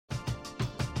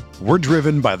We're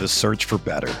driven by the search for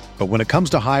better. But when it comes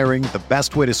to hiring, the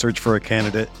best way to search for a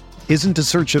candidate isn't to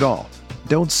search at all.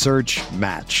 Don't search,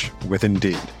 match with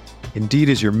Indeed. Indeed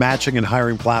is your matching and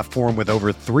hiring platform with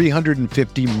over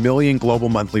 350 million global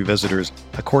monthly visitors,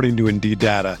 according to Indeed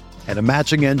data, and a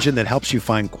matching engine that helps you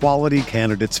find quality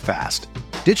candidates fast.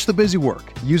 Ditch the busy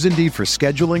work. Use Indeed for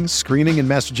scheduling, screening, and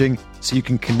messaging so you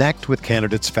can connect with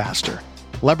candidates faster.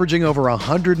 Leveraging over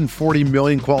 140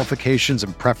 million qualifications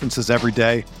and preferences every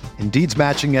day, Indeed's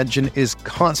matching engine is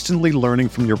constantly learning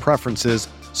from your preferences,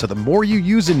 so the more you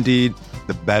use Indeed,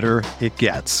 the better it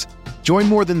gets. Join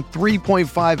more than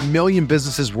 3.5 million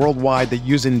businesses worldwide that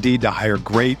use Indeed to hire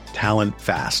great talent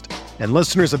fast. And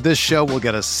listeners of this show will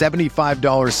get a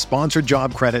 $75 sponsored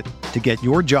job credit to get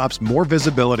your jobs more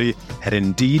visibility at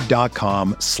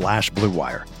Indeed.com/Blue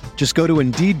Wire. Just go to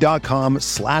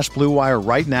Indeed.com/Blue Wire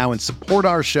right now and support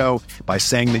our show by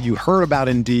saying that you heard about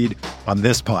Indeed on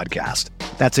this podcast.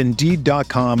 That's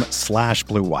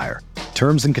Indeed.com/Blue Wire.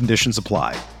 Terms and conditions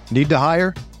apply. Need to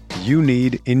hire? You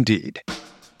need Indeed.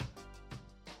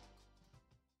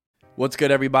 What's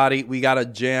good, everybody? We got a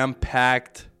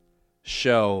jam-packed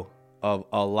show of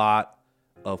a lot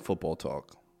of football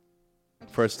talk.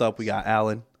 First up, we got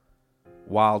Alan.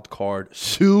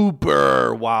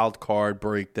 Super wild card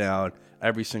breakdown.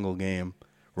 Every single game.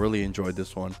 Really enjoyed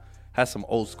this one. Has some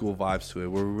old school vibes to it.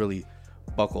 We're really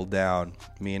buckled down.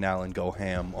 Me and Alan go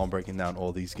ham on breaking down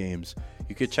all these games.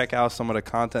 You could check out some of the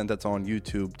content that's on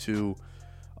YouTube too.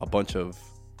 A bunch of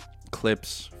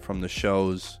clips from the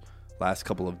shows last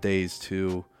couple of days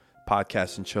too.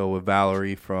 Podcast and show with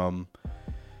Valerie from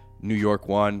New York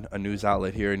One, a news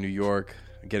outlet here in New York.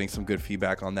 Getting some good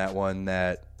feedback on that one.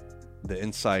 That the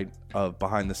insight of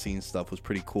behind the scenes stuff was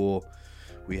pretty cool.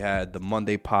 We had the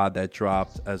Monday pod that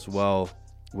dropped as well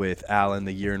with Alan,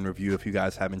 the year in review. If you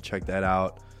guys haven't checked that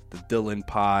out, the Dylan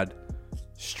pod,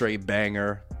 straight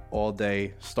banger all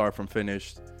day, start to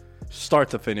finish,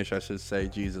 I should say.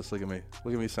 Jesus, look at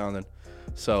me sounding.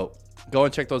 So go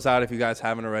and check those out if you guys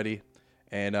haven't already,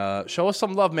 and show us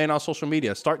some love, man, on social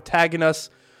media. Start tagging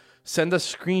us. Send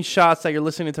us screenshots that you're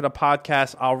listening to the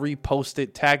podcast. I'll repost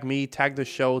it. Tag me, tag the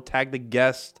show, tag the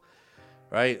guest,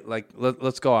 right? Like,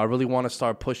 let's go. I really want to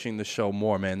start pushing the show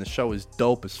more, man. The show is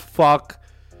dope as fuck.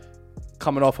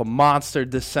 Coming off a monster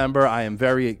December. I am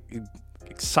very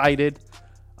excited.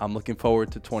 I'm looking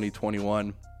forward to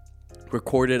 2021.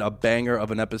 Recorded a banger of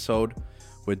an episode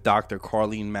with Dr.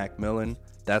 Carleen McMillan.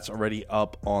 That's already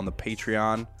up on the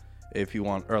Patreon. If you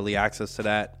want early access to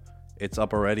that, it's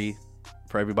up already.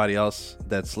 For everybody else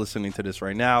that's listening to this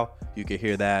right now, you can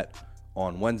hear that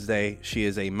on Wednesday. She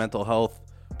is a mental health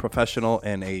professional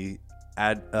and an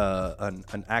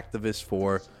activist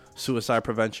for suicide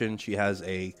prevention. She has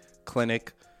a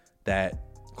clinic that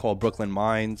called Brooklyn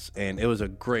Minds, and it was a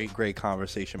great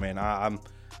conversation, man. I'm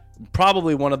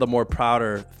probably one of the more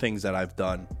prouder things that I've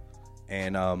done,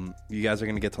 and you guys are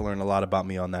going to get to learn a lot about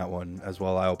me on that one as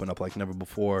well. I open up like never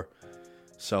before.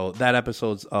 So that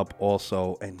episode's up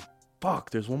also, and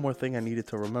fuck, there's one more thing I needed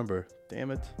to remember.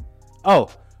 Damn it. Oh,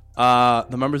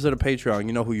 the members of the Patreon,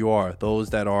 you know who you are.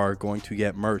 Those that are going to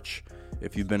get merch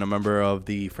if you've been a member of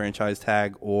the franchise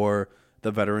tag or the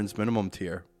veterans minimum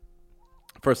tier.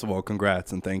 First of all,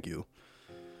 congrats and thank you.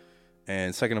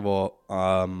 And second of all,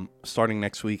 starting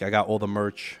next week, I got all the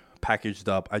merch packaged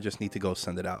up. I just need to go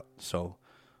send it out. So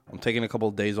I'm taking a couple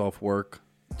of days off work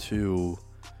to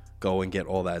go and get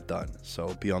all that done.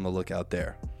 So be on the lookout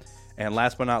there. And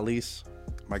last but not least,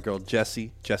 my girl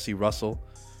Jessie Russell.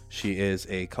 She is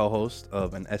a co-host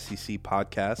of an SEC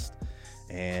podcast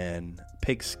and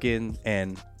Pigskin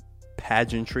and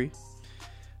Pageantry.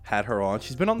 Had her on.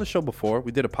 She's been on the show before.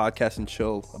 We did a podcast and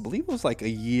show, I believe it was like a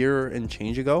year and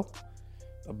change ago,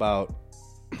 about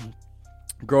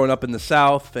growing up in the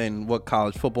South and what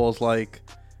college football is like.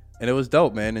 And it was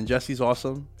dope, man. And Jessie's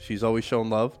awesome. She's always shown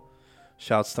love.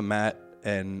 Shouts to Matt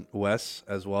and Wes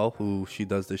as well, who she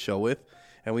does this show with.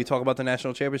 And we talk about the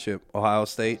national championship, Ohio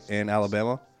State and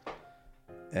Alabama.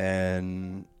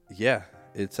 And yeah,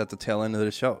 it's at the tail end of the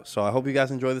show. So I hope you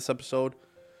guys enjoy this episode.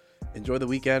 Enjoy the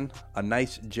weekend. A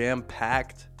nice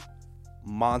jam-packed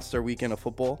monster weekend of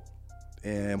football.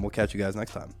 And we'll catch you guys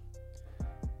next time.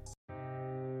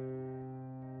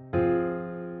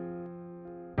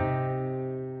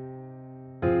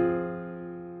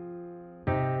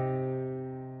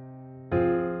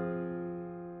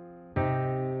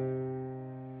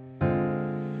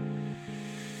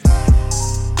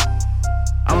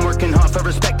 working hard for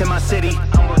respect in my city.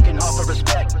 I'm working hard for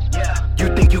respect, yeah.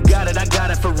 You think you got it, I got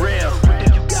it for real. You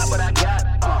think you got what I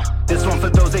got? This one for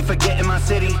those they forget in my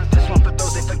city. This one for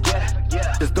those they forget,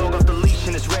 yeah. This dog off the leash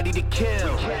and it's ready to kill.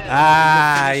 kill.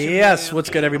 Yes.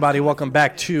 What's good, everybody? Welcome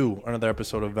back to another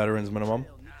episode of Veterans Minimum.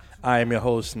 I am your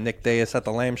host, Nick Deus at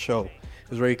The Lamb Show.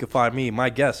 This is where you can find me, my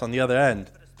guest on the other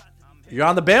end. You're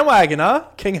on the bandwagon, huh?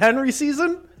 King Henry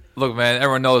season? Look, man,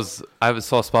 everyone knows I have a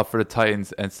soft spot for the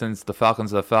Titans, and since the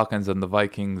Falcons are the Falcons and the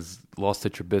Vikings lost to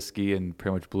Trubisky and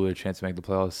pretty much blew their chance to make the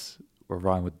playoffs, we're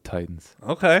riding with the Titans.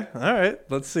 Okay. All right.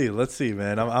 Let's see,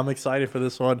 man. I'm excited for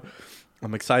this one.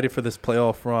 I'm excited for this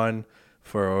playoff run,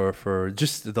 for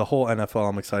just the whole NFL.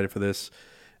 I'm excited for this.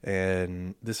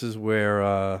 And this is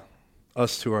where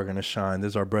us two are going to shine. This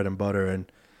is our bread and butter.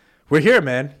 And we're here,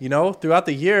 man. You know, throughout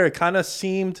the year, it kind of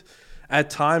seemed at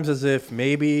times as if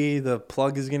maybe the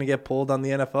plug is going to get pulled on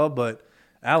the NFL. But,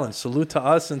 Alan, salute to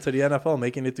us and to the NFL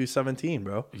making it through 17,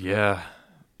 bro. Yeah.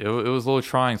 It was a little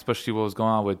trying, especially what was going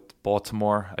on with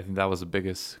Baltimore. I think that was the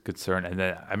biggest concern. And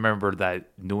then I remember that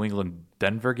New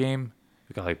England-Denver game.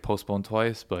 It got like postponed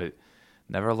twice, but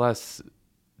nevertheless,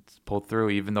 it's pulled through.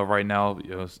 Even though right now,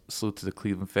 you know, salute to the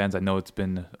Cleveland fans. I know it's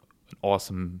been an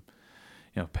awesome,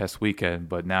 past weekend,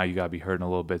 but now you gotta be hurting a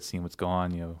little bit, seeing what's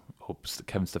going on. Hope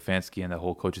Kevin Stefanski and the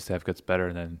whole coaching staff gets better,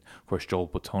 and then of course Joel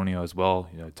Bitonio as well.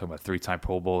 Talking about 3-time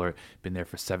Pro Bowler, been there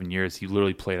for 7 years. He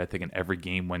literally played, I think, in every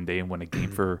game one day and won a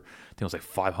game for I think it was like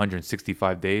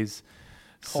 565 days.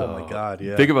 So, oh my God,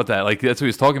 yeah. Think about that. Like that's what he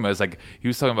was talking about. It's like he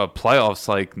was talking about playoffs,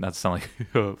 like not to sound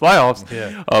like playoffs.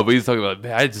 Yeah. But he was talking about,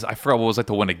 man, I forgot what it was like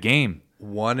to win a game.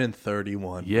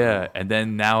 1-31. Yeah, and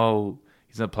then now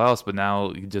he's in the playoffs, but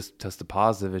now he just tested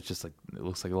positive. It's just like it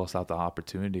looks like he lost out the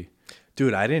opportunity.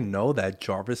 Dude, I didn't know that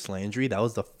Jarvis Landry, that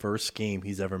was the first game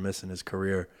he's ever missed in his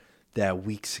career. That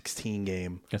Week 16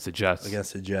 game against the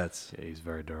Jets. Yeah, he's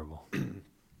very durable.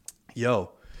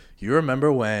 Yo, you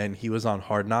remember when he was on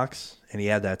Hard Knocks and he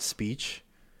had that speech?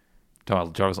 Talking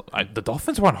about Jarvis, the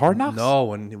Dolphins were on Hard Knocks? No,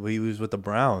 when he was with the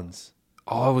Browns.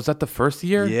 Oh, was that the first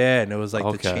year? Yeah, and it was like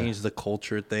the change the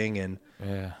culture thing. And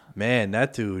yeah, man,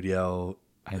 that dude, yo.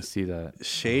 I didn't see that.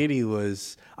 Shady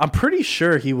was, I'm pretty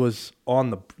sure he was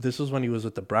this was when he was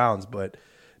with the Browns, but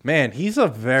man,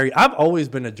 I've always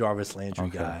been a Jarvis Landry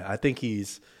guy. I think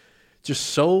he's just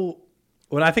so,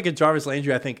 when I think of Jarvis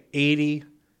Landry, I think 80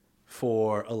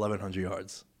 for 1,100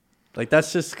 yards. Like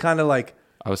that's just kind of like.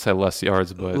 I would say less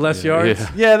yards, but. Less yards?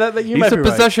 Yeah, that you might be right. He's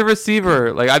a possession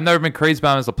receiver. Like I've never been crazy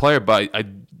about him as a player, but I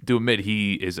do admit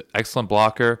he is an excellent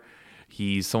blocker.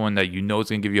 He's someone that is going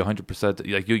to give you 100%.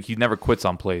 Like he never quits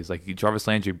on plays. Like Jarvis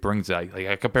Landry brings it. Like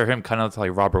I compare him kind of to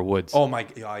like Robert Woods. Oh my!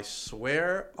 I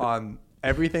swear on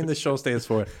everything the show stands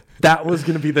for, that was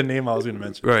going to be the name I was going to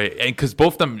mention. Right, and because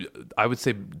both of them, I would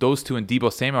say those two and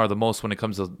Deebo Samuel are the most when it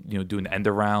comes to doing end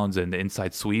arounds and the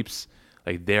inside sweeps.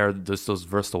 Like they're just those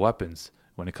versatile weapons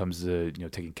when it comes to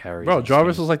taking carries. Bro,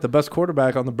 Jarvis was like the best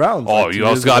quarterback on the Browns. Oh, you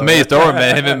also got amazed, don't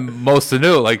man. Him and Most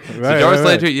Sanu. Like so Jarvis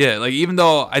Landry, yeah. Like even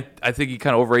though I think he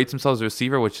kind of overrates himself as a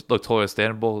receiver, which look totally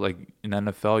understandable. Like in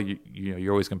NFL,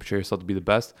 you're always gonna portray yourself to be the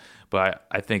best. But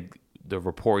I think the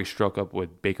rapport he struck up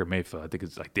with Baker Mayfield, I think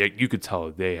it's like you could tell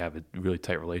they have a really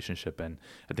tight relationship, and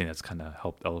I think that's kind of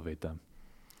helped elevate them.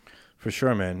 For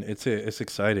sure, man. It's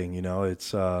exciting.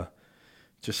 It's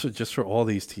just for all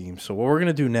these teams. So what we're going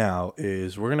to do now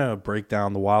is we're going to break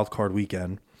down the wild card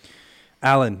weekend.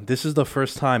 Alan, this is the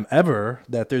first time ever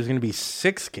that there's going to be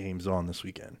 6 games on this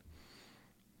weekend.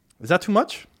 Is that too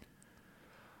much?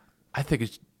 I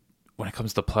think when it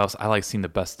comes to playoffs, I like seeing the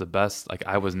best of the best. Like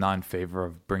I was not in favor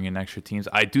of bringing extra teams.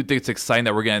 I do think it's exciting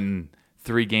that we're getting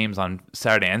 3 games on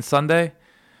Saturday and Sunday,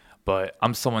 but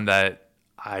I'm someone that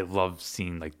I love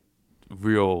seeing like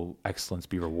real excellence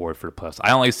be rewarded for the playoffs.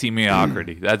 I don't like seeing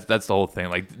mediocrity. That's the whole thing.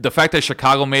 Like the fact that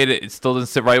Chicago made it, it still doesn't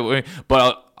sit right with me.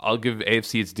 But I'll give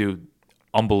AFC its due.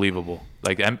 Unbelievable.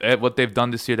 Like what they've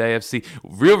done this year to AFC,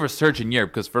 real resurgence in Europe.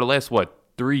 Because for the last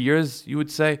 3 years, you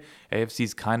would say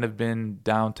AFC's kind of been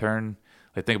downturn.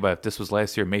 Like think about it, if this was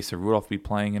last year, Mason Rudolph be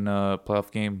playing in a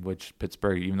playoff game, which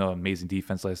Pittsburgh, even though amazing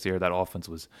defense last year, that offense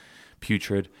was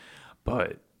putrid.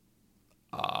 But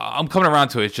I'm coming around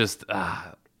to it. It's just.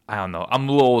 I don't know. I'm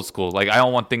a little old school. Like I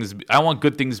want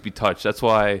good things to be touched. That's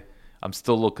why I'm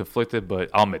still a little conflicted. But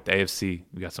I'll admit, the AFC,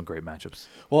 we got some great matchups.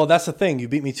 Well, that's the thing. You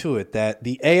beat me to it. That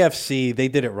the AFC, they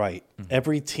did it right. Mm-hmm.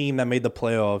 Every team that made the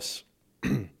playoffs,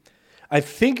 I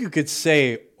think you could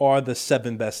say, are the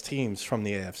 7 best teams from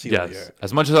the AFC. Yes. Year.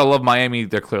 As much as I love Miami,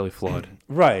 they're clearly flawed.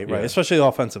 Right. Especially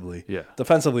offensively. Yeah.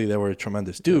 Defensively, they were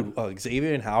tremendous. Dude,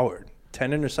 Xavier and Howard.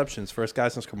 10 interceptions, first guy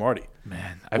since Cromartie.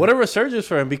 Man, What a resurgence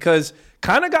for him, because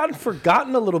kind of gotten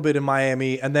forgotten a little bit in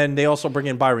Miami, and then they also bring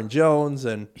in Byron Jones,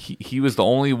 and he was the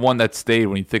only one that stayed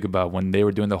when you think about when they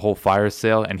were doing the whole fire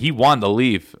sale, and he wanted to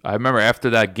leave. I remember after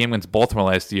that game against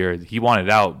Baltimore last year, he wanted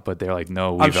out, but they're like,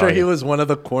 no. I'm sure he was one of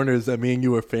the corners that me and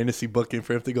you were fantasy booking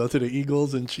for him to go to the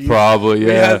Eagles and Chiefs. Probably,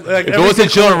 yeah. Had, like, if it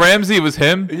wasn't Jalen Ramsey, it was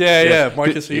him. Yeah.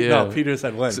 Marcus, no, Peters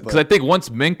had went. Because I think once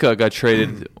Minka got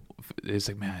traded, it's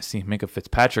like, man, I see Minka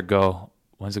Fitzpatrick go.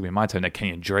 When's it going to be my time? That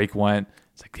Kenyon Drake went.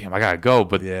 It's like, damn, I got to go.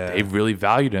 But they really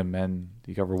valued him, and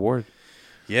he got rewarded.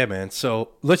 Yeah, man. So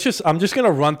I'm just going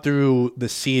to run through the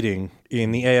seeding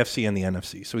in the AFC and the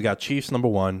NFC. So we got Chiefs number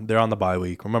 1. They're on the bye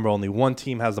week. Remember, only one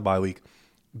team has the bye week.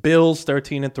 Bills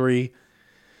 13-3.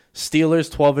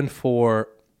 Steelers 12-4.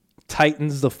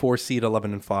 Titans the 4 seed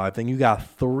 11-5. Then you got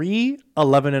 3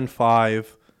 11-5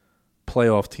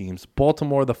 playoff teams.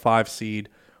 Baltimore the 5 seed.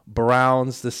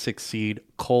 Browns the 6 seed.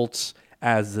 Colts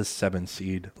as the 7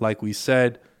 seed. Like we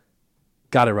said,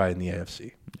 got it right in the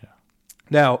AFC. Yeah.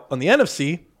 Now, on the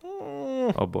NFC,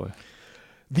 oh boy,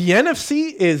 the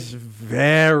NFC is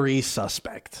very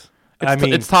suspect.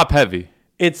 It's top heavy.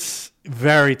 It's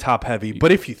very top heavy.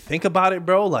 But if you think about it,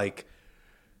 bro, like,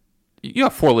 you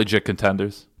got 4 legit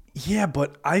contenders. Yeah,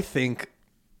 but I think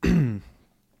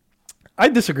I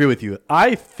disagree with you.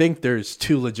 I think there's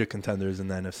 2 legit contenders in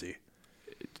the NFC.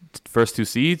 First 2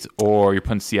 seeds, or you're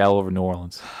putting Seattle over New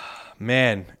Orleans?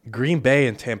 Man, Green Bay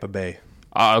and Tampa Bay.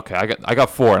 Okay, I got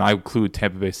 4, and I include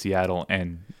Tampa Bay, Seattle,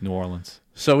 and New Orleans.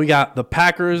 So we got the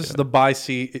Packers, the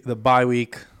bye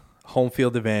week, home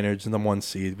field advantage, and the 1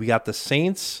 seed. We got the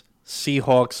Saints,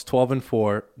 Seahawks,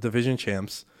 12-4, division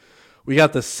champs. We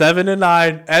got the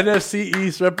 7-9 NFC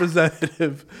East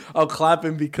representative. I'm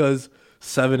clapping because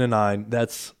 7-9.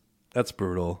 That's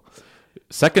brutal.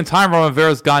 Second time Ron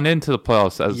Rivera's gone into the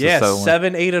playoffs as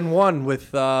 7-8-1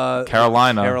 with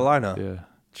Carolina. Yeah.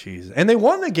 Jeez. And they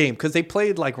won the game because they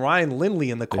played like Ryan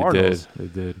Lindley and the Cardinals. They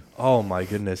did. Oh, my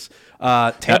goodness.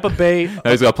 Tampa Bay.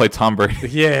 Now he's got to play Tom Brady.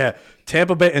 Yeah.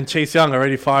 Tampa Bay and Chase Young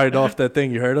already fired off that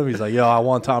thing. You heard him? He's like, yo, I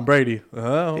want Tom Brady.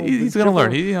 He's going to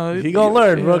learn. He going to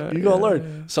learn, bro. He's going to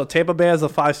learn. So Tampa Bay has a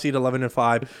 5 seed,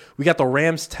 11-5. We got the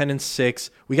Rams 10-6.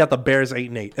 We got the Bears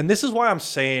 8-8. And this is why I'm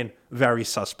saying very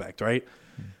suspect, right?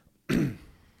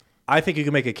 I think you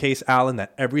can make a case, Alan,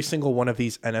 that every single one of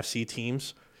these NFC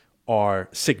teams are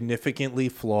significantly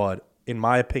flawed, in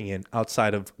my opinion,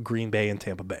 outside of Green Bay and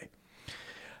Tampa Bay.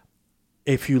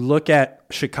 If you look at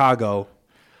Chicago,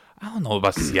 I don't know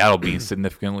about Seattle being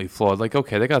significantly flawed. Like,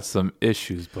 okay, they got some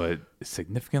issues, but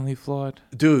significantly flawed?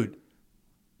 Dude,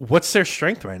 what's their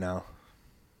strength right now?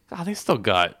 God, they still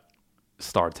got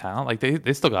star talent. Like,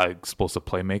 they still got explosive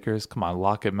playmakers. Come on,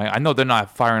 Lockett, man. I know they're not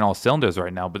firing all cylinders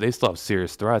right now, but they still have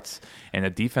serious threats. And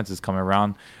the defense is coming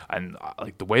around. And,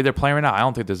 like, the way they're playing right now, I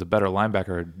don't think there's a better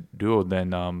linebacker duo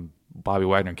than Bobby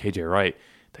Wagner and KJ Wright.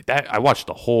 Like that, I watched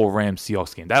the whole Rams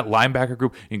Seahawks game. That linebacker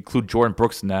group include Jordan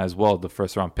Brooks in that as well, the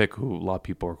first round pick, who a lot of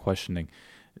people are questioning.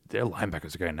 Their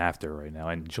linebackers are getting after right now,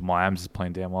 and Jamal Adams is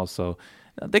playing damn well. So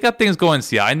they got things going.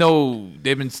 See, I know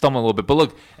they've been stumbling a little bit, but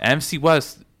look, NFC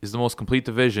West is the most complete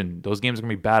division. Those games are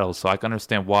gonna be battles, so I can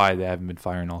understand why they haven't been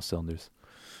firing all cylinders.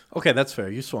 Okay, that's fair.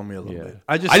 You swung me a little bit.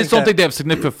 I just don't think they have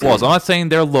significant flaws. I'm not saying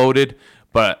they're loaded,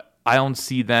 but I don't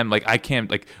see them, like, I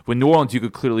can't, like, with New Orleans, you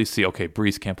could clearly see, okay,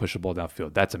 Breeze can't push the ball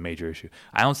downfield. That's a major issue.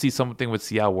 I don't see something with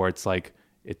Seattle where it's like,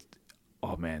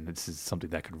 oh, man, this is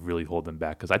something that could really hold them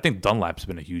back. Because I think Dunlap's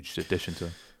been a huge addition to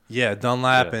him. Yeah,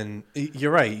 Dunlap, and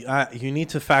you're right. You need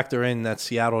to factor in that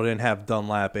Seattle didn't have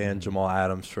Dunlap and Jamal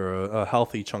Adams for a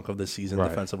healthy chunk of the season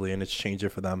defensively, and it's changing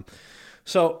for them.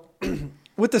 So,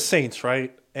 with the Saints,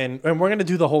 right, and we're going to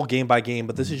do the whole game by game,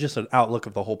 but this is just an outlook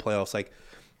of the whole playoffs. Like,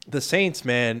 the Saints,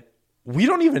 man, we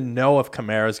don't even know if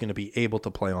Kamara is going to be able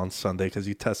to play on Sunday because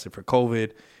he tested for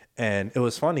COVID. And it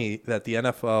was funny that the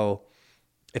NFL,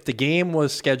 if the game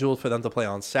was scheduled for them to play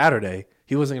on Saturday,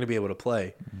 he wasn't going to be able to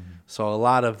play. So a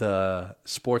lot of the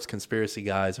sports conspiracy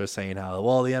guys are saying how,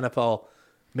 well, the NFL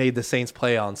made the Saints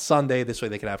play on Sunday. This way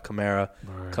they could have Kamara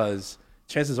because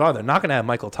chances are they're not going to have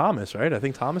Michael Thomas, right? I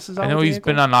think Thomas is out. I know he's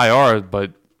been on IR,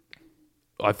 but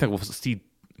I think we'll see,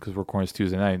 because we're recording this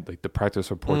Tuesday night, like the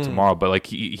practice report tomorrow. But like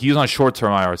he's on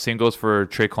short-term IR. Same goes for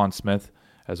Traquan Smith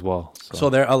as well. So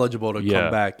they're eligible to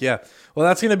come back. Yeah. Well,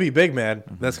 that's going to be big, man.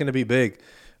 That's going to be big.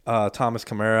 Thomas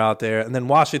Kamara out there. And then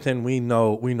Washington, we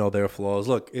know their flaws.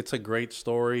 Look, it's a great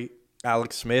story.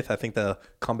 Alex Smith, I think the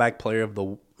Comeback Player of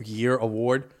the Year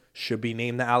award should be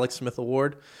named the Alex Smith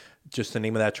Award. Just the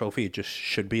name of that trophy. It just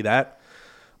should be that.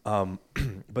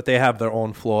 But they have their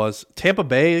own flaws. Tampa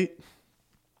Bay,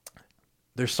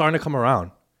 they're starting to come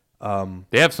around.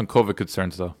 They have some COVID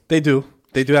concerns though. They do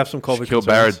have some COVID Shaquille concerns.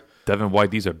 Barrett, Devin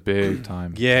White, these are big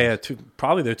time. Yeah,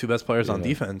 probably their two best players on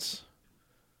defense.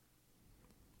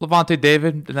 Levante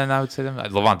David, and then I would say them.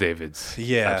 Levante David's.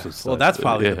 Yeah, absolute well, stud. that's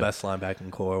probably Yeah. the best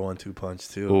linebacking core 1-2 punch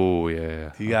too. Oh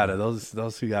yeah, You got it.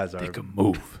 Those two guys are. they can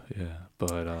move. Yeah,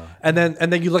 but And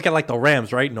then you look at like the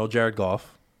Rams, right? No Jared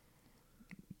Goff.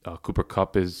 Cooper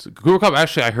Kupp.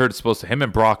 Actually, I heard him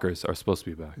and Brockers are supposed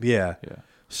to be back. Yeah. Yeah.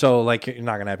 So like you're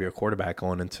not gonna have your quarterback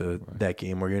going into that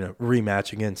game where you're gonna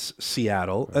rematch against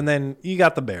Seattle, and then you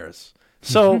got the Bears.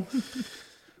 So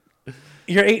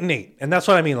you're 8-8, and that's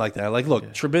what I mean like that. Like,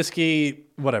 look, Trubisky,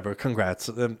 whatever. Congrats.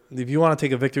 If you want to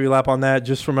take a victory lap on that,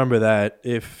 just remember that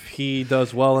if he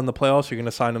does well in the playoffs, you're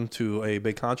gonna sign him to a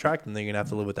big contract, and then you're gonna have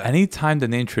to live with that. Anytime the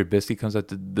name Trubisky comes out,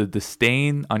 the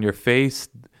disdain on your face,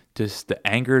 just the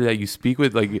anger that you speak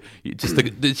with, like just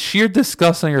the sheer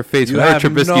disgust on your face. You whenever have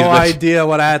Trubisky no idea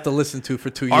what I had to listen to for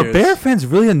 2 years. Are Bear fans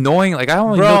really annoying? Like I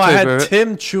don't Bro, know. I had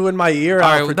Tim chewing my ear All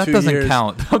out right, for that 2 doesn't years.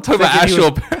 count. I'm talking about Thinking he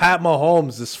actual. was Pat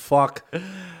Mahomes, this fuck.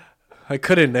 I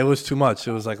couldn't. It was too much.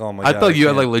 It was like, oh my god. I thought you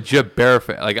had can't. like legit Bear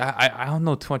fan. Like I don't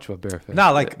know too much about Bear fans. Nah,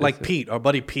 like Pete, our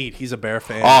buddy Pete. He's a Bear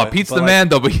fan. Oh, but- Pete's but the like- man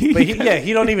though. But But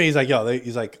he don't even. He's like, yo.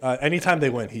 He's like, anytime they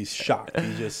win, he's shocked.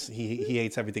 He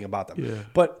hates everything about them. Yeah.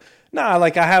 But nah,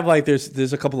 like I have like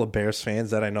there's a couple of Bears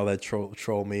fans that I know that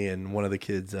troll me, and one of the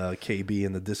kids, KB,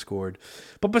 in the Discord.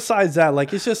 But besides that,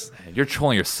 like it's just you're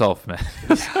trolling yourself, man.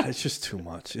 it's just too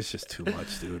much. It's just too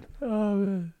much, dude. Oh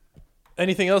man.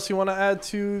 Anything else you want to add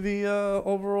to the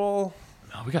overall?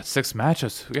 No, we got 6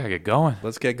 matchups. We gotta get going.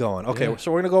 Let's get going. Okay, Yeah.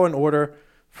 so we're going to go in order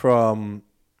from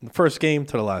the first game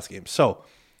to the last game. So,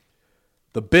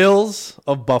 the Bills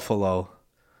of Buffalo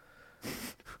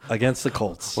against the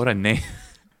Colts. What a name.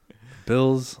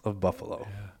 Bills of Buffalo.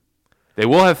 They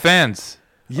will have fans.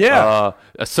 Yeah.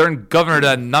 A certain governor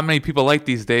that not many people like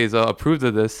these days approved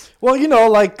of this.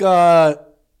 Well, like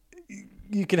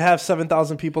you can have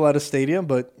 7,000 people at a stadium,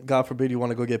 but God forbid you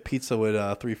want to go get pizza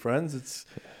with 3 friends.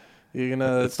 You're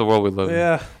gonna. It's the world we live in.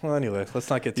 Yeah. Well, anyway, let's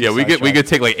not get too. Yeah, we could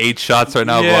take like 8 shots right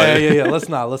now. Yeah, but, yeah. Let's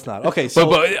not. Okay, so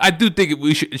but I do think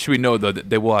we should know though that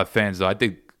they will have fans though. I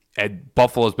think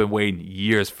Buffalo's been waiting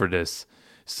years for this.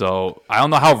 So I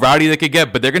don't know how rowdy they could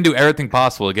get, but they're gonna do everything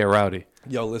possible to get rowdy.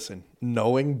 Yo, listen.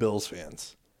 Knowing Bills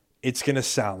fans, it's gonna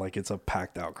sound like it's a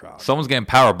packed out crowd. Someone's getting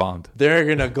power bombed. They're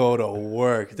gonna go to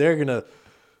work. They're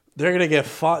gonna get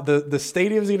fined. The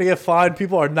stadium's gonna get fined.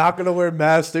 People are not gonna wear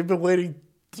masks. They've been waiting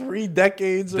 3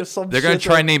 decades or something. They're gonna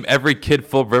try and name every kid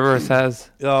Philip Rivers has.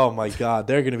 Oh my God,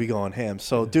 they're gonna be going ham.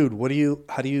 So, dude,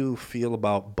 how do you feel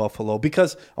about Buffalo?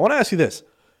 Because I want to ask you this: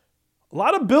 a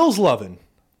lot of Bills loving.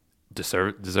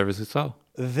 Deservedly so.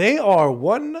 They are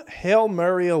one Hail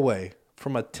Mary away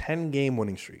from a 10-game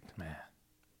winning streak. Man.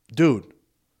 Dude,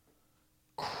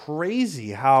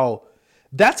 crazy how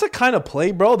that's a kind of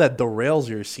play, bro, that derails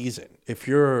your season if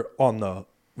you're on the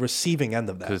receiving end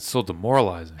of that. Because it's so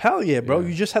demoralizing. Hell yeah, bro.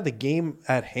 You just had the game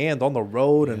at hand on the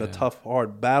road and a tough,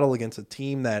 hard battle against a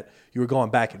team that you were going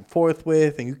back and forth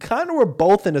with, and you kind of were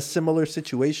both in a similar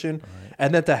situation. Right.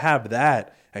 And then to have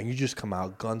that, and you just come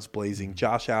out guns blazing,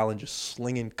 Josh Allen just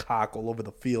slinging cock all over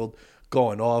the field,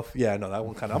 going off. Yeah, no, that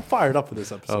one kind of, I'm fired up for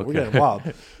this episode. Okay. We're getting wild.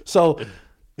 So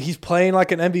he's playing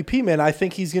like an MVP, man. I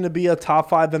think he's going to be a top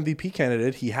 5 MVP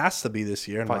candidate. He has to be this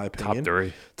year, in my opinion. Top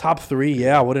 3. Top 3,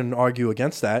 yeah. I wouldn't argue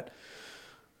against that.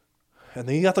 And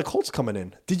then you got the Colts coming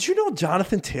in. Did you know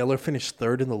Jonathan Taylor finished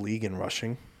 3rd in the league in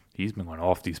rushing? He's been going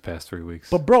off these past 3 weeks.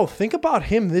 But, bro, think about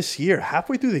him this year.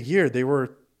 Halfway through the year, they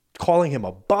were calling him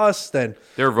a bust. And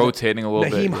they're rotating a little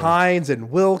bit. Naheem Hines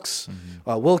and Wilkes.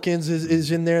 Wilkins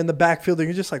is in there in the backfield. And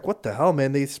you're just like, what the hell,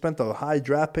 man? They spent a high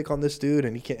draft pick on this dude,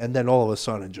 and he can't. And then all of a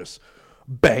sudden, just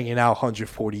banging out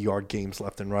 140-yard games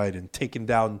left and right and taking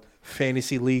down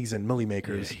fantasy leagues and milli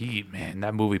makers. Yeah,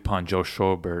 that movie pun Joe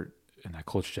Schobert in that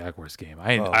Colts Jaguars game.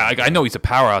 I know he's a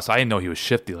powerhouse. I didn't know he was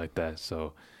shifty like that.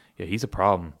 So yeah, he's a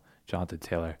problem, Jonathan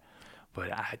Taylor.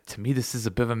 But to me, this is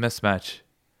a bit of a mismatch.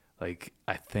 Like,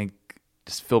 I think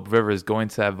just Philip Rivers going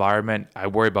to that environment, I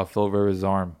worry about Philip Rivers'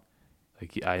 arm.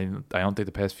 Like, I don't think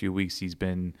the past few weeks he's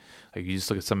been, like, you just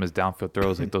look at some of his downfield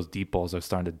throws, like those deep balls are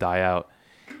starting to die out.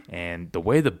 And the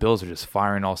way the Bills are just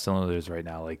firing all cylinders right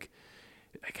now, like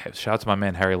shout out to my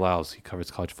man Harry Lyles. He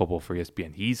covers college football for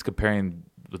ESPN. He's comparing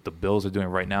what the Bills are doing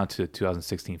right now to the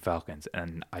 2016 Falcons.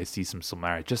 And I see some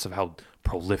similarity just of how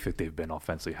prolific they've been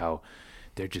offensively, how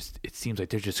it seems like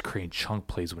they're just creating chunk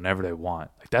plays whenever they want.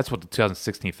 Like, that's what the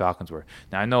 2016 Falcons were.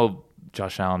 Now, I know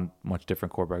Josh Allen, much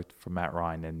different quarterback from Matt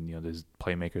Ryan, and there's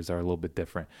playmakers that are a little bit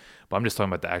different. But I'm just talking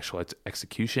about the actual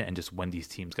execution and just when these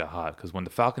teams got hot. Because when the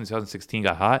Falcons 2016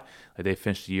 got hot, they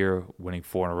finished the year winning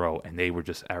 4 in a row, and they were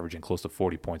just averaging close to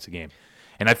 40 points a game.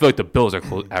 And I feel like the Bills are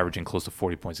averaging close to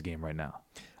 40 points a game right now.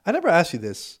 I never asked you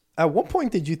this. At what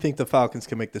point did you think the Falcons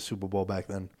could make the Super Bowl back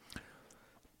then?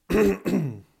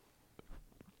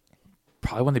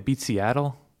 Probably when they beat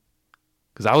Seattle.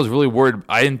 Because I was really worried.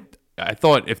 I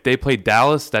thought if they played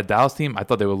Dallas, that Dallas team, I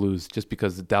thought they would lose just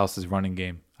because the Dallas' running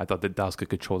game. I thought that Dallas could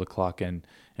control the clock and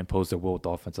impose their will with the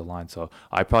offensive line. So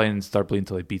I probably didn't start bleeding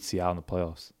until they beat Seattle in the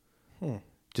playoffs.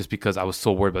 Just because I was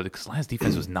so worried about it. Because Lions'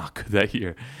 defense was not good that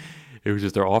year. It was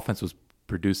just their offense was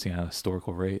producing at a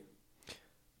historical rate.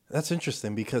 That's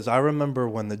interesting because I remember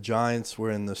when the Giants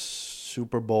were in the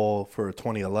Super Bowl for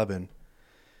 2011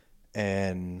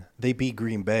 and they beat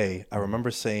Green Bay. I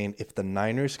remember saying, if the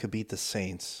Niners could beat the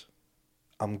Saints,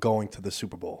 I'm going to the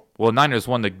Super Bowl. Well, Niners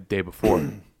won the day before.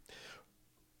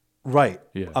 Right.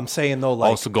 Yeah. I'm saying, though,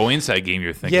 like... Also, going into that game,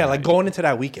 you're thinking... Yeah, like going into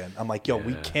that weekend, I'm like,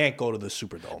 we can't go to the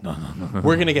Superdome. No.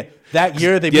 We're going to get... That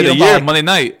year, they beat them by... Monday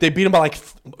night. They beat them by, like...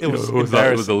 It was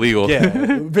illegal.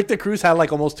 Yeah. Victor Cruz had,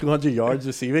 like, almost 200 yards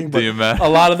receiving, but man. a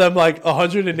lot of them, like,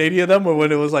 180 of them were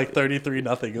when it was, like,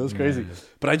 33-0. It was crazy.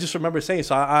 But I just remember saying...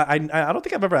 So I don't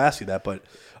think I've ever asked you that, but...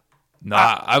 No,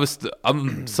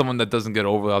 I'm someone that doesn't get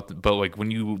over that, but like when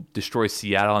you destroy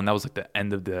Seattle and that was like the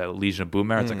end of the Legion of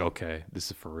Boom era, it's like, okay, this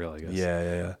is for real, I guess.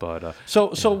 Yeah. But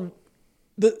so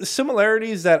the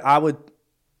similarities that I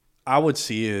would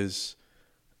see is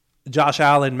Josh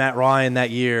Allen, Matt Ryan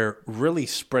that year really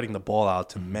spreading the ball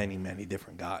out to many, many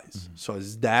different guys. So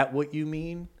is that what you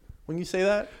mean when you say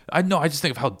that? I know. I just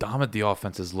think of how dominant the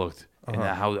offense has looked and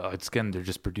how they're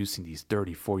just producing these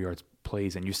 34 yards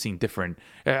plays, and you're seeing different.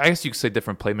 I guess you could say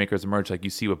different playmakers emerge. Like you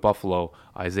see with Buffalo,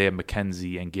 Isaiah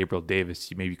McKenzie and Gabriel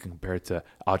Davis. You compare it to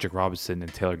Aldrick Robinson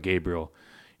and Taylor Gabriel.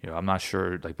 I'm not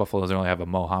sure. Like Buffalo doesn't really have a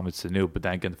Mohamed Sanu, but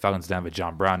then again, the Falcons don't have a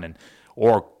John Brown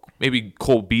or maybe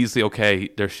Cole Beasley. Okay,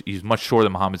 he's much shorter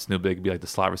than Mohamed Sanu, but they could be like the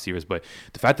slot receivers. But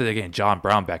the fact that they're getting John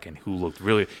Brown back in, who looked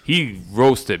he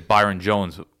roasted Byron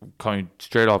Jones coming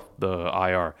straight off the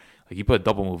IR. Like he put a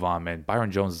double move on, man.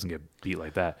 Byron Jones doesn't get beat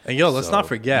like that. And let's not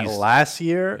forget last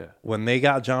year when they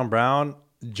got John Brown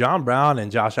and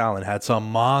Josh Allen had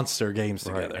some monster games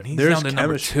together. And he's down to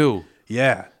number 2.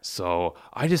 Yeah. So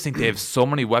I just think they have so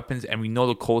many weapons, and we know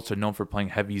the Colts are known for playing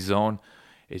heavy zone.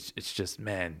 It's just,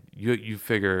 man, you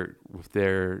figure with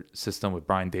their system with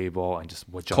Brian Daboll and just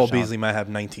what Josh Cole Beasley might have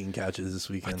 19 catches this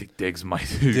weekend. I think Diggs might.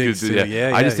 Diggs too.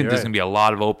 Yeah, I just think there's going to be a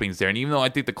lot of openings there. And even though I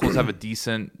think the Colts have a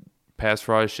decent pass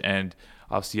rush, and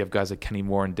obviously you have guys like Kenny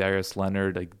Moore and Darius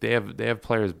Leonard, like they have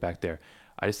players back there.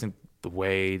 I just think the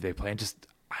way they play, and just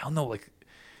I don't know, like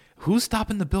who's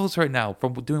stopping the Bills right now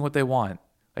from doing what they want?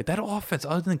 Like that offense,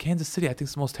 other than Kansas City, I think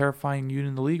it's the most terrifying unit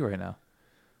in the league right now.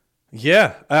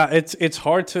 Yeah, it's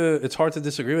hard to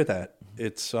disagree with that.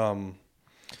 It's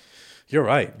you're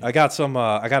right. I got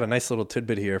a nice little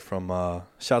tidbit here from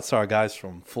shouts to our guys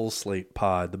from Full Slate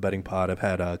Pod, the betting pod. I've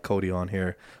had Cody on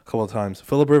here a couple of times.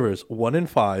 Phillip Rivers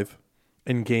 1-5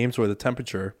 in games where the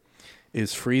temperature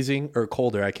is freezing or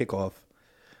colder at kickoff.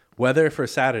 Weather for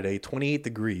Saturday 28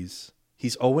 degrees.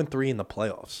 He's 0-3 in the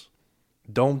playoffs.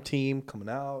 Dome team coming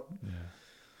out. Yeah.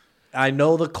 I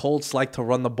know the Colts like to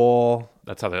run the ball.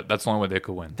 That's the only way they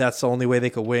could win. That's the only way they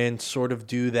could win. Sort of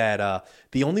do that.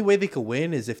 The only way they could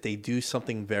win is if they do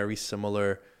something very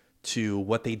similar to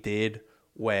what they did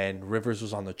when Rivers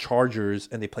was on the Chargers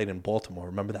and they played in Baltimore.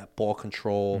 Remember that ball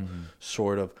control,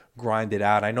 sort of grind it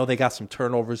out. I know they got some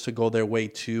turnovers to go their way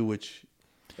too, which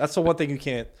that's the one thing you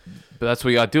can't. But that's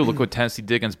what you got to do. Look what Tennessee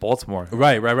did against Baltimore.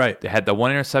 Right. They had that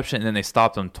one interception, and then they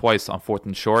stopped them twice on 4th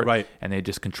and short. Right. And they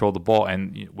just controlled the ball.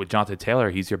 And with Jonathan Taylor,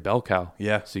 he's your bell cow.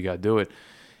 Yeah. So you got to do it.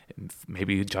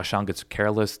 Maybe Josh Allen gets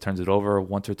careless, turns it over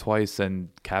once or twice, and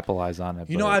capitalize on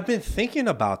it. I've been thinking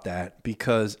about that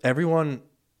because everyone.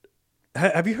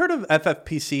 Have you heard of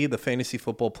FFPC, the Fantasy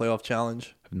Football Playoff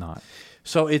Challenge? I've not.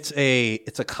 So it's a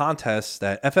contest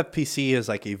that FFPC is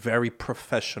like a very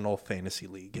professional fantasy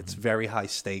league. It's very high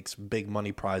stakes, big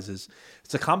money prizes.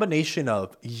 It's a combination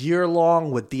of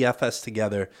year-long with DFS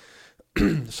together.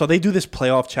 So they do this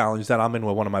playoff challenge that I'm in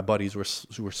with one of my buddies.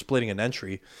 We're splitting an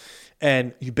entry.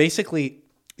 And you basically,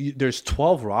 there's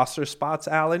 12 roster spots,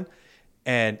 Alan,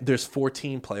 and there's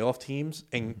 14 playoff teams.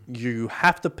 And you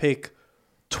have to pick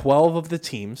 12 of the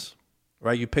teams.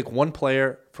 Right, you pick one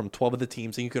player from 12 of the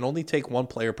teams, and you can only take one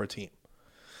player per team.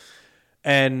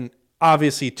 And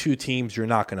obviously, 2 teams you're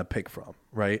not going to pick from,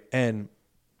 right? And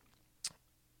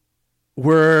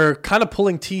we're kind of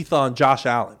pulling teeth on Josh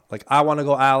Allen. Like, I want to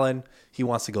go Allen. he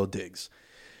wants to go Diggs.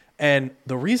 And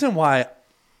the reason why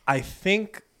I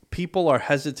think people are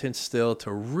hesitant still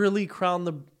to really crown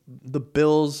the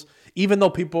Bills, even though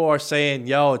people are saying,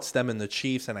 yo, it's them and the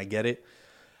Chiefs, and I get it.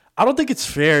 I don't think it's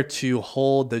fair to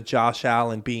hold the Josh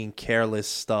Allen being careless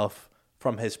stuff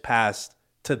from his past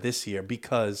to this year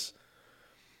because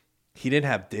he didn't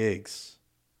have Diggs.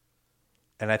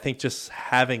 And I think just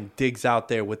having Diggs out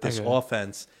there with this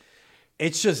offense,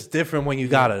 it's just different when you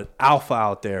got an alpha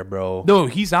out there, bro. No,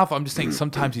 he's alpha. I'm just saying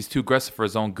sometimes he's too aggressive for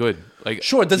his own good. Like,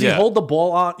 Sure, does he hold the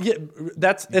ball on? Yeah,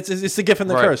 it's the gift and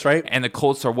the curse, right? And the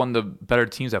Colts are one of the better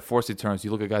teams at forcing turnovers. You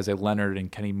look at guys like Leonard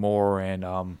and Kenny Moore and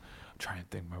I'm trying to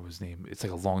think what was his name. It's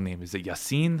like a long name. Is it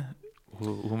Yassine?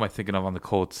 Who am I thinking of on the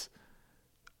Colts?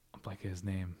 I'm blanking his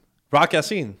name. Rock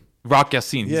Yassine. Rock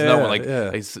Yassine. He's another one. Like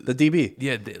the DB.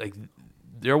 Yeah,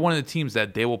 they're one of the teams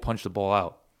that they will punch the ball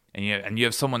out. And you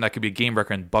have someone that could be a game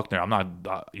wrecker in Buckner. I'm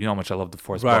not, you know how much I love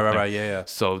DeForest Buckner. Right, yeah.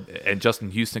 So, and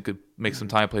Justin Houston could make some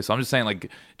time play. So I'm just saying,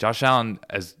 like, Josh Allen,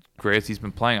 as great as he's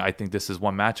been playing, I think this is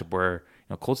one matchup where,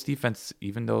 Colts defense,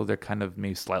 even though they're kind of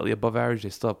maybe slightly above average, they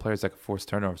still have players that can force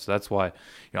turnovers. So that's why,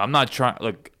 I'm not trying,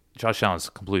 like, Josh Allen's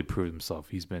completely proved himself.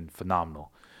 He's been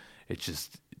phenomenal. It's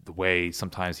just the way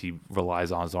sometimes he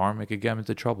relies on his arm, it could get him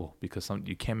into trouble because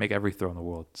you can't make every throw in the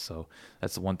world. So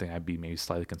that's the one thing I'd be maybe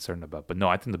slightly concerned about. But no,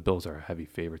 I think the Bills are heavy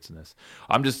favorites in this.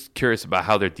 I'm just curious about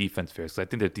how their defense fares because I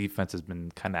think their defense has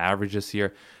been kind of average this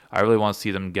year. I really want to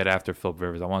see them get after Philip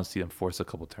Rivers. I want to see them force a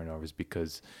couple turnovers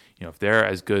because, if they're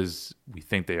as good as we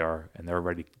think they are and they're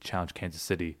ready to challenge Kansas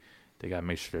City, they got to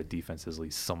make sure their defense is at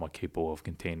least somewhat capable of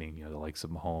containing, the likes of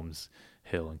Mahomes,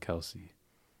 Hill, and Kelsey.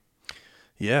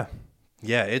 Yeah,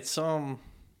 it's Buffalo.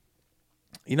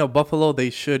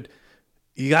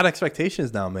 You got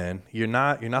expectations now, man. You're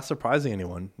not surprising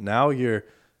anyone. Now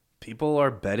people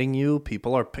are betting you.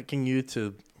 People are picking you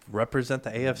to represent the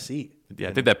AFC. Yeah,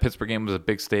 I think that Pittsburgh game was a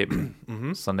big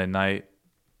statement. Sunday night,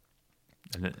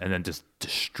 and then just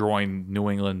destroying New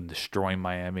England, destroying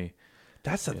Miami.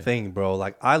 That's the thing, bro.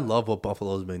 Like I love what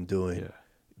Buffalo's been doing. Yeah.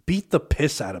 Beat the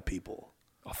piss out of people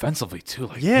offensively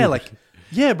too.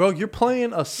 Yeah, bro, you're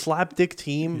playing a slapdick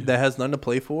team that has nothing to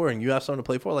play for, and you have something to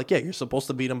play for. Like, yeah, you're supposed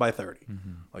to beat them by 30.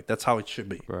 Like, that's how it should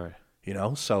be. Right.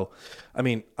 So, I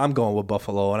mean, I'm going with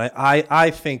Buffalo, and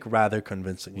I think rather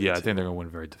convincingly. Yeah, I think they're going to win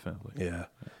very definitively. Yeah.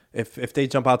 If they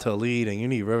jump out to a lead and you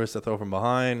need Rivers to throw from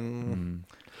behind.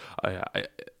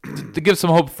 To give some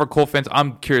hope for Colts fans,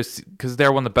 I'm curious because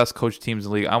they're one of the best coached teams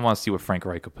in the league. I want to see what Frank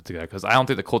Reich could put together because I don't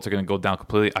think the Colts are going to go down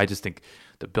completely. I just think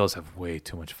the Bills have way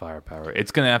too much firepower.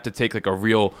 It's going to have to take like a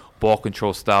real ball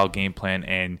control style game plan,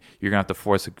 and you're going to have to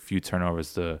force a few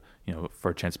turnovers to,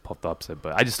 for a chance to puff the upset.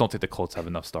 But I just don't think the Colts have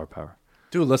enough star power.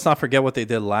 Dude, let's not forget what they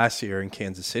did last year in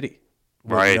Kansas City.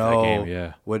 That game,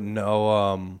 yeah.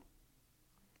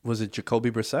 Was it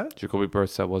Jacoby Brissett? Jacoby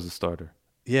Brissett was a starter.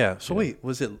 Yeah. So wait,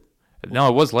 was it? No,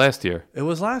 it was last year. It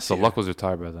was last year. So Luck was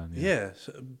retired by then. Yeah,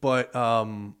 but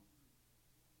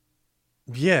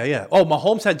yeah. Oh,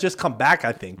 Mahomes had just come back.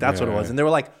 I think that's what it was, and they were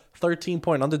like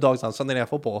 13-point underdogs on Sunday Night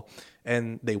Football,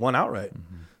 and they won outright.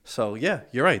 So yeah,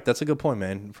 you're right. That's a good point,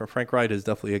 man. For Frank Reich is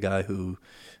definitely a guy who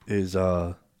is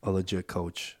a legit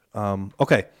coach.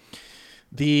 Okay,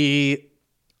 the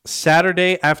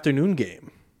Saturday afternoon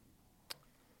game.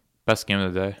 Best game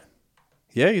of the day.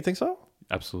 Yeah, you think so?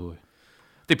 Absolutely.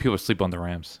 I think people sleep on the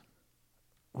Rams.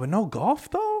 With no golf,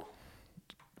 though?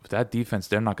 With that defense,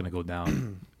 they're not going to go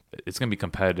down. It's going to be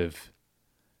competitive.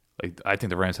 Like I think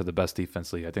the Rams have the best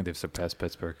defense league. I think they've surpassed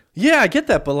Pittsburgh. Yeah, I get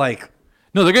that, but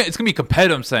no, it's going to be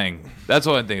competitive, I'm saying. That's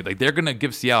what I think. Like they're going to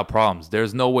give Seattle problems.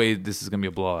 There's no way this is going to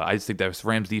be a blowout. I just think that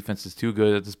Rams defense is too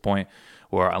good at this point,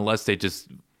 or unless it's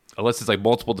like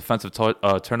multiple defensive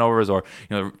turnovers, or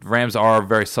Rams are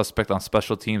very suspect on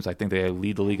special teams. I think they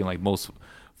lead the league in like most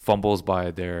fumbles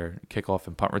by their kickoff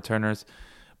and punt returners.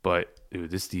 But dude,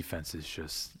 this defense is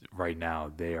just right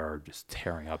now they are just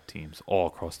tearing up teams all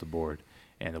across the board.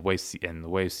 And the way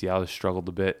Seattle has struggled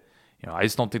a bit, I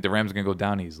just don't think the Rams are gonna go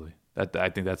down easily. I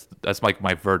think that's like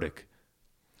my verdict.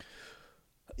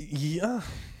 Yeah,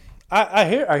 I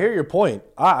hear your point.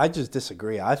 I just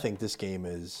disagree. I think this game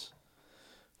is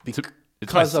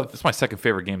it's my second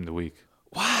favorite game of the week.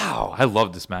 Wow, I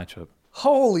love this matchup.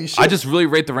 Holy shit! I just really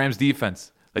rate the Rams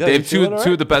defense. Like they have two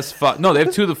of the best. They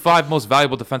have two of the five most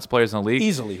valuable defensive players in the league,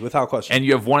 easily, without question. And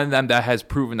you have one of them that has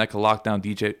proven that can lock down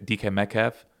DK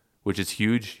Metcalf, which is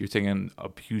huge. You're taking a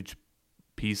huge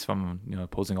piece from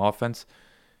opposing offense,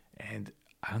 and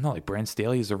I don't know. Like Brandon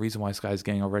Staley is the reason why this guy's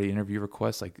getting already interview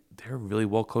requests. Like they're a really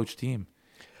well coached team.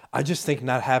 I just think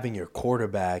not having your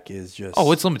quarterback is just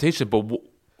it's limitation. But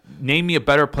name me a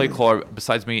better play caller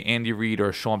besides me, Andy Reid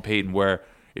or Sean Payton, where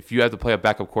if you have to play a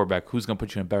backup quarterback, who's going to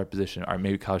put you in a better position? Or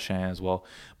maybe Kyle Shanahan as well.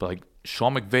 But like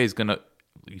Sean McVay is going to,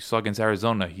 you saw against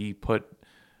Arizona, he put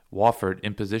Wofford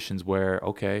in positions where,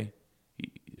 okay,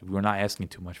 we're not asking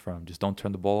too much from him. Just don't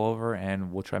turn the ball over,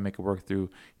 and we'll try to make it work through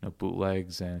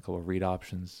bootlegs and a couple of read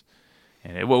options.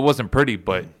 And it wasn't pretty,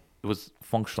 but it was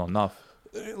functional enough.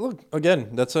 Look, again,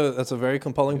 that's a very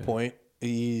compelling point.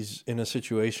 He's in a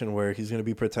situation where he's going to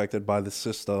be protected by the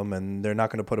system, and they're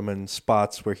not going to put him in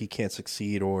spots where he can't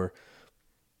succeed, or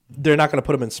they're not going to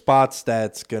put him in spots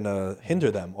that's going to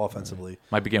hinder them offensively.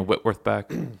 Might be getting Whitworth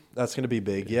back. That's going to be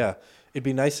big, yeah. It'd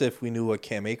be nice if we knew what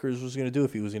Cam Akers was going to do,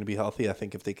 if he was going to be healthy. I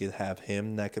think if they could have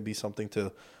him, that could be something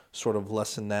to sort of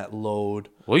lessen that load.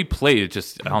 Well, he played.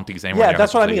 I don't think he's anywhere near. Yeah,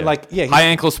 that's what I mean. Like, high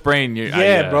ankle sprain.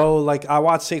 Bro. Like, I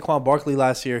watched Saquon Barkley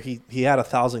last year. He had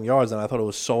 1,000 yards, and I thought it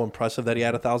was so impressive that he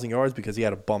had 1,000 yards because he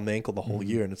had a bummed ankle the whole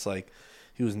year, and it's like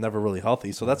he was never really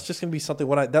healthy. So that's just going to be something.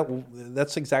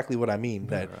 That's exactly what I mean.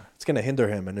 That it's going to hinder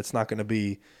him, and it's not going to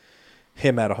be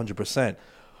him at 100%.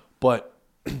 But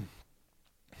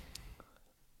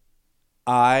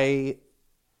I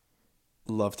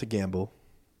love to gamble.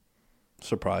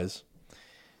 Surprise.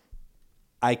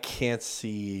 I can't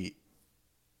see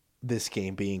this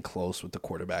game being close with the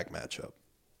quarterback matchup.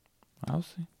 I'll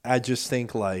see. I just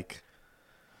think like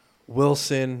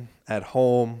Wilson at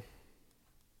home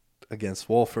against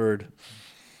Wolford.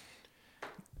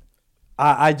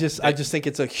 I just think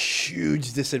it's a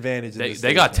huge disadvantage.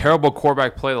 They got terrible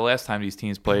quarterback play the last time these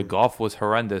teams played. Goff was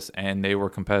horrendous, and they were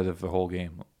competitive the whole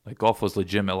game. Like Goff was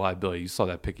legitimate liability. You saw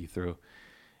that pick he threw,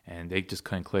 and they just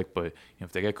couldn't click. But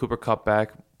if they get Cooper Kupp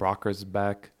back, Brockers is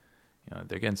back,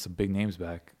 they're getting some big names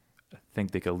back. I think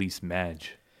they could at least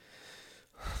manage.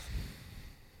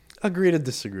 Agree to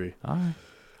disagree. All right.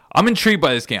 I'm intrigued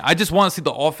by this game. I just want to see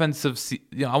the offensive.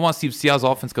 I want to see if Seattle's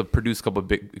offense could produce a couple of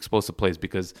big explosive plays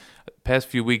because past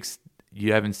few weeks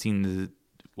you haven't seen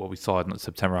what we saw in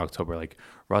September, October. Like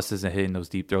Russ isn't hitting those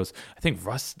deep throws. I think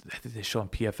they show on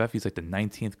PFF he's like the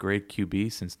 19th grade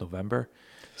QB since November,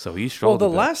 so he's struggled. Well,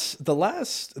 the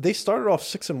last they started off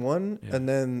 6-1, and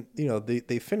then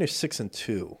they finished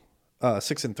 6-2,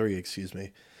 6-3, excuse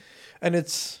me, and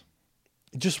it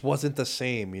just wasn't the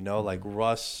same, Like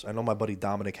Russ, I know my buddy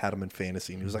Dominic had him in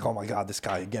fantasy, and he was like, "Oh my God, this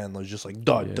guy again!" Was just like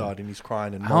dud, and he's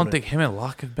crying. And I don't think him and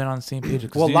Locke have been on the same page.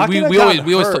 Well, Locke we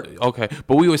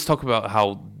always talk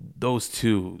about those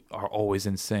two are always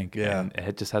in sync, and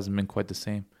it just hasn't been quite the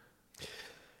same.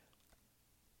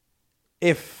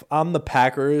 If I'm the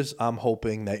Packers, I'm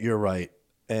hoping that you're right,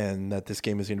 and that this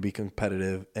game is going to be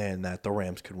competitive, and that the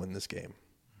Rams could win this game,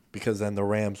 because then the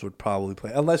Rams would probably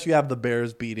play, unless you have the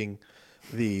Bears beating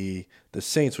the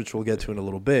Saints, which we'll get to in a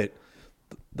little bit.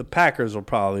 The Packers will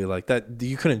probably like that.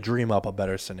 You couldn't dream up a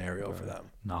better scenario for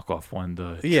them. Knock off one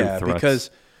of the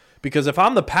because if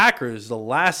I'm the Packers, the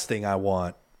last thing I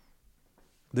want.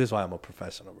 This is why I'm a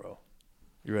professional, bro.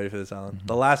 You ready for this, Alan? Mm-hmm.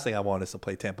 The last thing I want is to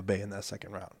play Tampa Bay in that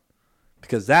second round,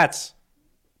 because that's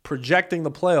projecting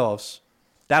the playoffs.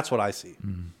 That's what I see.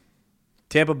 Mm-hmm.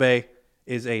 Tampa Bay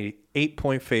is a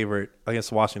 8-point favorite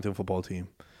against the Washington football team.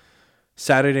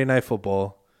 Saturday Night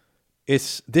Football.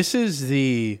 This is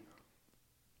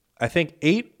I think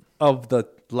 8 of the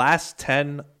last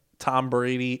 10 Tom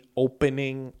Brady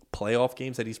opening playoff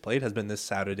games that he's played has been this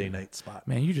Saturday night spot.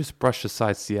 Man, you just brushed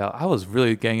aside Seattle. I was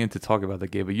really getting into talking about the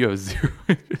game, but you have zero.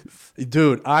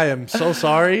 Dude, I am so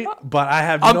sorry, but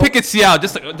I'm picking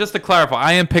Seattle. Just to clarify,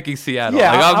 I am picking Seattle.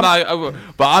 Yeah,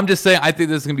 but I'm just saying I think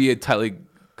this is gonna be a tightly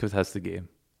contested game.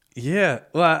 Yeah,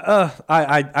 well,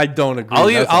 I don't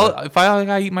agree. If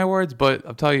I eat my words, but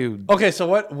I'll tell you. Okay, so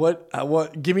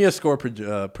what? Give me a score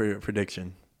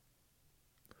prediction.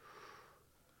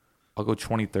 I'll go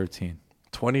 20-13.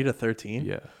 20-13.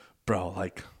 Yeah, bro,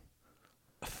 like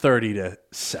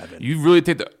 30-7. You really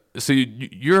think that? So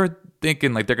you're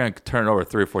thinking like they're going to turn it over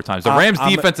 3 or 4 times. The Rams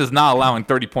defense is not allowing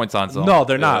 30 points on zone. No,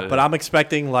 they're not. But I'm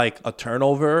expecting like a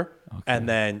turnover. Okay. And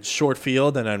then short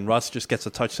field, and then Russ just gets a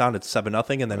touchdown. It's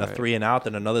 7-0, and then a 3-and-out,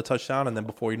 then another touchdown, and then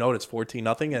before you know it, it's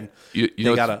 14-0. And you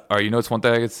know it's one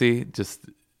thing I could see just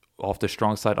off the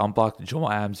strong side unblocked.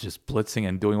 Joel Adams just blitzing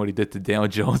and doing what he did to Daniel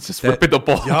Jones, just ripping the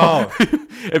ball. Yo,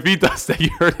 if he does that, you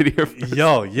heard it here first.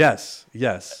 Yo, yes.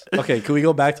 Okay, can we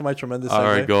go back to my tremendous? All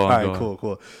right, go on. All right,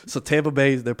 cool. So Tampa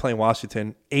Bay, they're playing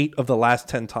Washington. 8 of the last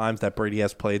 10 times that Brady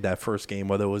has played that first game,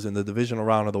 whether it was in the divisional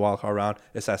round or the wild card round,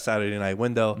 it's that Saturday night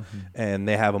window, and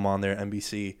they have them on their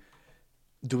NBC.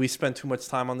 Do we spend too much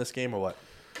time on this game or what?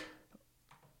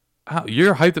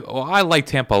 You're hyped. Oh, I like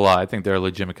Tampa a lot. I think they're a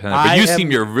legitimate contender.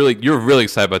 But you're really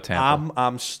excited about Tampa.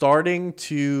 I'm starting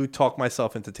to talk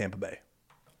myself into Tampa Bay.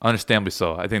 Understandably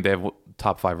so. I think they have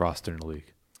top 5 roster in the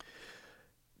league.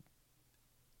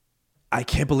 I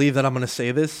can't believe that I'm going to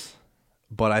say this,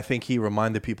 but I think he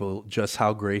reminded people just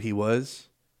how great he was.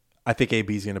 I think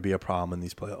AB's going to be a problem in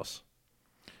these playoffs.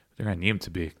 They're going to need him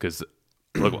to be because,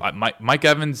 look, Mike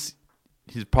Evans,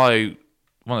 he's probably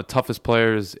one of the toughest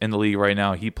players in the league right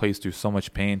now. He plays through so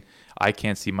much pain. I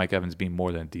can't see Mike Evans being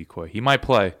more than a decoy. He might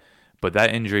play, but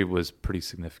that injury was pretty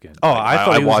significant. Oh, I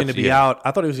thought he was going to be out.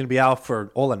 I thought he was going to be out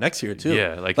for all of next year too.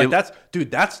 Yeah,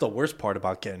 that's the worst part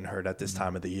about getting hurt at this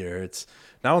time of the year. It's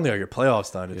not only are your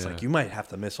playoffs done, it's like you might have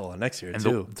to miss all of next year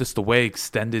too. Just the way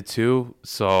extended too.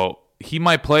 So he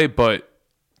might play, but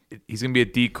he's going to be a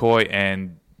decoy,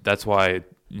 and that's why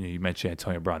you mentioned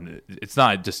Antonio Brown. It's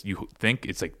not just you think;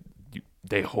 it's like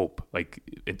they hope. Like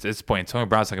at this point, Antonio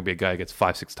Brown's not going to be a guy that gets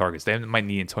 5-6 targets. They might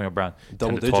need Antonio Brown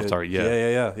 10 to 12 targets.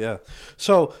 Yeah.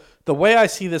 So the way I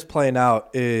see this playing out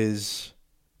is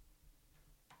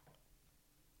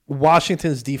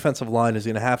Washington's defensive line is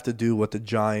going to have to do what the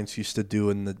Giants used to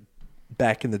do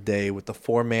back in the day with the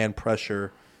 4-man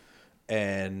pressure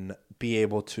and be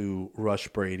able to rush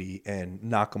Brady and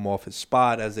knock him off his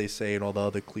spot, as they say, and all the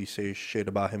other cliche shit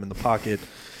about him in the pocket.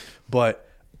 But,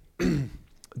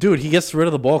 dude, he gets rid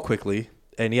of the ball quickly,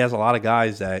 and he has a lot of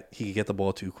guys that he can get the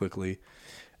ball to quickly.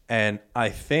 And I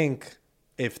think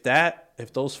if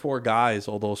those 4 guys,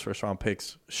 all those first-round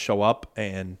picks, show up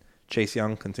and Chase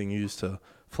Young continues to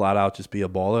flat out just be a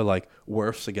baller, like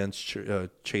Wirfs against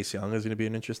Chase Young is going to be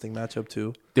an interesting matchup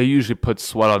too. They usually put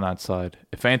Sweat on that side.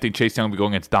 If anything, Chase Young will be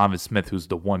going against Donovan Smith, who's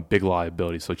the one big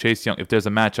liability. So Chase Young, if there's a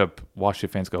matchup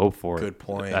Washington fans could hope for, good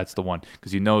point. That's the one.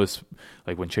 Because you notice,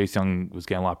 like when Chase Young was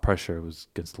getting a lot of pressure, it was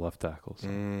against the left tackles.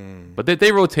 But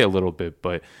they rotate a little bit.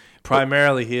 But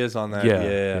primarily he is on that.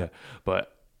 Yeah.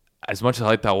 But as much as I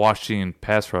like that Washington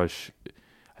pass rush,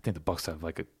 I think the Bucs have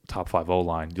like a top 5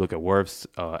 O-line. You look at Wirfs,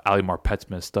 Ali Marpet's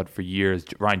been a stud for years.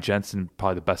 Ryan Jensen,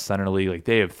 probably the best center in the league. Like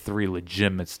they have 3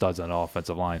 legitimate studs on the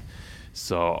offensive line.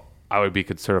 So I would be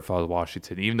concerned if I was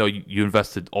Washington, even though you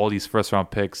invested all these first-round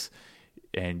picks,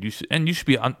 and you should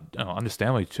be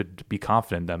understandably should be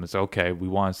confident in them. It's okay. We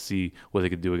want to see what they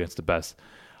could do against the best.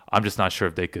 I'm just not sure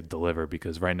if they could deliver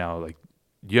because right now, like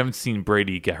you haven't seen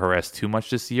Brady get harassed too much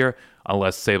this year,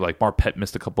 unless say like Marpet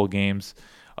missed a couple of games.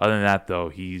 Other than that, though,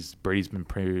 Brady's been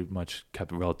pretty much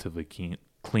kept relatively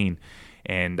clean,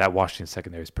 and that Washington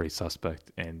secondary is pretty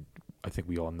suspect. And I think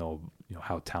we all know,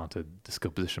 how talented the skill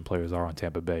position players are on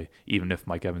Tampa Bay, even if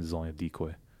Mike Evans is only a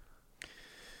decoy.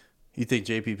 You think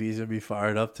JPP is gonna be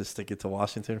fired up to stick it to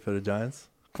Washington for the Giants?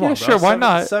 Come on, bro. Sure, why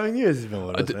not? 7 years he's been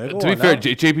with us, man. To be fair,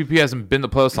 JPP hasn't been in the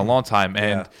playoffs in a long time,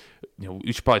 and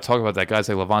we should probably talk about that. Guys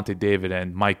like Levante David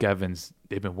and Mike Evans,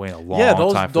 they've been waiting a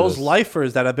long time for those this.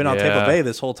 lifers that have been on Tampa Bay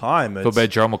this whole time. I feel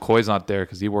bad Gerald McCoy's not there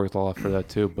because he worked a lot for that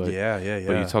too. But yeah.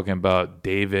 But you're talking about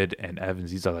David and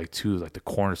Evans. These are like the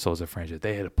cornerstones of the franchise.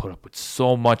 They had to put up with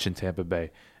so much in Tampa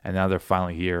Bay, and now they're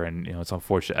finally here. And it's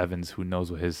unfortunate Evans, who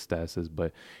knows what his status is,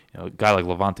 but a guy like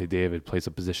Levante David plays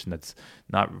a position that's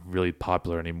not really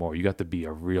popular anymore. You got to be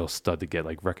a real stud to get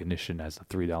like recognition as a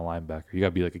 3-down linebacker. You got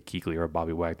to be like a Kuechly or a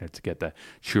Bobby Wagner to get that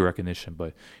true recognition.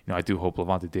 But I do hope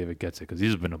Levante David gets it because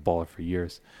he's been a baller for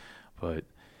years. But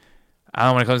I don't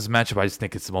know, when it comes to this matchup, I just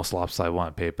think it's the most lopsided one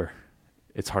on paper.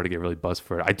 It's hard to get really buzzed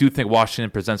for it. I do think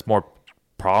Washington presents more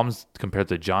problems compared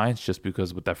to the Giants just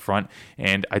because with that front,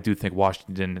 and I do think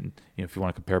Washington, if you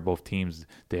want to compare both teams,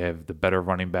 they have the better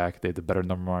running back, they have the better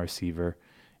number 1 receiver,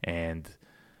 and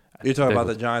you're talking about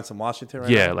the Giants and Washington right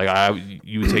now? Yeah, like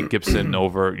you would take Gibson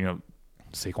over,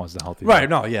 Saquon's not healthy, right?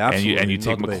 No, yeah, absolutely. And you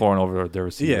take McLaurin over their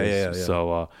receivers. Yeah.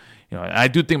 So I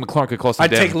do think McLaurin could cause some I'd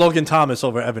damage. take Logan Thomas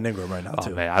over Evan Ingram right now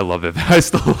too. Man, I love it. I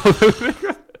still love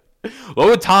it.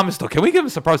 Logan Thomas, though, can we give him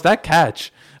some props? That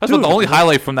catch. That's the only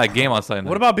highlight from that game on Sunday night.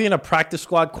 What about being a practice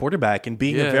squad quarterback and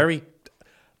being a very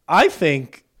I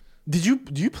think do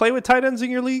you play with tight ends in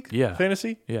your league? Yeah.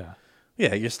 Fantasy? Yeah.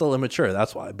 Yeah, you're still immature,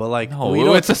 that's why. But like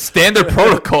it's a standard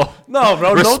protocol. No,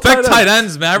 bro. Respect tight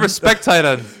ends, man. I respect tight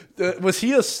ends. Was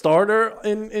he a starter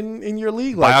in your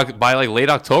league? By like late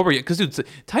October? Because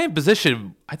tight end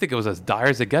position, I think it was as dire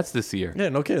as it gets this year. Yeah,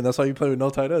 no kidding. That's why you play with no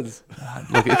tight ends.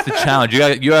 Look, it's the challenge. You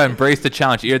got to embrace the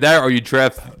challenge. Either that or you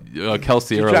draft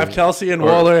Kelsey early. Draft Kelsey and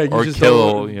Waller, and you just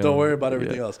Kittle, don't worry about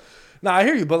everything else. No, I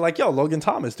hear you, but like, Logan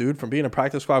Thomas, dude, from being a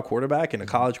practice squad quarterback and a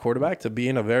college quarterback to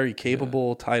being a very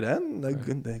capable tight end,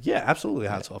 absolutely,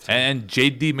 hats off to him. And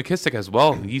J.D. McKissick as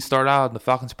well. He started out in the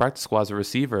Falcons practice squad as a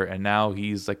receiver, and now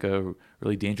he's like a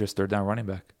really dangerous 3rd-down running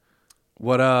back.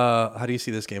 How do you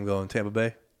see this game going, Tampa Bay?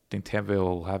 I think Tampa Bay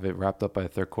will have it wrapped up by the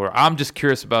 3rd quarter. I'm just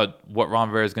curious about what Ron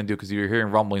Rivera is going to do because you're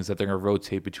hearing rumblings that they're going to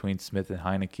rotate between Smith and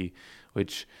Heineke,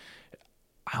 which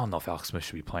I don't know if Alex Smith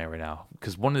should be playing right now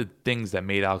because one of the things that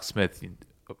made Alex Smith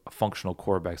a functional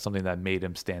quarterback. Something that made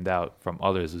him stand out from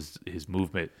others is his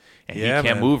movement, and Yeah, he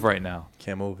can't man. move right now.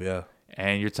 Can't move, yeah.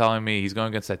 And you're telling me he's going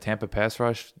against that Tampa pass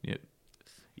rush?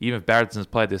 Even if Barrettson's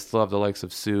played, they still have the likes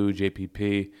of Sue,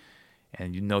 JPP,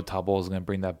 and Todd Bowles is going to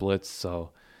bring that blitz.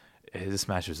 So this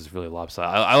matchup is just really lopsided.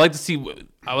 I like to see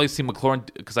McLaurin,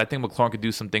 because I think McLaurin could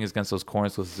do some things against those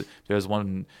corners. Because there's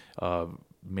one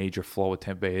major flaw with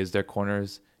Tampa Bay is their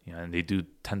corners, and they do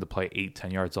tend to play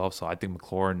 8-10 yards off. So I think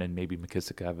McLaurin and maybe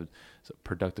McKissick could have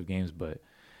productive games, but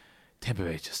Tampa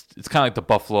Bay it's kind of like the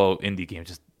Buffalo Indy game.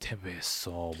 Just Tampa Bay has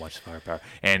so much firepower,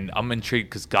 and I'm intrigued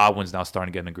because Godwin's now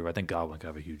starting to get in the groove. I think Godwin could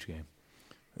have a huge game.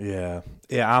 Yeah.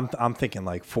 I'm thinking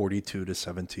like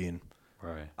 42-17.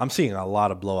 Right. I'm seeing a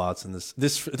lot of blowouts in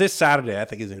this Saturday. I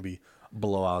think is going to be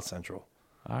blowout central.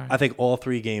 All right. I think all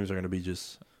 3 games are going to be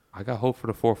just I got hope for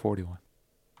the 441.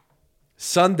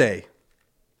 Sunday.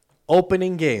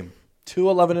 Opening game. 2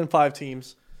 11-5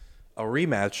 teams. A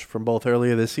rematch from both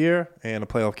earlier this year and a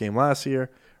playoff game last year.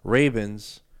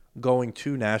 Ravens going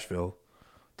to Nashville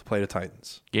to play the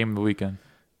Titans. Game of the weekend.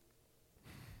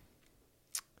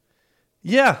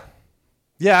 Yeah,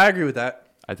 I agree with that.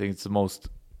 I think it's the most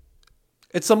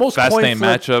It's the most fascinating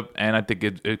coin flip- matchup, and I think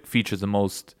it features the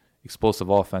most explosive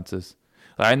offenses.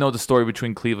 I know the story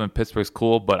between Cleveland and Pittsburgh is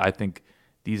cool, but I think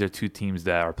these are 2 teams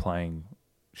that are playing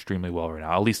extremely well right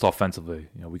now, at least offensively.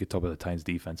 We could talk about the Titans'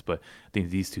 defense, but I think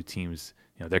these 2 teams,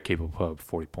 they're capable of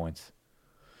 40 points.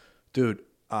 Dude,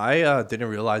 I didn't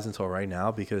realize until right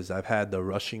now because I've had the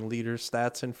rushing leader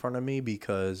stats in front of me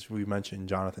because we mentioned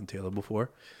Jonathan Taylor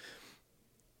before.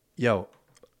 Yo,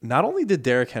 not only did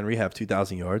Derrick Henry have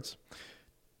 2,000 yards,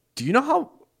 do you know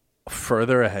how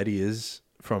further ahead he is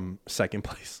from second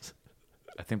place?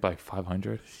 I think by like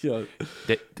 500. Yeah.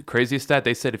 The craziest stat,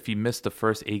 they said if he missed the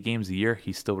first 8 games a year,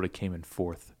 he still would have came in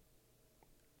 4th.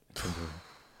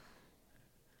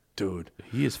 Dude.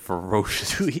 He is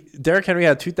ferocious. Derrick Henry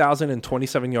had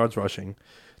 2,027 yards rushing.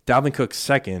 Dalvin Cook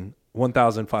second,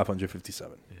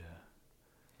 1,557. Yeah.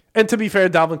 And to be fair,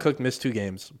 Dalvin Cook missed 2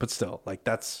 games, but still,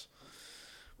 that's.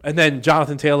 And then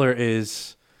Jonathan Taylor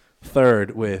is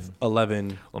third with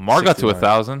 11. Lamar got to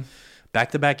 1,000.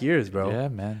 Back-to-back years, bro. Yeah,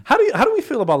 man. How do we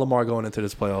feel about Lamar going into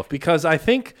this playoff? Because I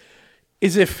think,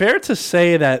 is it fair to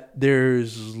say that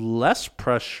there's less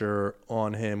pressure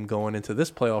on him going into this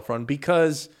playoff run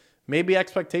because maybe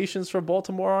expectations for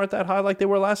Baltimore aren't that high like they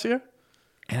were last year?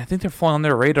 And I think they're flying on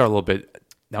their radar a little bit.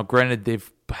 Now, granted, they've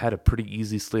had a pretty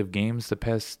easy slate of games the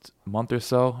past month or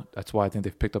so. That's why I think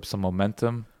they've picked up some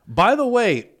momentum. By the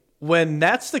way, when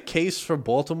that's the case for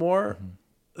Baltimore,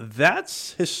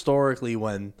 that's historically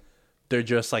when they're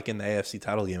just like in the AFC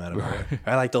title game out of nowhere.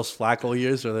 Right? Like those Flacco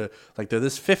years, or they're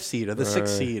this 5th seed or the 6th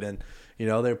seed, and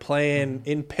they're playing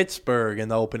in Pittsburgh in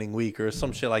the opening week or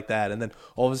some shit like that, and then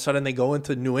all of a sudden they go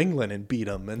into New England and beat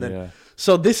them, and then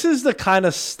so this is the kind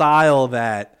of style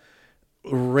that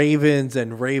Ravens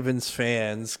and Ravens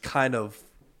fans kind of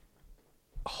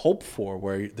hope for,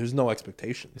 where there's no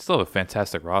expectations. They still have a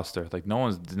fantastic roster. No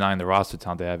one's denying the roster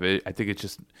talent they have. I think it's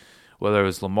just whether it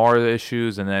was Lamar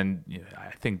issues, and then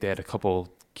I think they had a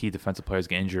couple key defensive players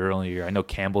get injured earlier. I know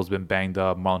Campbell's been banged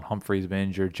up, Marlon Humphrey's been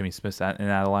injured, Jimmy Smith's in and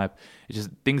out of line. It's just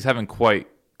things haven't quite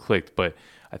clicked. But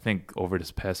I think over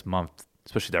this past month,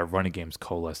 especially their running game's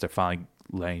coalesced. They're finally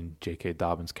letting J.K.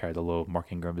 Dobbins carry the load.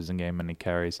 Mark Ingram is in game, and he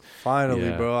carries.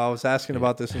 Finally, bro. I was asking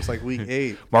about this since week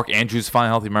 8. Mark Andrews finally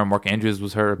healthy. Remember, Mark Andrews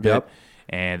was hurt a bit. Yep.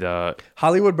 And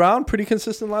Hollywood Brown, pretty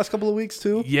consistent the last couple of weeks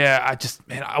too. Yeah,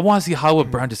 I want to see Hollywood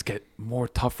Brown just get more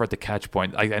tougher at the catch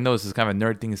point. I know this is kind of a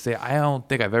nerd thing to say. I don't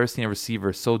think I've ever seen a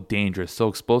receiver so dangerous, so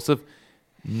explosive,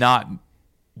 not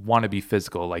want to be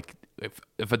physical.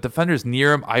 If a defender's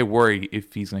near him, I worry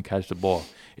if he's going to catch the ball.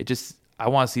 I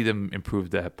want to see them improve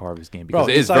that part of his game because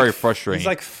it is very frustrating.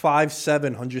 He's 5'7",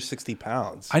 160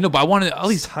 pounds. I know, but I want to at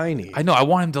least tiny. I know, I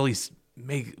want him to at least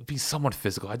be somewhat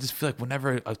physical. I just feel like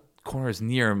whenever a corner is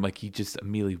near him, he just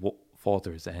immediately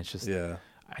falters, and it's just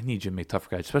I need you to make tougher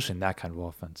catches, especially in that kind of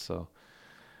offense. So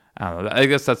I don't know. I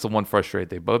guess that's the one frustrating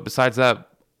thing. But besides that,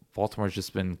 Baltimore's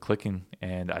just been clicking,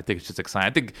 and I think it's just exciting.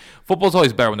 I think football's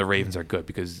always better when the Ravens are good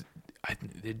because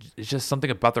it's just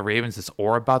something about the Ravens, this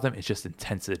aura about them. It's just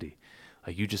intensity.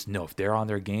 You just know if they're on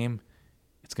their game,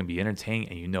 it's going to be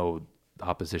entertaining, and the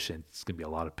opposition, it's going to be a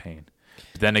lot of pain.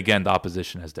 But then again, the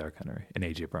opposition has Derrick Henry and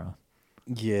A.J. Brown.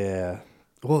 Yeah.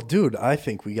 Well, dude, I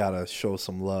think we got to show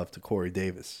some love to Corey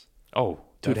Davis. Oh,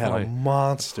 dude definitely. Had a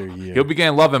monster year. He'll be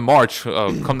getting love in March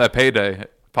come that payday.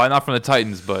 Probably not from the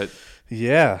Titans, but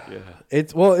yeah.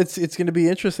 It's going to be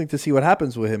interesting to see what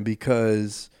happens with him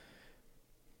because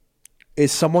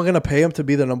Is someone going to pay him to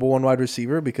be the number one wide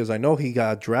receiver? Because I know he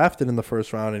got drafted in the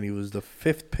first round and he was the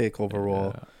 5th pick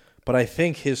overall. Yeah. But I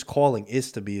think his calling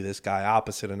is to be this guy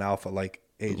opposite an alpha like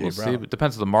A.J. Brown. See. It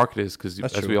depends on the market is because,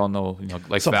 as true. we all know,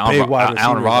 like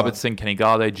Allen Robinson, Kenny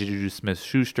Galladay, Juju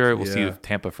Smith-Schuster. We'll see if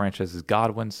Tampa franchises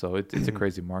Godwin. So it's a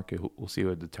crazy market. We'll see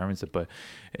what determines it. But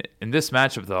in this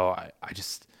matchup, though,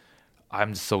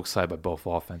 I'm just so excited by both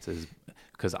offenses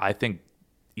because I think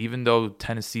even though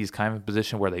Tennessee is kind of in a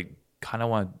position where they kind of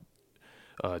want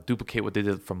to duplicate what they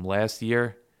did from last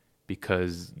year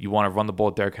because you want to run the ball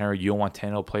with Derrick Henry, you don't want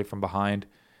Tannehill to play from behind.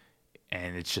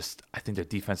 And it's just, I think their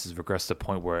defense has regressed to the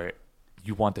point where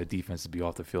you want their defense to be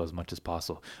off the field as much as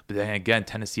possible. But then again,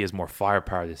 Tennessee has more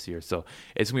firepower this year. So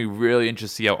it's going to be really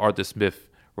interesting to see how Arthur Smith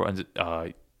runs,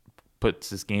 puts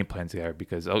this game plan together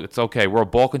because it's okay. We're a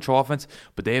ball control offense,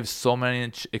 but they have so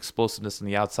many explosiveness on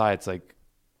the outside. It's like,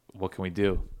 what can we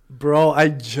do? Bro, I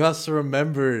just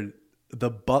remembered the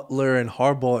Butler and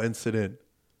Harbaugh incident.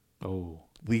 Oh.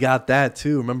 We got that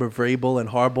too. Remember Vrabel and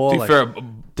Harbaugh? To be fair,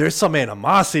 there's some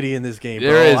animosity in this game, bro.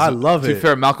 There is. I love it. To be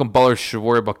fair, Malcolm Butler should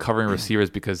worry about covering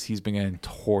receivers because he's been getting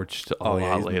torched a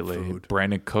lot lately.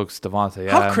 Brandon Cooks, Devontae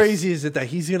Adams. How crazy is it that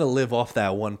he's going to live off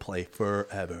that one play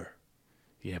forever?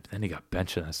 Yeah, but then he got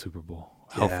benched in that Super Bowl.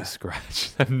 Healthy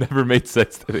scratch. That never made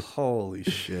sense to me. Holy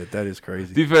shit, that is crazy.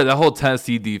 To be fair, that whole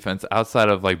Tennessee defense, outside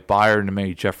of like Byron and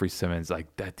maybe Jeffrey Simmons,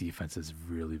 like that defense has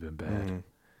really been bad.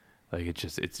 Like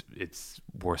it's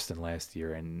worse than last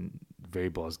year, and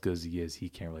Vrabel, as good as he is, he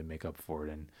can't really make up for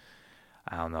it. And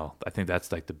I don't know. I think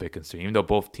that's like the big concern. Even though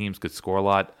both teams could score a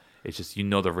lot, it's just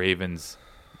the Ravens,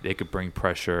 they could bring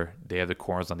pressure. They have the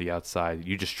corners on the outside.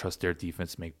 You just trust their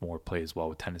defense to make more plays. While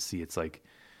with Tennessee, it's like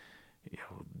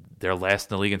they're last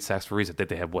in the league in sacks for a reason. I think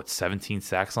they have 17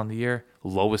 sacks on the year,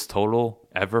 lowest total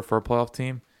ever for a playoff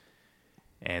team,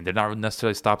 and they're not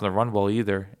necessarily stopping the run well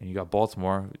either. And you got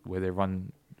Baltimore where they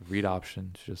run read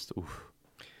option. Just oof.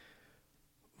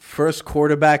 First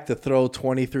quarterback to throw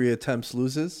 23 attempts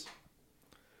loses.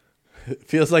 It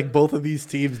feels like both of these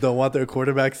teams don't want their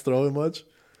quarterbacks throwing much.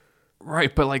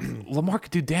 Right, but like Lamar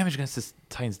could do damage against this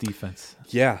Titans defense.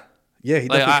 Yeah, he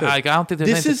I don't think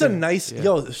this is a nice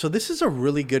So this is a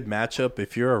really good matchup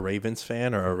if you're a Ravens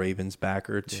fan or a Ravens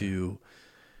backer to.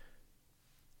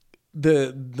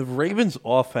 The Ravens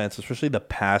offense, especially the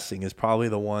passing, is probably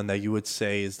the one that you would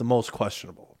say is the most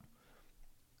questionable.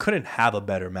 Couldn't have a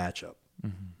better matchup.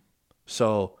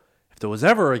 So if there was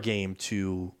ever a game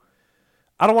to,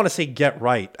 I don't want to say get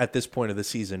right at this point of the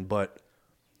season, but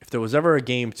if there was ever a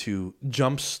game to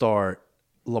jumpstart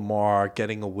Lamar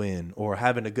getting a win or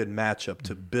having a good matchup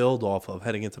to build off of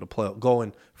heading into the play,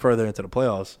 going further into the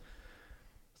playoffs,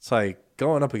 it's like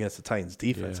going up against the Titans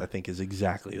defense, I think, is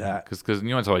exactly that. Because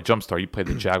you want to talk about jumpstart, you played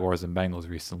the Jaguars and Bengals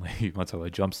recently. You want to talk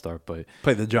about jumpstart, but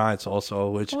played the Giants also,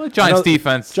 which Giants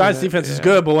defense is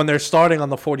good, but when they're starting on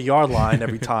the 40-yard line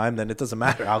every time, then it doesn't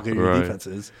matter how good your defense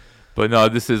is. But no,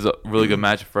 this is a really good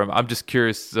matchup for them. I'm just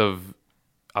curious of,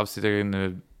 obviously they're going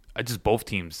to, just both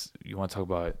teams, you want to talk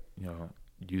about,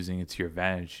 using it to your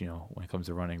advantage, when it comes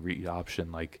to running read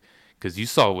option, like, because you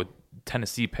saw with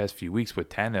Tennessee past few weeks with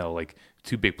Tannehill, like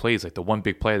 2 big plays, like the one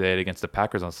big play they had against the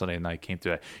Packers on Sunday night came to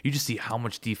that. You just see how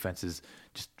much defenses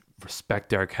just respect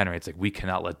Derrick Henry. It's like, we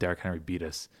cannot let Derrick Henry beat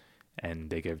us.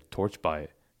 And they get torched by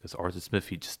it. Because Arthur Smith,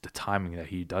 the timing that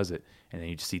he does it. And then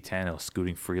you just see Tannehill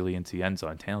scooting freely into the end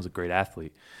zone. Tannehill's a great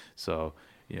athlete. So,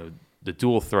 the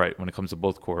dual threat when it comes to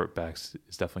both quarterbacks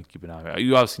is definitely keep an eye on it.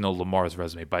 You obviously know Lamar's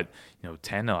resume, but,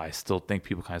 Tannehill, I still think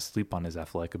people kind of sleep on his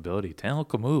athletic ability. Tannehill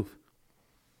can move.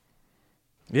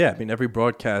 Yeah, I mean, every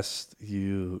broadcast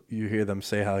you hear them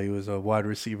say how he was a wide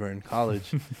receiver in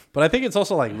college. But I think it's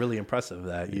also, like, really impressive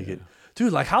that you could –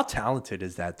 dude, like, how talented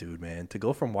is that dude, man? To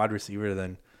go from wide receiver to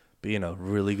then being a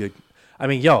really good – I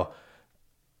mean, yo.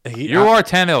 You are a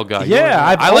Tannehill guy.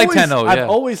 Yeah. I like Tannehill. I've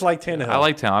always liked Tannehill. I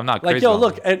like Tannehill. I'm not crazy. Like, yo,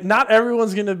 look, not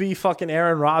everyone's going to be fucking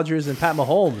Aaron Rodgers and Pat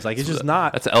Mahomes. Like, it's just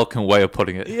not. That's an Elkin way of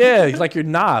putting it. Yeah, like, you're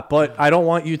not. But I don't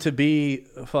want you to be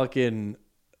fucking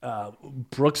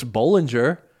Brooks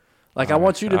Bollinger. Like, I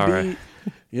want you to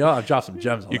be, I've dropped some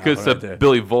gems on you that. You could have said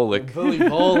Billy Volek. Billy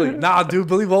Volek. Nah, dude,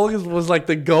 Billy Volek was like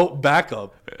the GOAT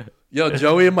backup. Yo,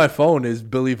 Joey in my phone is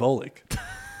Billy Volek.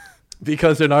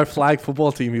 Because in our flag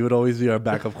football team, he would always be our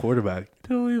backup quarterback.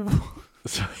 Billy Volek.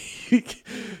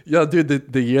 So,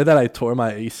 dude, the year that I tore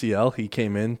my ACL, he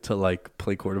came in to, like,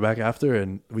 play quarterback after,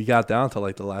 and we got down to,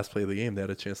 like, the last play of the game. They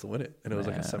had a chance to win it, and it was,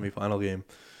 like, a semifinal game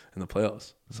in the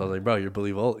playoffs. So I was like, bro, you're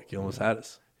Billy Volek. You almost had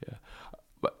us. Yeah.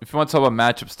 But if you want to talk about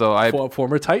matchups, though,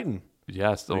 former Titan.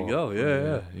 Yes. There you go.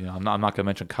 Yeah. I'm not going to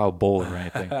mention Kyle Bowler or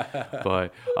anything.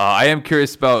 But I am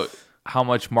curious about how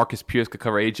much Marcus Pierce could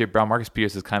cover A.J. Brown. Marcus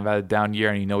Pierce is kind of had a down year,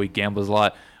 and he gambles a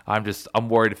lot. I'm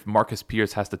worried if Marcus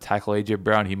Pierce has to tackle A.J.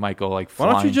 Brown, he might go like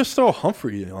flying. Why don't you just throw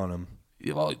Humphrey on him?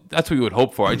 Well, that's what you would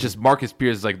hope for. It's just Marcus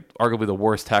Pierce is like arguably the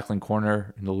worst tackling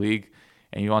corner in the league,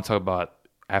 and you want to talk about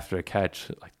after a catch.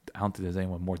 Like I don't think there's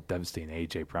anyone more devastating than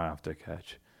A.J. Brown after a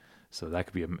catch. So that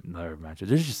could be another matchup.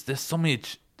 There's so many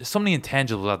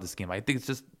intangibles about this game. I think it's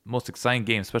just the most exciting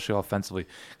game, especially offensively,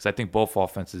 because I think both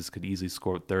offenses could easily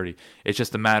score 30. It's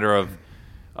just a matter of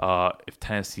if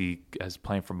Tennessee is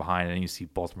playing from behind, and then you see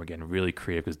Baltimore getting really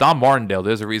creative. Because Don Martindale,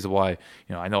 there's a reason why.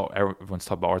 I know everyone's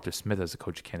talking about Arthur Smith as a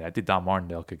coach candidate. I think Don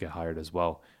Martindale could get hired as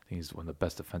well. I think he's one of the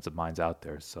best defensive minds out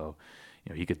there. So,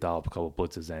 he could dial up a couple of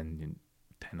blitzes, and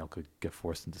Tannehill could get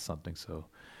forced into something. So.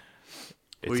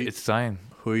 It's exciting.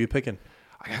 Who are you picking?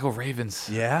 I gotta go Ravens.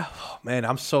 Yeah, man,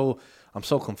 I'm so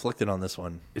conflicted on this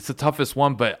one. It's the toughest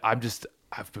one, but I've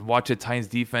been watching Titans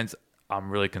defense.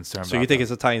 I'm really concerned. So you think it's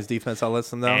the Titans defense? I'll let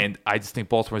them down. And I just think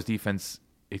Baltimore's defense,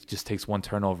 it just takes one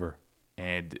turnover,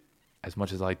 and as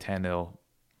much as I like Tannehill,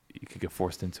 you could get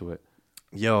forced into it.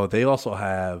 Yo, they also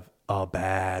have a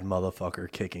bad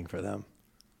motherfucker kicking for them.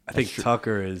 I think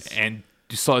Tucker is. And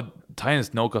you saw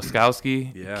Titans, no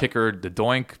Gostkowski, kicker, the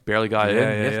Doink, barely got it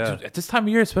in. Yeah. At this time of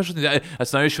year, especially,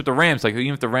 that's not an issue with the Rams. Like,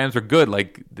 even if the Rams are good,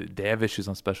 like, they have issues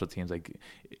on special teams. Like,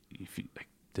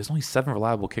 there's only 7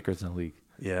 reliable kickers in the league.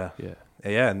 Yeah,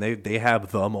 and they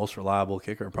have the most reliable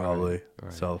kicker probably.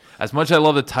 Right. So as much as I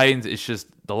love the Titans, it's just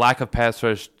the lack of pass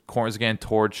rush. Corners getting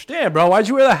torched. Damn, bro, why'd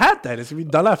you wear the hat then? It's gonna be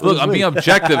done after. Look, I'm being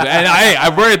objective, and I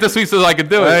wear it this week so I can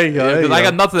do it. There you go. Because I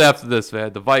got nothing after this,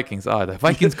 man. The Vikings. The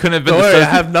Vikings couldn't have been. Don't worry, I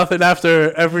have nothing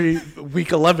after every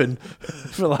week 11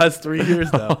 for the last 3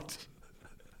 years now.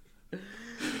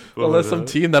 Unless some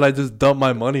team that I just dumped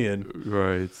my money in.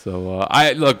 Right. So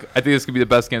I think this could be the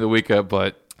best game of the week,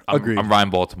 but I'm Ryan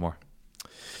Baltimore.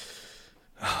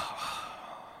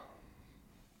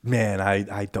 Man,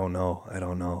 I don't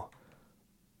know.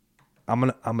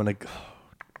 I'm gonna go.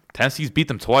 Tennessee's beat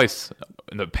them twice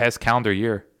in the past calendar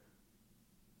year.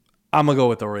 I'm gonna go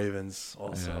with the Ravens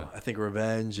also. Yeah. I think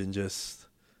revenge and just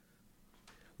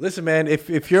listen, man.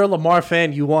 If you're a Lamar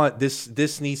fan, you want this.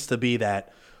 This needs to be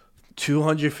that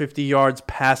 250 yards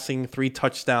passing, 3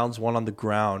 touchdowns, 1 on the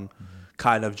ground,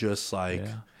 kind of just like.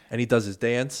 Yeah. And he does his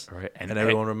dance, right? And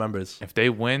everyone remembers. If they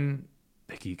win,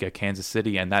 you get Kansas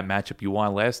City, and that matchup you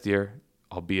won last year,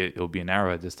 albeit it'll be an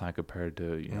Arrowhead this time compared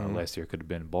to last year could have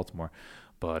been in Baltimore.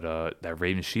 But that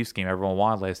Ravens Chiefs game everyone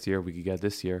wanted last year, we could get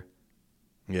this year.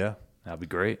 Yeah, that'd be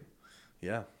great.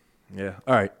 Yeah.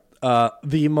 All right.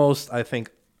 The most I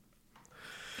think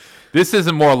this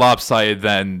isn't more lopsided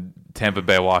than Tampa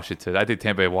Bay Washington. I think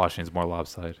Tampa Bay Washington is more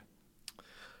lopsided.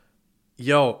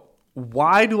 Yo,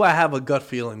 why do I have a gut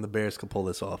feeling the Bears could pull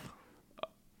this off?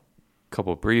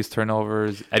 Couple of Breeze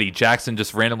turnovers. Eddie Jackson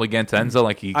just randomly getting to end zone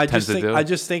like he tends to do. I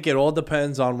just think it all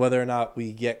depends on whether or not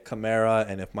we get Kamara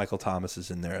and if Michael Thomas is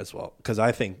in there as well. Because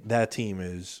I think that team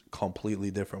is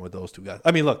completely different with those 2 guys.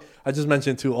 I mean, look, I just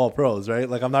mentioned 2 All-Pros, right?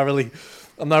 Like I'm not really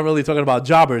talking about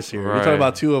jobbers here. Right. We're talking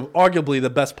about 2 of arguably the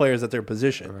best players at their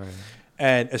position, right.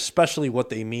 And especially what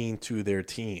they mean to their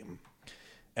team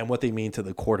and what they mean to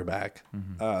the quarterback.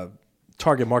 Mm-hmm.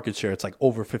 Target market share, it's like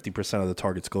over 50% of the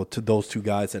targets go to those 2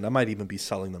 guys, and I might even be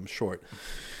selling them short.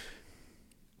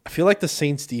 I feel like the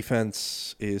Saints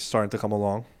defense is starting to come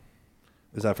along.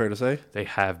 Is that fair to say? They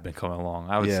have been coming along.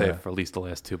 I would say for at least the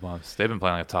last 2 months. They've been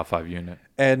playing like a top 5 unit.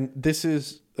 And this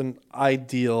is an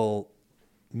ideal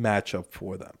matchup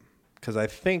for them because I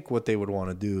think what they would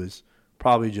want to do is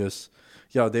probably just,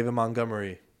 David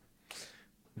Montgomery,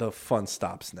 the fun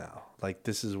stops now. Like,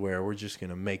 this is where we're just going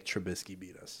to make Trubisky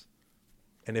beat us.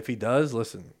 And if he does,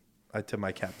 listen, I tip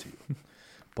my cap to you.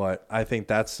 But I think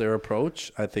that's their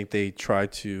approach. I think they try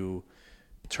to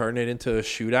turn it into a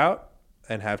shootout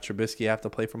and have Trubisky have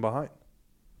to play from behind.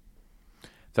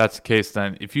 If that's the case,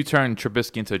 then if you turn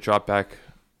Trubisky into a drop back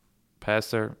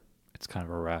passer, it's kind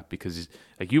of a wrap because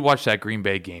you watch that Green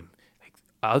Bay game.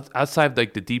 Outside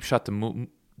of the deep shot to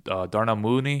Darnell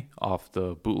Mooney off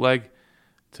the bootleg,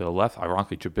 to the left,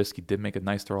 ironically, Trubisky did make a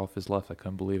nice throw off his left. I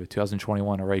couldn't believe it.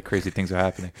 2021 already, crazy things are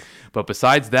happening. But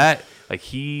besides that,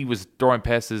 he was throwing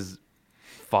passes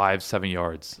 5-7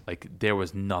 yards. There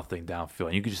was nothing downfield.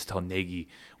 And you could just tell Nagy,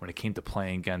 when it came to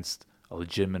playing against a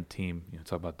legitimate team,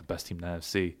 talk about the best team in the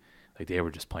NFC, they were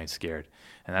just playing scared.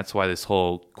 And that's why this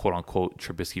whole quote-unquote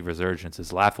Trubisky resurgence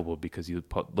is laughable because you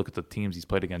look at the teams he's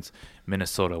played against.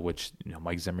 Minnesota, which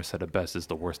Mike Zimmer said it best, is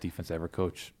the worst defense ever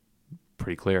coached.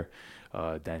 Pretty clear.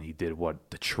 Then he did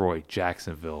Detroit,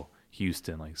 Jacksonville,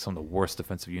 Houston, like some of the worst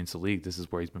defensive units in the league. This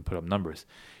is where he's been put up numbers.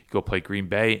 You go play Green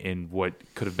Bay in what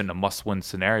could have been a must-win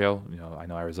scenario. I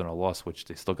know Arizona lost, which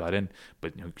they still got in,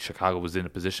 but Chicago was in a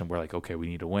position where like, okay, we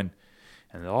need to win.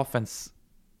 And the offense,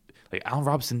 like Allen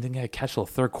Robinson didn't get a catch till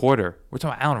the third quarter. We're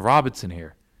talking about Allen Robinson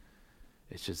here.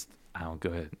 It's just, I don't go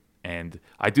ahead. And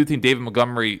I do think David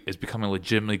Montgomery is becoming a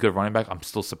legitimately good running back. I'm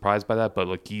still surprised by that, but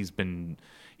look, he's been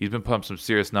putting up some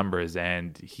serious numbers,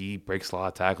 and he breaks a lot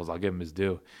of tackles. I'll give him his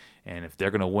due. And if they're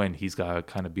going to win, he's got to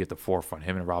kind of be at the forefront.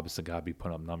 Him and Robinson got to be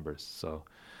putting up numbers. So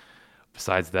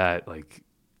besides that, like,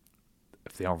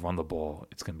 if they don't run the ball,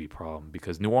 it's going to be a problem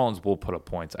because New Orleans will put up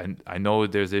points. I know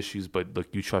there's issues, but look,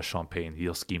 you trust Sean Payton.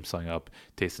 He'll scheme something up.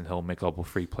 Taysom Hill make a couple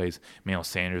free plays. Emmanuel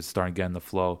Sanders is starting to get in the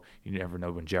flow. You never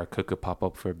know when Jared Cook could pop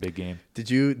up for a big game.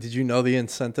 Did you know the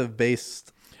incentive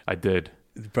based? I did.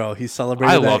 Bro, he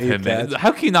celebrated. I love him, man.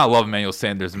 How can you not love Emmanuel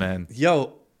Sanders, man?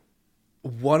 Yo,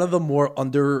 one of the more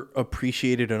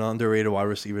underappreciated and underrated wide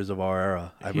receivers of our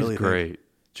era. I really great. Think.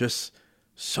 Just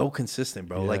so consistent,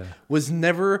 bro. Yeah. Like, was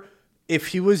never, if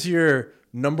he was your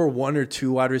number 1 or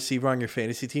 2 wide receiver on your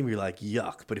fantasy team, you're like,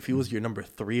 yuck. But if he was your number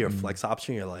 3 or flex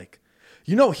option, you're like,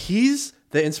 he's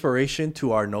the inspiration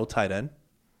to our no tight end.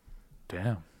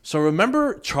 Damn. So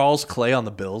remember Charles Clay on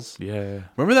the Bills? Yeah.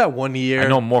 Remember that one year? I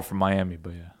know more from Miami,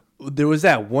 but yeah. There was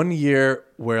that one year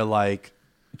where like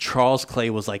Charles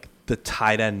Clay was like the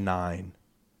tight end 9,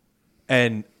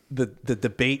 and the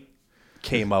debate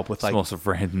came up with like it's the most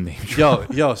random name.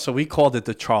 yo. So we called it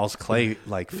the Charles Clay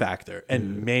like factor,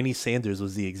 and Manny Sanders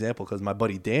was the example because my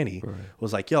buddy Danny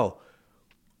was like, yo.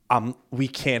 We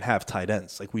can't have tight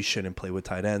ends. Like, we shouldn't play with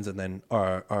tight ends. And then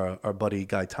our buddy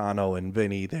Gaetano and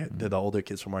Vinny, they're the older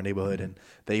kids from our neighborhood, and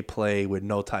they play with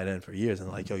no tight end for years.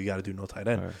 And like, yo, you got to do no tight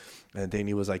end. Right. And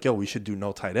Danny was like, yo, we should do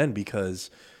no tight end because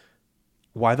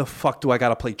why the fuck do I got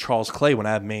to play Charles Clay when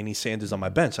I have Manny Sanders on my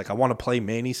bench? Like, I want to play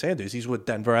Manny Sanders. He's with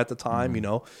Denver at the time,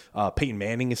 Peyton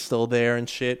Manning is still there and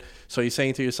shit. So you're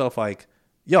saying to yourself, like,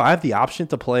 yo, I have the option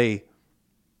to play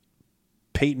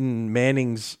Peyton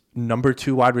Manning's number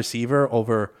 2 wide receiver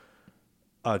over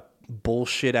a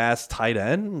bullshit ass tight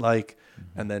end, like,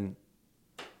 and then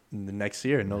the next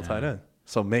year no tight end.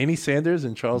 So Manny Sanders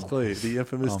and Charles Clay, the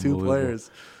infamous 2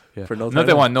 players for no tight end. Another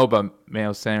thing I want to know about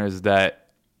Emmanuel Sanders is that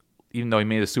even though he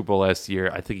made the Super Bowl last year,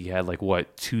 I think he had like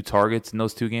 2 targets in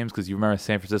those 2 games because you remember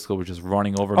San Francisco was just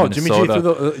running over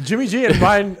Minnesota. Jimmy G and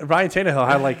Ryan Tannehill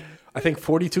had like I think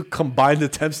 42 combined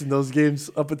attempts in those games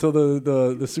up until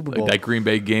the Super Bowl. Like that Green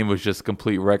Bay game was just a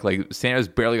complete wreck. Like Sanders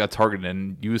barely got targeted,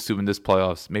 and you assume in this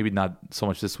playoffs, maybe not so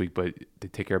much this week, but they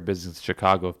take care of business in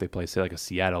Chicago. If they play, say, like a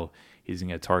Seattle, he's going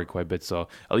to get targeted quite a bit. So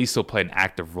at least he'll play an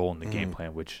active role in the game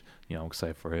plan, which, I'm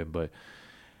excited for him. But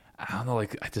I don't know.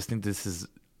 Like, I just think this is,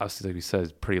 obviously, like we said,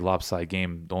 it's a pretty lopsided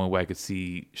game. The only way I could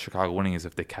see Chicago winning is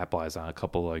if they capitalize on a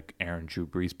couple like Aaron Drew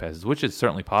Brees passes, which is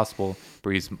certainly possible.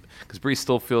 Because Brees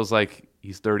still feels like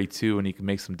he's 32 and he can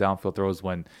make some downfield throws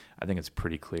when I think it's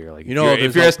pretty clear. Like,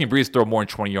 if you're asking Brees to throw more than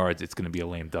 20 yards, it's going to be a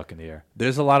lame duck in the air.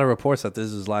 There's a lot of reports that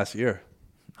this is last year.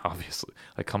 Obviously,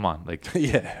 like, come on, like,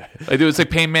 yeah, like it was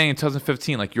like Peyton Manning in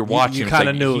 2015. Like, you're watching, you kind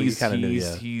of knew,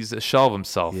 he's a shell of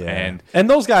himself, and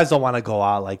those guys don't want to go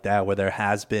out like that where they're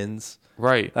has-beens.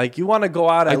 Right. Like, you want to go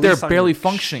out like they're barely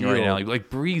functioning right now. Like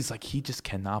Brees, like, he just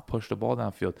cannot push the ball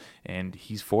downfield. And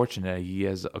he's fortunate that he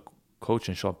has a coach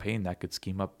in Sean Payton that could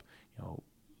scheme up,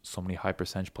 so many high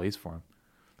percentage plays for him.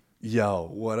 Yo,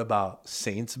 what about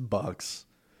Saints-Bucks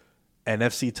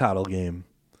NFC title game?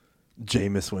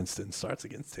 Jameis Winston starts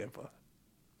against Tampa.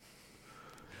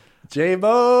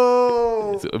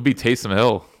 J-Mo! It would be Taysom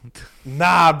Hill.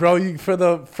 Nah, bro. For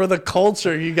the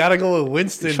culture, you got to go with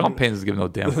Winston. Sean Payton's giving no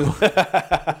damn.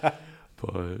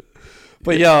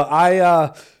 But yo,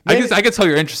 I can tell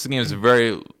your interest in the game is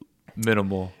very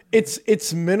minimal.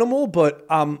 It's minimal, but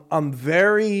I'm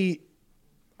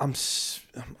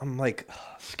like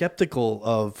skeptical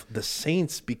of the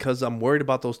Saints because I'm worried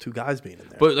about those 2 guys being in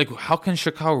there. But like, how can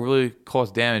Chicago really cause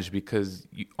damage? Because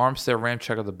Armstead,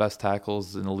 Ramczyk are the best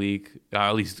tackles in the league,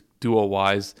 at least duo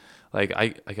wise. Like,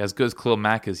 as good as Khalil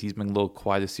Mack is, he's been a little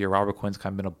quiet this year. Robert Quinn's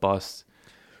kind of been a bust.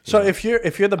 So if you're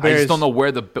the Bears, I just don't know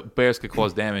where the Bears could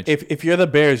cause damage. If you're the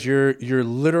Bears, you're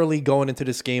literally going into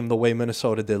this game the way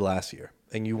Minnesota did last year,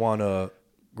 and you want to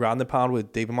ground and pound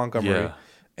with David Montgomery,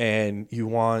 and you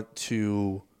want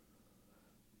to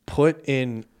put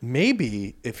in,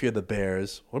 maybe if you're the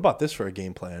Bears, what about this for a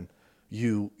game plan?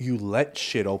 You let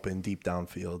shit open deep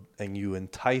downfield, and you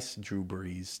entice Drew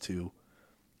Brees to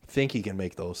think he can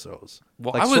make those throws.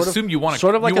 Well, like, I would assume you want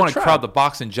to crowd the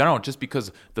box in general, just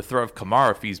because the threat of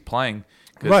Kamara, if he's playing,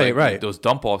 Right. Those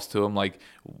dump offs to him, like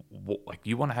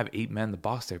you want to have 8 men in the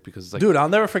box there because, like, Dude, I'll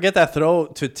never forget that throw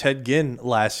to Ted Ginn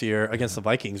last year against the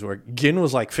Vikings where Ginn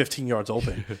was like 15 yards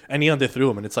open and he underthrew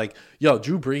him. And it's like, yo,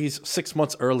 Drew Brees 6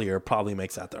 months earlier probably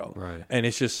makes that throw. Right. And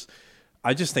it's just,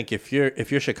 I just think if you're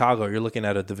Chicago, you're looking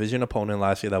at a division opponent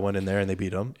last year that went in there and they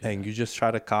beat them, and you just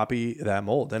try to copy that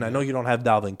mold. And I know you don't have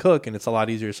Dalvin Cook, and it's a lot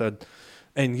easier said.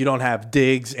 And you don't have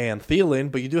Diggs and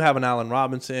Thielen, but you do have an Allen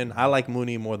Robinson. I like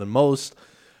Mooney more than most,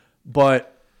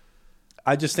 but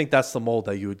I just think that's the mold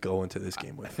that you would go into this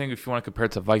game I with. think if you want to compare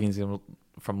it to Vikings game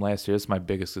from last year, it's my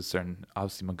biggest concern.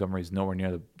 Obviously, Montgomery's nowhere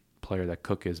near the player that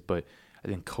Cook is, but I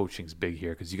think coaching's big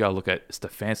here because you got to look at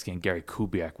Stefanski and Gary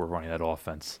Kubiak were running that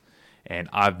offense. And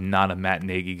I'm not a Matt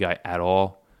Nagy guy at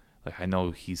all. Like, I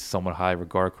know he's somewhat high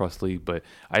regard across the league, but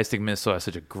I just think Minnesota has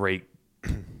such a great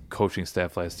coaching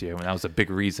staff last year, and that was a big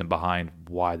reason behind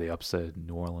why they upset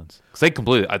New Orleans. Because they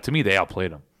completely, to me, they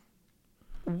outplayed them.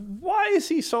 Why is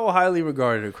he so highly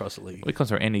regarded across the league? When it comes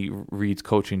to Andy Reid's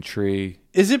coaching tree,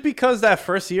 Is it because that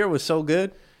first year was so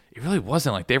good? it really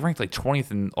wasn't. Like, they ranked like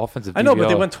 20th in offensive. I know, but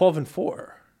they DVO. went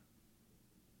 12-4.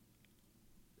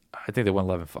 I think they won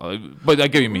 11-5. But I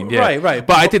get what you mean. Yeah. Right.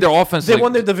 But I think their offense. They like,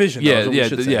 won their division. Yeah, though, is what we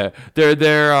should say.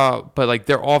 yeah. But like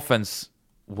their offense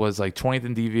was like 20th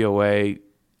in DVOA.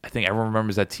 I think everyone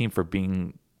remembers that team for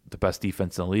being the best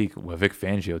defense in the league. What Vic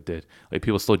Fangio did. Like,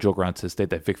 people still joke around to this day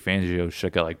that Vic Fangio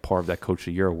should get like part of that Coach of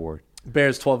the Year award.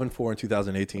 Bears 12-4 in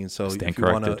 2018. So if you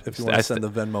want to send the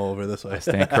Venmo over this way,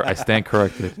 I stand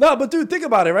corrected. No, but dude, think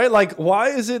about it, right? Like, why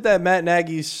is it that Matt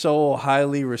Nagy's so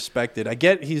highly respected? I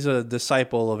get he's a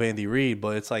disciple of Andy Reid,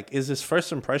 but it's like, is his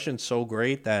first impression so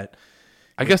great that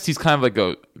I guess he's kind of like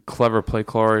a clever play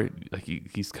caller. Like,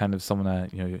 he's kind of someone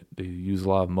that, you know, they use a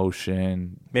lot of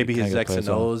motion. maybe They his kinda X play and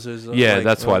some- O's is Yeah, like,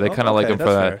 that's why they kind of like him for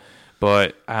that's that. fair.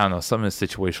 But I don't know. Some of his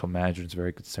situational management is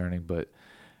very concerning. But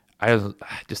I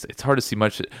just it's hard to see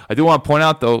much. I do want to point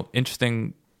out though,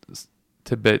 interesting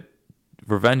tidbit: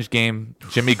 revenge game.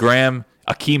 Jimmy Graham,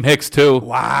 Akeem Hicks too.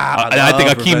 Wow, and I think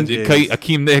love revenge games.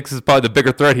 Akeem Hicks is probably the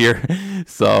bigger threat here.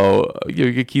 So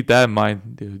you can keep that in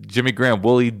mind. Dude, Jimmy Graham,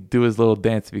 will he do his little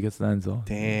dance if he gets in the end zone?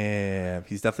 Damn,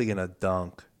 he's definitely gonna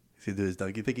dunk. If he do his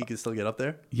dunk, you think he can still get up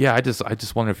there? Yeah, I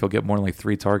just wonder if he'll get more than like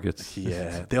 3 targets.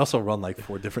 Yeah, they also run like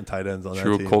 4 different tight ends on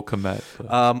True that team. Cole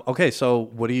Kmet. Okay, so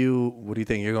what do you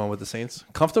think? You're going with the Saints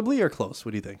comfortably or close?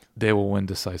 What do you think? They will win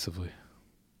decisively.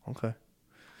 Okay.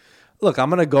 Look,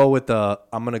 I'm gonna go with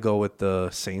the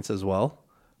Saints as well.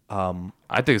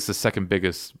 I think it's the second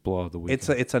biggest blow of the week. It's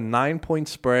a 9-point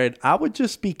spread. I would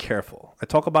just be careful. I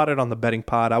talk about it on the betting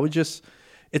pod.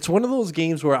 It's one of those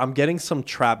games where I'm getting some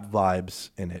trap vibes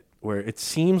in it, where it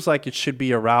seems like it should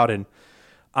be a route, and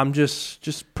I'm just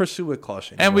pursue with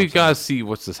caution. And you know we what I'm saying? gotta see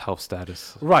what's his health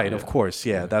status. Right, of course,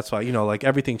 yeah. That's why, like,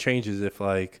 everything changes if,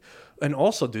 like, and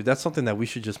also, dude, that's something that we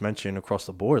should just mention across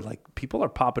the board. Like, people are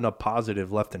popping up positive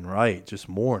left and right, just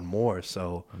more and more.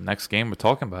 So, Next game we're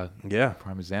talking about. yeah.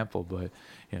 Prime example. But,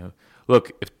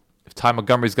 look, if Ty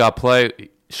Montgomery's got to play,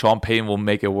 Sean Payton will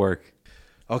make it work.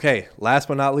 Okay, last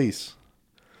but not least,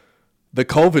 the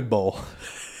COVID Bowl.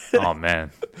 Oh, man.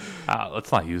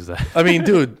 Let's not use that. I mean,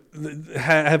 dude,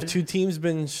 have 2 teams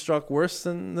been struck worse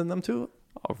than them two?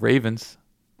 Oh, Ravens.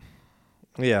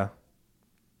 Yeah.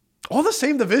 All the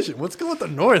same division. What's good with the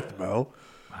North, bro?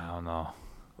 I don't know.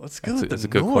 What's good with the that's a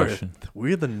good North? question.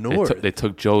 We're the North. They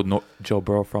took Joe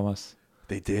Burrow from us.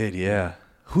 They did, yeah.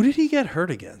 Who did he get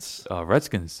hurt against?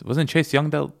 Redskins. Wasn't Chase Young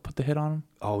that put the hit on him?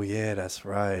 Oh, yeah, that's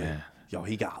right. Yeah. Yo,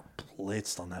 he got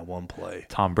blitzed on that one play.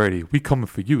 Tom Brady. We coming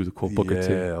for you, the quote Booker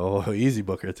T. Yeah, oh, easy,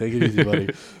 Booker. Take it easy,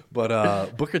 buddy.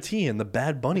 But Booker T in the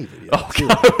Bad Bunny video. Oh, too.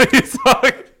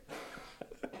 God.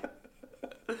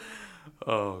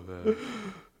 Oh, man.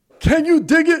 Can you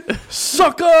dig it,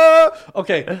 sucker?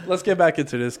 Okay, let's get back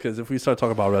into this because if we start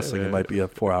talking about wrestling, it might be a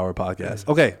 4-hour podcast.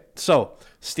 Okay, so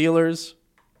Steelers,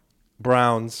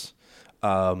 Browns,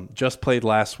 just played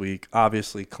last week.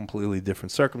 Obviously, completely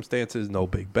different circumstances. No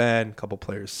Big Ben. Couple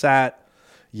players sat.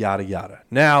 Yada yada.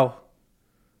 Now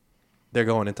they're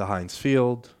going into Heinz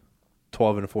Field.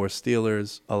 12-4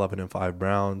 Steelers, 11-5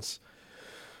 Browns.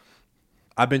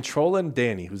 I've been trolling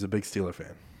Danny, who's a big Steeler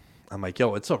fan. I'm like,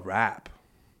 yo, it's a wrap.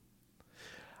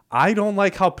 I don't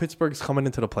like how Pittsburgh's coming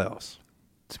into the playoffs.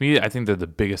 To me, I think they're the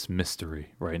biggest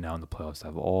mystery right now in the playoffs. They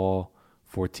have all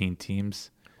 14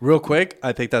 teams. Real quick,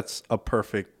 I think that's a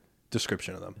perfect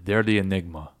description of them. They're the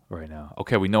enigma right now.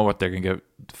 Okay, we know what they're going to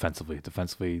get defensively.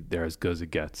 Defensively, they're as good as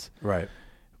it gets. Right.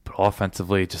 But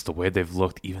offensively, just the way they've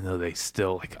looked, even though they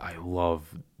still, I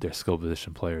love their skill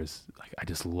position players. I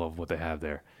just love what they have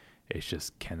there. It's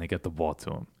just, can they get the ball to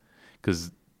them?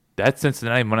 Because that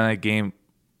Cincinnati Monday night game,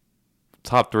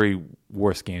 top 3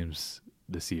 worst games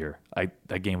this year.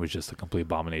 That game was just a complete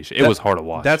abomination. It was hard to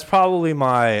watch. That's probably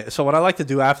so what I like to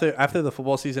do after the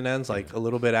football season ends, like a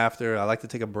little bit after, I like to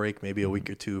take a break, maybe a week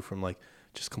or two from like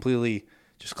just completely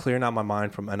just clearing out my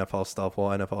mind from NFL stuff, all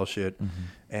NFL shit.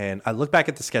 And I look back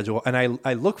at the schedule and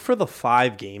I look for the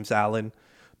 5 games, Alan,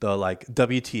 the like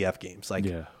WTF games. Like,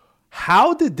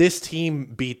 how did this team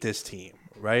beat this team,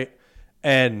 right?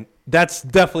 And that's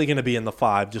definitely going to be in the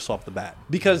 5 just off the bat.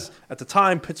 Because at the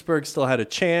time, Pittsburgh still had a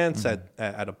chance at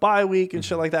a bye week and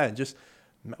shit like that. And just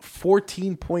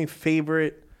 14-point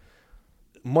favorite.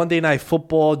 Monday Night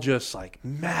Football, just like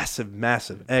massive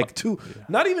egg.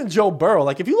 Not even Joe Burrow.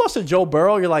 Like, if you lost to Joe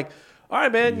Burrow, you're like, all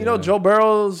right, man, you know, Joe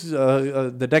Burrow's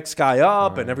the next guy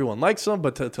up and everyone likes him.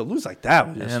 But to lose like that.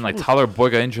 Was just, and then like Tyler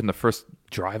Boyd got injured in the first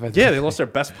drive, I think. Yeah, they lost their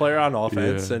best player on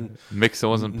offense. And Mixon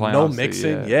wasn't playing. No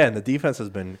Mixon. Yeah, and the defense has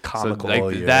been comical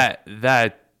all year.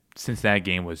 That Cincinnati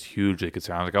game was hugely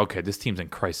concerning. I was like, okay, this team's in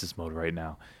crisis mode right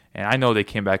now. And I know they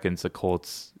came back against the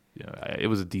Colts. You know, it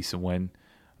was a decent win.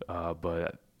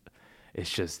 But it's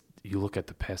just, you look at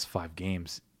the past 5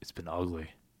 games, it's been ugly.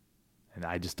 And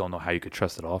I just don't know how you could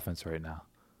trust that offense right now.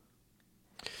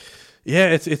 Yeah,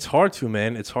 it's hard to,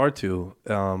 man. It's hard to.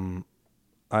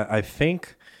 I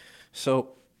think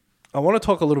so. I want to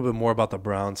talk a little bit more about the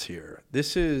Browns here. Who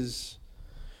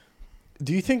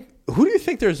do you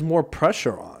think there's more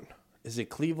pressure on? Is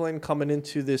it Cleveland coming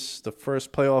into the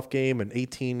first playoff game in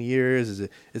 18 years?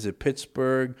 Is it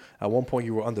Pittsburgh? At one point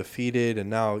you were undefeated, and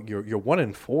now you're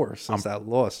 1-4 since that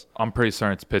loss. I'm pretty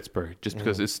certain it's Pittsburgh, just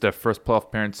because it's their first playoff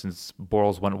appearance since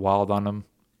Bortles went wild on them.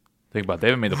 Think about it. They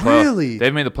haven't made the playoffs. Really?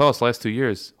 They've made the playoffs the last 2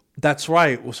 years. That's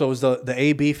right. So it was the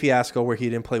AB fiasco where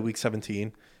he didn't play Week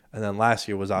 17, and then last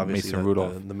year was obviously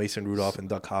the Mason Rudolph and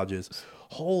Duck Hodges.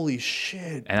 Holy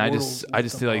shit! And I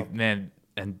just feel like, man,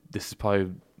 and this is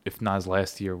probably, if not his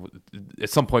last year, at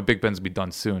some point Big Ben's be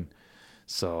done soon.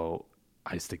 So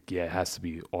I just think, it has to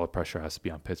be, all the pressure has to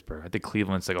be on Pittsburgh. I think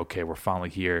Cleveland's like, okay, we're finally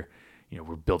here. You know,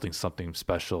 we're building something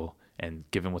special. And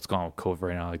given what's going on with COVID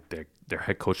right now, like their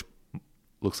head coach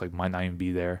looks like might not even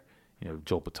be there. You know,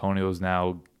 Joel Patonio's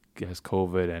now has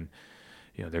COVID, and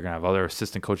you know they're gonna have other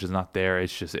assistant coaches not there.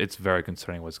 It's very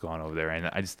concerning what's going on over there. And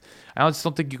I just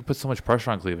don't think you can put so much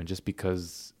pressure on Cleveland just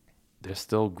because they're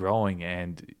still growing,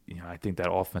 and you know I think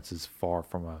that offense is far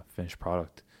from a finished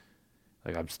product.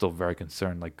 Like, I'm still very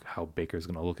concerned, like, how Baker's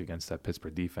going to look against that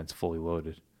Pittsburgh defense fully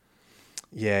loaded.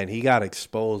 Yeah, and he got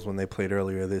exposed when they played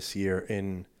earlier this year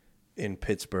in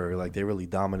Pittsburgh. Like, they really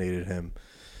dominated him.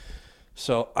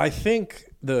 So I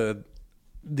think the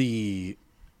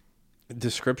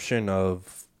description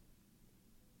of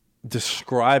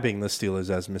describing the Steelers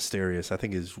as mysterious, I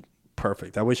think, is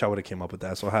perfect. I wish I would have came up with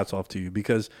that. So hats off to you,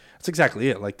 because that's exactly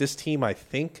it. Like, this team, I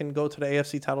think, can go to the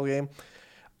AFC title game.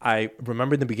 I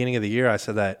remember in the beginning of the year, I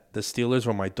said that the Steelers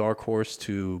were my dark horse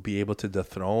to be able to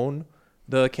dethrone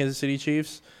the Kansas City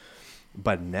Chiefs.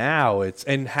 But now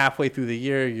and halfway through the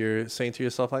year, you're saying to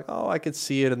yourself, like, oh, I could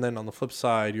see it. And then on the flip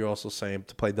side, you're also saying,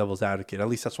 to play devil's advocate, at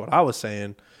least that's what I was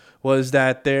saying, was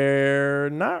that they're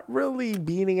not really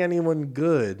beating anyone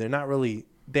good.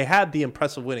 They had the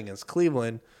impressive win against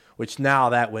Cleveland, which now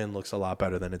that win looks a lot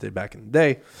better than it did back in the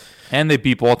day. And they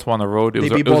beat Baltimore on the road. It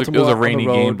was a rainy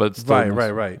game, but still.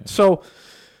 Right. So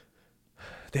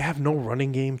they have no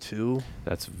running game, too.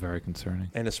 That's very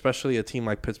concerning. And especially a team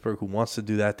like Pittsburgh who wants to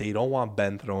do that. They don't want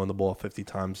Ben throwing the ball 50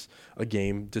 times a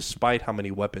game, despite how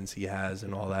many weapons he has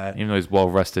and all that. Even though he's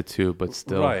well-rested, too, but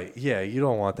still. Right. Yeah, you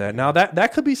don't want that. Now,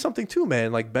 that could be something, too,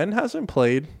 man. Like, Ben hasn't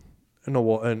played in a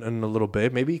little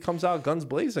bit. Maybe he comes out guns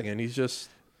blazing, and he's just...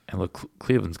 And look,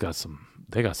 Cleveland's got some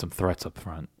threats up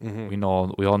front. Mm-hmm.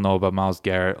 We all know about Myles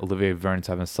Garrett. Olivier Vernon's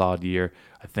having a solid year.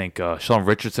 I think Sheldon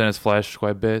Richardson has flashed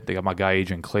quite a bit. They got my guy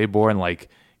Adrian Claiborne. Like,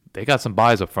 they got some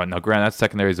buys up front. Now, granted, that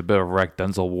secondary is a bit of a wreck.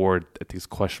 Denzel Ward, I think, is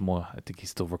questionable. I think he's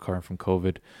still recovering from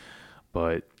COVID.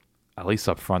 But at least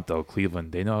up front, though,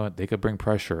 Cleveland, they know they could bring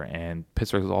pressure. And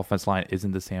Pittsburgh's offense line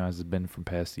isn't the same as it's been from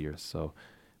past years. So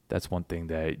that's one thing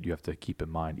that you have to keep in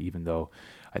mind, even though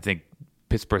I think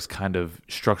Pittsburgh's kind of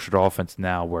structured offense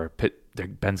now where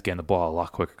Ben's getting the ball a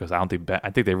lot quicker, because I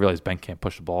think they realize Ben can't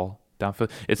push the ball downfield.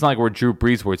 It's not like we're Drew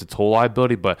Brees where it's a total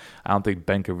liability, but I don't think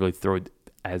Ben can really throw it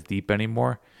as deep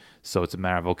anymore. So it's a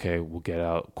matter of, okay, we'll get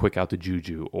out to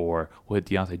Juju, or we'll hit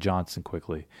Deontay Johnson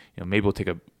quickly. You know, maybe we'll take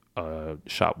a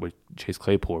shot with Chase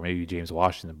Claypool or maybe James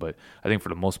Washington. But I think for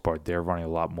the most part, they're running a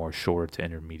lot more shorter to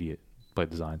intermediate play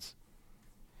designs.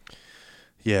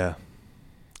 Yeah,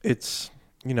 it's...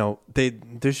 You know,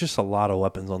 there's just a lot of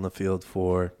weapons on the field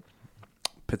for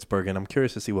Pittsburgh, and I'm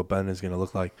curious to see what Ben is going to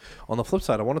look like. On the flip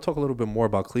side, I want to talk a little bit more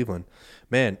about Cleveland.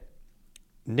 Man,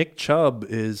 Nick Chubb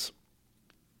is,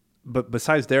 but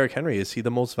besides Derrick Henry, is he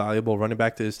the most valuable running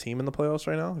back to his team in the playoffs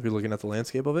right now? If you're looking at the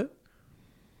landscape of it,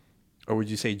 or would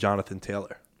you say Jonathan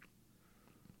Taylor?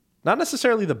 Not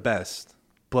necessarily the best,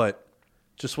 but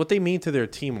just what they mean to their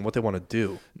team and what they want to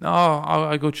do. No,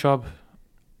 I go Chubb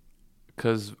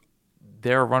because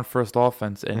they're a run-first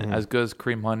offense, and as good as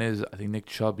Kareem Hunt is, I think Nick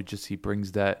Chubb, he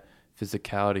brings that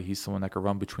physicality. He's someone that can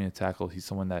run between the tackles. He's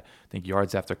someone that I think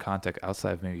yards after contact,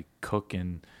 outside of maybe Cook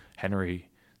and Henry,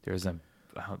 there isn't.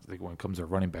 I don't think when it comes to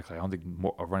running back, I don't think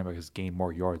a running back has gained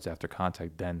more yards after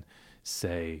contact than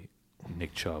say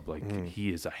Nick Chubb.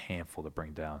 He is a handful to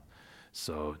bring down.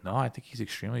 So no, I think he's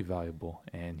extremely valuable,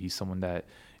 and he's someone that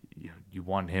you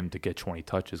want him to get 20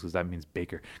 touches because that means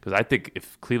Baker. Because I think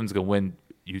if Cleveland's gonna win,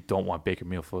 you don't want Baker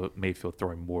Mayfield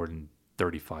throwing more than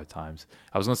 35 times.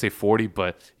 I was gonna say 40,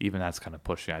 but even that's kind of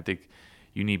pushing. I think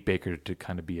you need Baker to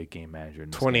kind of be a game manager.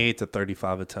 28 to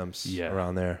 35 attempts,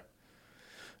 around there.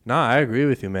 No, I agree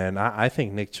with you, man. I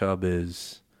think Nick Chubb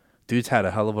dude's had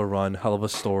a hell of a run, hell of a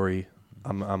story.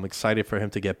 I'm excited for him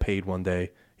to get paid one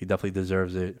day. He definitely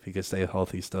deserves it if he can stay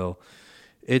healthy still.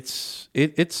 It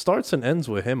starts and ends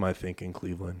with him, I think, in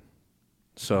Cleveland.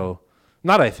 So,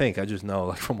 not I think, I just know.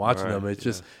 Like from watching him, it's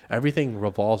just everything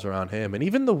revolves around him. And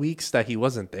even the weeks that he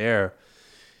wasn't there,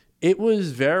 it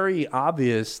was very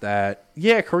obvious that,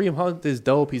 Kareem Hunt is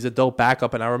dope. He's a dope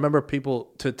backup. And I remember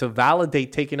people to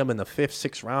validate taking him in the 5th,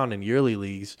 6th round in yearly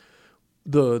leagues.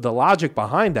 The logic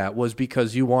behind that was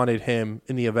because you wanted him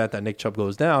in the event that Nick Chubb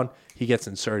goes down, he gets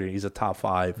inserted. He's a top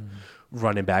 5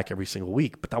 running back every single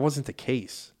week. But that wasn't the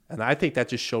case. And I think that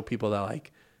just showed people that,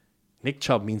 like, Nick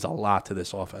Chubb means a lot to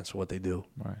this offense for what they do.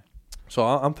 Right. So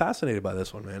I'm fascinated by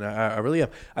this one, man. I really am.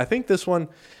 I think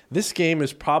this game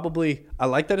is probably, I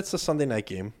like that it's a Sunday night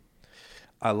game.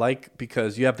 I like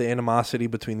because you have the animosity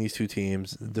between these two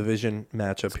teams, the division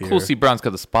matchup here. Cool to see Browns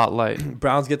got the spotlight.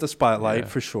 Browns get the spotlight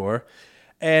for sure.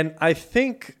 And I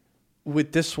think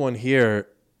with this one here,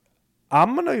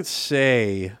 I'm going to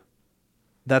say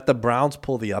that the Browns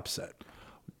pull the upset.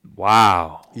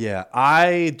 Wow. Yeah,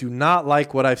 I do not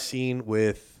like what I've seen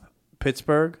with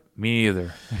Pittsburgh. Me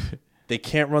either. They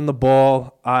can't run the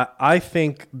ball. I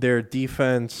think their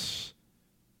defense,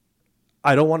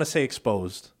 I don't want to say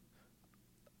exposed,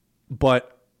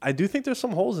 but I do think there's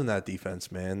some holes in that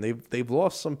defense, man. They've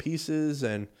lost some pieces,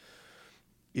 and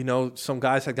some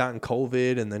guys had gotten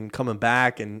COVID and then coming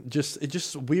back, and it's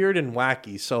just weird and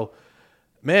wacky. So,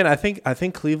 man, I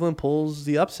think Cleveland pulls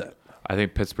the upset. I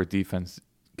think Pittsburgh defense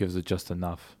gives it just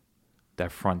enough.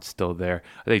 That front's still there.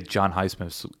 I think John Highsmith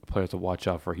is a player to watch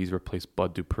out for. He's replaced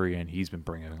Bud Dupree, and he's been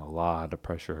bringing a lot of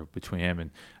pressure between him,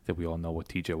 and I think we all know what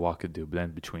TJ Watt could do. But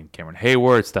then between Cameron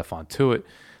Hayward, Stephon Tuitt,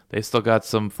 they still got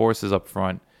some forces up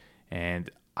front, and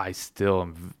I still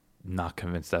am not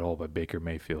convinced at all by Baker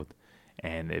Mayfield.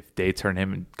 And if they turn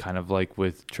him kind of like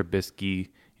with Trubisky,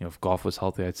 if Goff was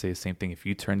healthy, I'd say the same thing. If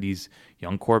you turn these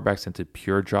young quarterbacks into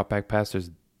pure drop-back passers,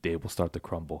 they will start to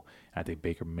crumble. And I think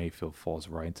Baker Mayfield falls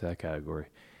right into that category.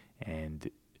 And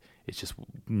it's just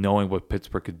knowing what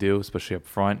Pittsburgh could do, especially up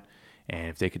front. And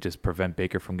if they could just prevent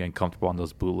Baker from getting comfortable on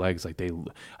those bootlegs, I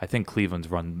think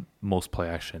Cleveland's run most play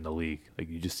action in the league. Like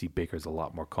you just see Baker's a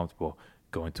lot more comfortable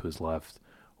going to his left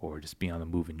or just being on the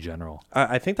move in general.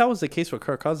 I think that was the case with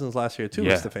Kirk Cousins last year too,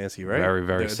 with Stefanski, right? Very,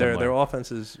 very similar. Their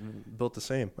offense is built the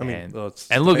same. And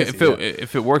look,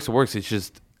 if it works, it works. It's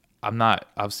just I'm not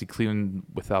obviously Cleveland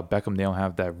without Beckham. They don't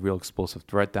have that real explosive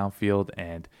threat downfield,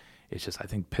 and it's just I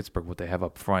think Pittsburgh, what they have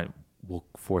up front, will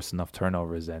force enough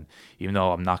turnovers. And even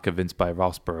though I'm not convinced by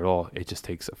Rossburg at all, it just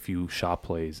takes a few shot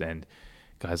plays, and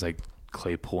guys like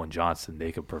Claypool and Johnson,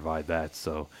 they could provide that.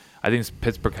 So I think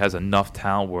Pittsburgh has enough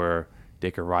talent where they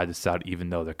could ride this out,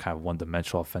 even though they're kind of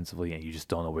one-dimensional offensively, and you just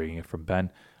don't know where you're going to get from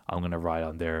Ben. I'm going to ride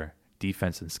on their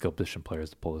defense and skill position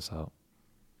players to pull this out.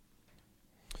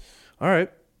 All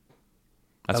right.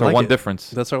 That's our one difference.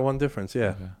 That's our one difference, yeah.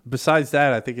 Okay. Besides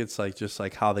that, I think it's just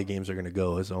how the games are going to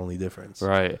go is the only difference.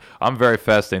 Right. I'm very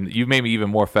fascinated. You made me even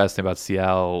more fascinated about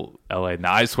Seattle, LA.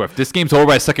 Now, I swear, if this game's over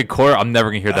by second quarter, I'm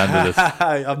never going to hear the end of this.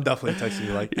 I'm definitely texting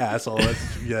you like, asshole, that's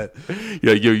what you get.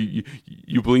 Yeah,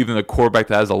 you believe in a quarterback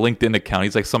that has a LinkedIn account.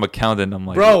 He's like some accountant. I'm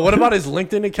like, bro, what about his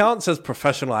LinkedIn account? It says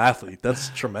professional athlete. That's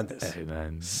tremendous. Hey,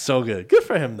 man. So good. Good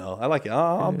for him, though. I like it.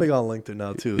 I'm big on LinkedIn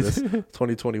now, too. That's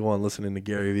 2021, listening to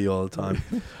Gary Vee all the time.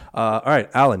 All right,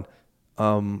 Alan.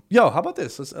 How about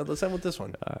this? Let's end with this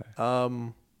one.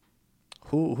 Right.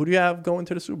 Who do you have going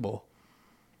to the Super Bowl?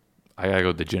 I gotta go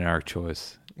with the generic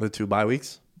choice. The 2 bye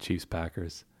weeks? Chiefs,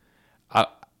 Packers.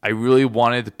 I really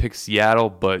wanted to pick Seattle,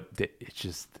 but it's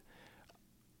just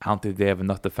I don't think they have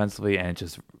enough defensively, and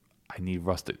I need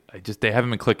Russ to. They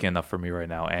haven't been clicking enough for me right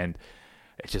now, and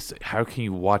it's just how can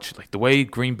you watch like the way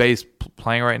Green Bay's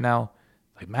playing right now?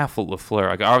 Like Matt LaFleur,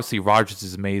 like obviously Rodgers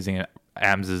is amazing, and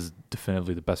Adams is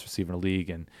definitively the best receiver in the league,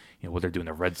 and what they're doing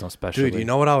the red zone special. Dude, you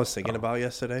know what I was thinking about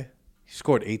yesterday? He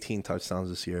scored 18 touchdowns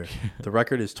this year. The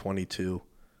record is 22.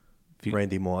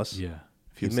 Randy Moss. Yeah.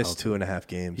 He missed 2.5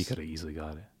 games. He could have easily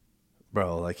got it.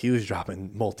 Bro, like he was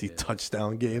dropping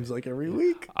multi-touchdown games like every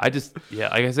week. Like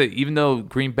I said, even though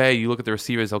Green Bay, you look at the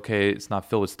receivers, okay, it's not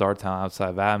filled with star talent outside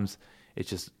of Adams. It's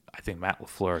just, I think Matt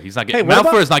LaFleur, he's not getting, Matt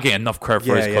LaFleur is not getting enough credit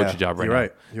for his coaching job right now.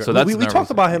 You're so right. that's we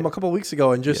talked about him a couple of weeks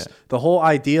ago, and just the whole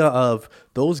idea of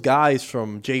those guys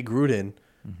from Jay Gruden,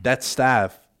 that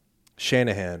staff,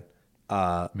 Shanahan,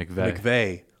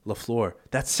 McVay, LaFleur.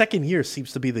 That second year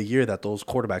seems to be the year that those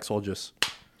quarterbacks all just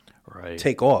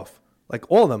take off. Like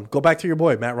all of them. Go back to your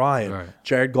boy, Matt Ryan,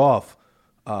 Jared Goff,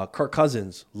 Kirk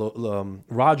Cousins,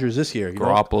 Rodgers this year.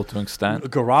 Garoppolo to an extent.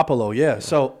 Garoppolo, yeah.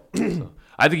 So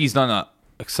I think he's done an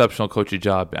exceptional coaching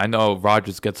job. I know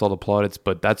Rodgers gets all the plaudits,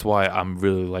 but that's why I'm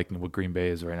really liking what Green Bay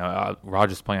is right now.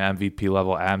 Rodgers playing at MVP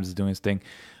level, Adams is doing his thing,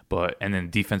 and then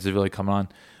defense is really coming on.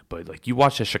 But like you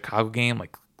watch the Chicago game,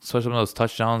 like especially some of those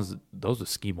touchdowns, those are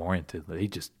scheme oriented. They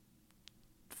just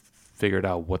figured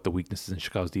out what the weaknesses in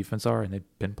Chicago's defense are, and they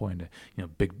pinpointed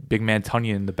it. Big man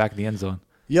Tonyan in the back of the end zone.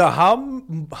 Yeah,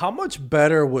 how much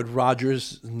better would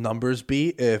Rodgers' numbers be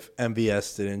if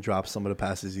MVS didn't drop some of the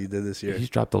passes he did this year?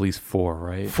 He's dropped at least 4,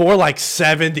 right? 4 like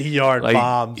 70-yard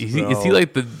bombs. Is he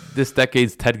like this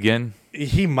decade's Ted Ginn?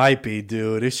 He might be,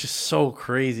 dude. It's just so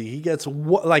crazy. He gets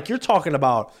like you're talking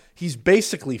about. He's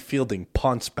basically fielding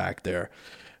punts back there,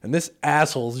 and this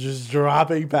asshole's just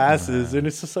dropping passes, and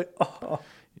it's just like, oh.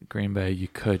 Green Bay, you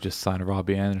could just sign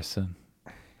Robbie Anderson.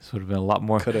 This would have been a lot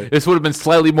more. This would have been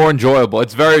slightly more enjoyable.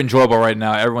 It's very enjoyable right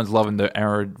now. Everyone's loving the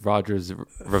Aaron Rodgers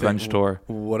revenge tour.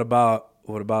 What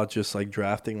about just like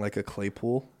drafting like a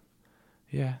Claypool?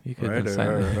 Yeah, you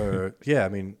could. Yeah, I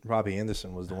mean Robbie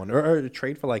Anderson was the one. Or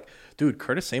trade for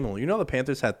Curtis Samuel. You know the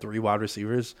Panthers had 3 wide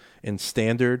receivers in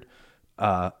standard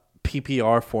PPR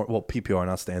PPR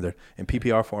not standard. In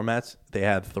PPR formats, they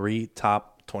had 3 top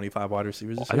 25 wide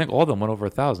receivers. I think all of them went over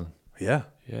 1,000. Yeah.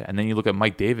 Yeah, and then you look at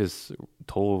Mike Davis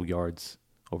total yards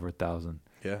over 1,000.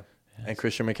 Yeah. And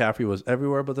Christian McCaffrey was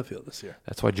everywhere but the field this year.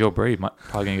 That's why Joe Brady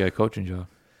probably gonna get a coaching job.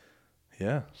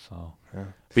 Yeah. So,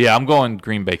 but yeah, I'm going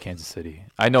Green Bay, Kansas City.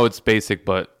 I know it's basic,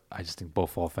 but I just think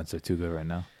both offenses are too good right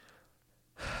now.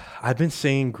 I've been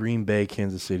saying Green Bay,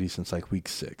 Kansas City since like week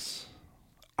 6.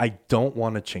 I don't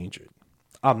want to change it.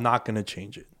 I'm not going to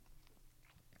change it.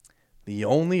 The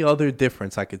only other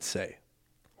difference I could say,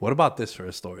 what about this for a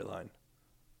storyline?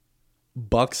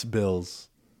 Bucks, Bills.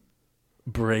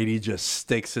 Brady just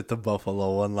sticks it to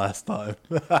Buffalo one last time.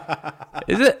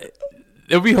 Is it?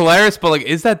 It would be hilarious, but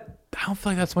is that? I don't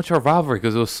feel like that's much of a rivalry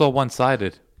because it was so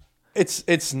one-sided.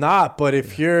 It's not, but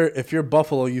if you're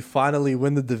Buffalo, you finally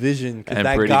win the division because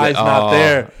that Brady guy's not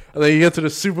there. And then you get to the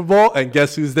Super Bowl, and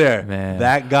guess who's there? Man.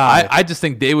 That guy. I just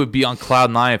think they would be on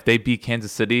cloud 9 if they beat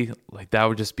Kansas City. That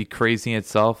would just be crazy in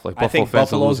itself. I think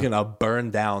Buffalo's gonna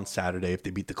burn down Saturday if they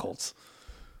beat the Colts.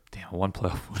 Damn, one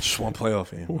playoff. Just one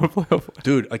playoff game. One playoff.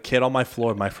 Dude, a kid on my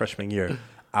floor my freshman year.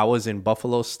 I was in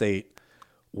Buffalo State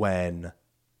when.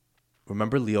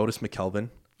 Remember Leotis McKelvin?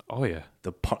 Oh yeah,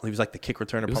 he was like the kick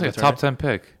returner. He was like a top 10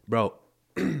 pick, bro.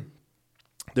 They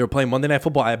were playing Monday Night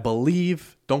Football. I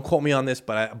believe. Don't quote me on this,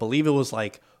 but I believe it was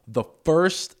like the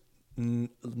first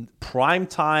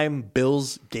primetime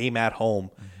Bills game at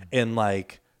home in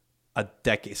like a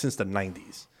decade since the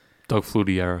 90s. Doug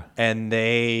Flutie era. And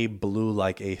they blew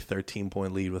like a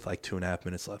 13-point lead with like 2.5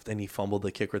 minutes left, and he fumbled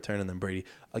the kick return. And then Brady,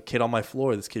 a kid on my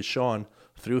floor, this kid Sean,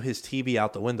 threw his TV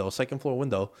out the window, second floor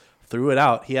window. Threw it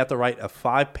out. He had to write a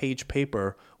 5-page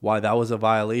paper why that was a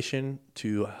violation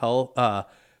to health,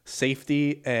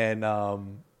 safety, and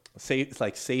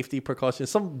safety precautions.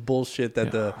 Some bullshit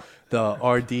that the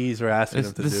RDs were asking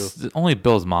him to do. Only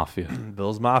Bills Mafia.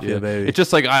 Bills Mafia, baby. It's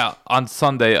just like on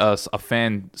Sunday, a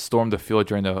fan stormed the field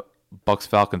during the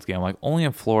Bucks-Falcons game. Like, only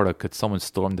in Florida could someone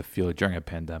storm the field during a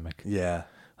pandemic. Yeah.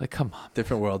 Like, come on.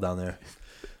 Different world down there.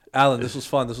 Alan, this was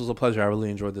fun. This was a pleasure. I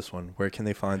really enjoyed this one. Where can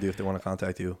they find you if they want to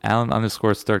contact you?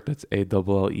 Alan_Stirk. That's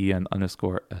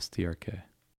ALLEN_STRK.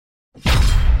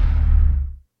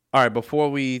 All right, before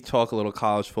we talk a little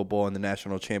college football and the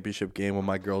national championship game with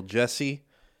my girl Jessie,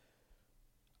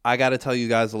 I got to tell you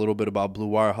guys a little bit about Blue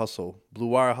Wire Hustle. Blue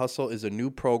Wire Hustle is a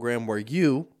new program where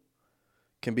you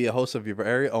can be a host of your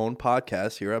very own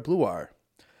podcast here at Blue Wire.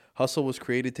 Hustle was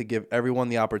created to give everyone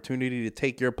the opportunity to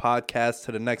take your podcast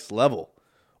to the next level.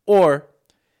 Or,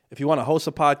 if you want to host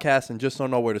a podcast and just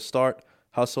don't know where to start,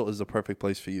 Hustle is the perfect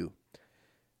place for you.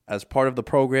 As part of the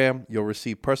program, you'll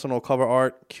receive personal cover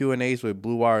art, Q&As with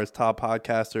Blue Wire's top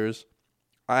podcasters,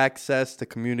 access to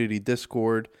community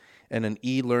Discord, and an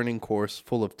e-learning course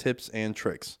full of tips and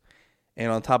tricks.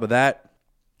 And on top of that,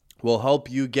 we'll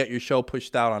help you get your show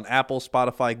pushed out on Apple,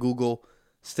 Spotify, Google,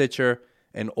 Stitcher,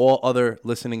 and all other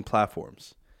listening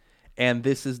platforms. And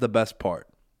this is the best part.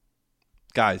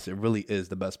 Guys, it really is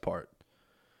the best part.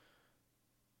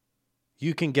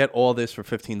 You can get all this for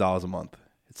 $15 a month.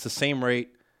 It's the same rate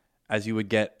as you would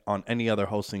get on any other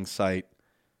hosting site,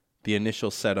 the initial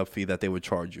setup fee that they would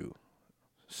charge you.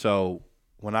 So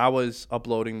when I was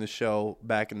uploading the show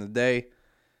back in the day,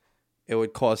 it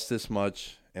would cost this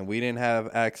much, and we didn't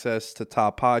have access to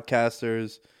top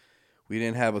podcasters. We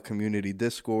didn't have a community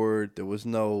Discord. There was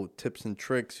no tips and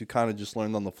tricks. You kind of just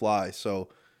learned on the fly. So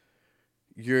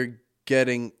you're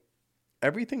getting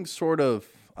everything sort of,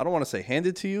 I don't want to say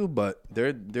handed to you, but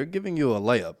they're giving you a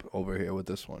layup over here with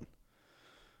this one.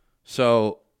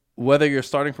 So whether you're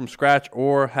starting from scratch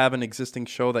or have an existing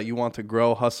show that you want to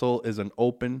grow, Hustle is an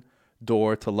open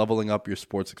door to leveling up your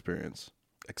sports experience.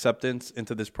 Acceptance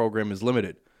into this program is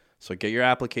limited, so get your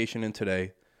application in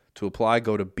today. To apply,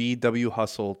 go to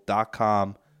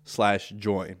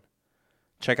bwhustle.com/join.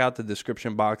 Check out the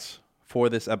description box for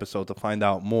this episode to find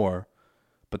out more,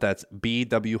 but that's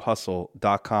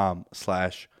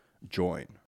bwhustle.com/join.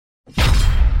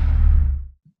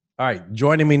 All right,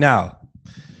 joining me now,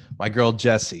 my girl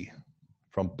Jessie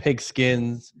from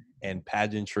Pigskins and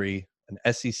Pageantry, an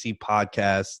SEC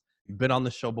podcast. You've been on the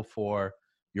show before.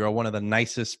 You're one of the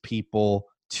nicest people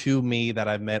to me that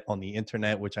I've met on the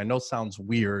internet, which I know sounds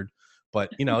weird,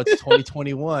 but it's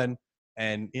 2021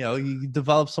 and you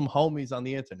develop some homies on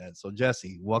the internet. So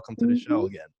Jessie, welcome to the show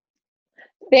again.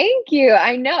 Thank you.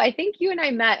 I know. I think you and I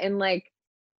met in like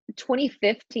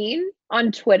 2015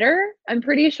 on Twitter. I'm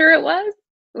pretty sure it was.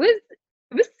 It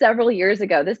was several years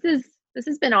ago. This has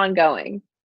been ongoing.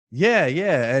 Yeah,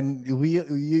 and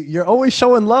you're always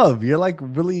showing love. You're like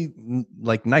really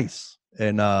like nice,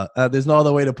 and there's no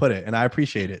other way to put it. And I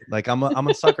appreciate it. Like I'm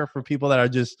a sucker for people that are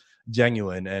just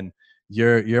genuine. And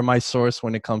you're my source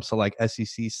when it comes to like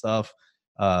SEC stuff.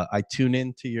 I tune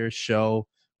into your show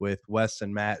with Wes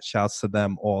and Matt. Shouts to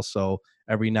them also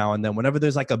every now and then. Whenever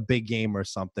there's like a big game or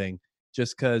something,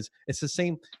 just because it's the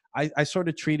same. I sort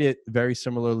of treat it very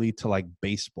similarly to like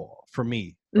baseball for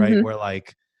me, right? Mm-hmm. Where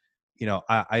like,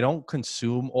 I don't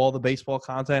consume all the baseball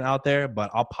content out there, but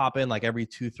I'll pop in like every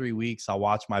 2-3 weeks. I'll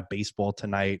watch my Baseball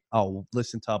Tonight. I'll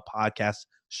listen to a podcast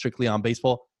strictly on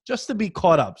baseball just to be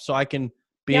caught up so I can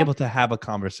be able to have a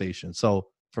conversation. So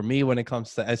for me, when it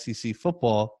comes to SEC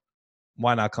football,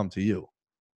 why not come to you?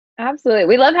 Absolutely.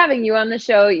 We love having you on the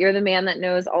show. You're the man that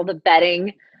knows all the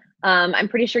betting. I'm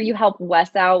pretty sure you help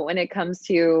Wes out when it comes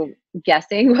to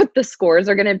guessing what the scores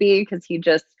are going to be, because he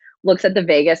just looks at the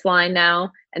Vegas line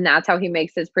now, and that's how he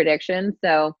makes his predictions.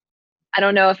 So I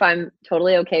don't know if I'm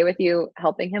totally okay with you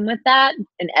helping him with that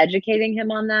and educating him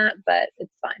on that, but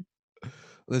it's fine.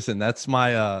 Listen, that's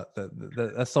my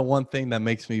that's the one thing that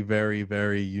makes me very,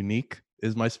 very unique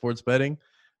is my sports betting.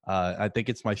 I think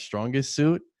it's my strongest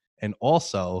suit. And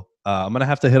also, I'm going to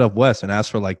have to hit up Wes and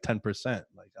ask for like 10%.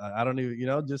 Like, I don't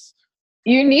even, just.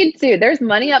 You need to. There's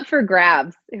money up for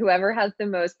grabs. Whoever has the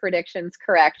most predictions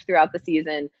correct throughout the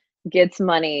season gets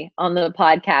money on the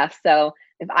podcast. So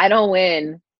if I don't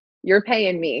win, you're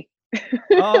paying me.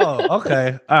 Oh,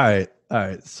 okay. All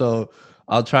right. So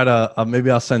I'll try to, maybe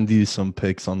I'll send you some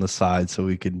picks on the side so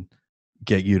we can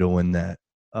get you to win that.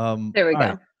 There we go.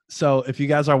 Right. So if you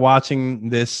guys are watching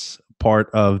this part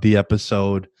of the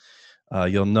episode,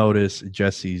 you'll notice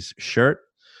Jessie's shirt.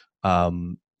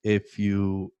 If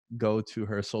you go to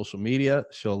her social media,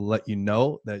 she'll let you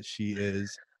know that she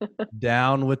is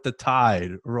down with the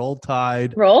tide. Roll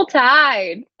Tide. Roll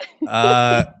Tide.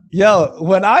 Yo,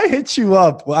 when I hit you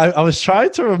up, I was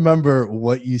trying to remember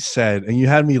what you said, and you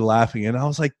had me laughing, and I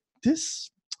was like,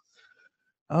 this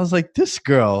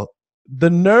girl, the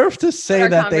nerve to say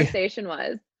that conversation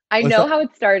was. I know how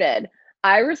it started.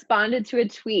 I responded to a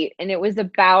tweet, and it was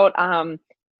about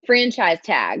franchise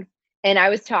tags. And I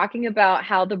was talking about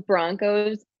how the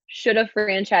Broncos should have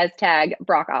franchise tagged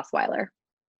Brock Osweiler.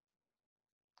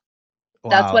 Wow.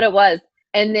 That's what it was.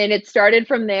 And then it started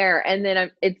from there. And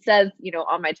then it says,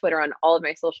 on my Twitter, on all of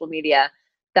my social media,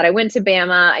 that I went to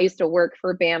Bama. I used to work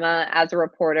for Bama as a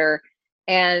reporter.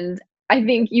 And I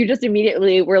think you just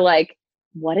immediately were like,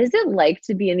 what is it like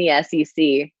to be in the SEC?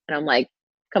 And I'm like,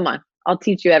 come on. I'll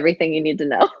teach you everything you need to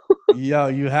know. Yo,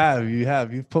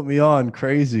 you've put me on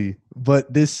crazy.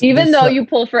 But though you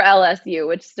pull for LSU,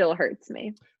 which still hurts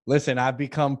me. Listen, I've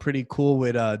become pretty cool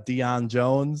with Deion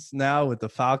Jones now with the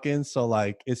Falcons, so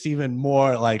like it's even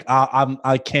more like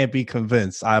I can't be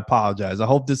convinced. I apologize. I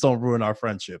hope this don't ruin our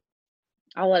friendship.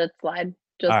 I'll let it slide. All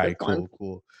Just this right, one.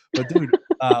 cool. But dude,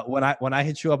 when I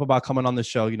hit you up about coming on the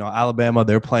show, you know, Alabama,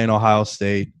 they're playing Ohio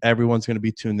State. Everyone's gonna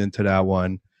be tuned into that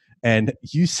one. And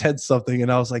you said something,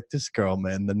 and I was like, this girl,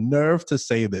 man, the nerve to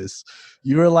say this.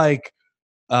 You were like,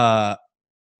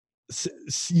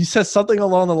 you said something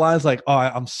along the lines like, "Oh,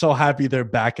 I'm so happy they're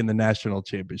back in the national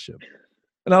championship,"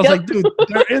 and I was like, "Dude,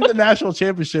 they're in the national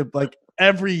championship like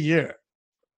every year."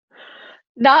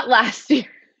 Not last year.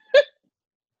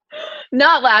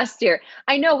 Not last year.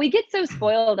 I know we get so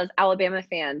spoiled as Alabama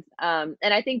fans, and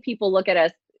I think people look at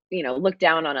us, look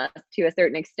down on us to a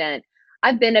certain extent.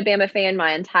 I've been a Bama fan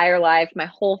my entire life. My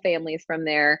whole family is from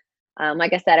there.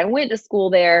 Like I said, I went to school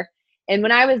there, and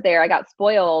when I was there, I got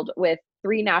spoiled with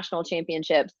 3 national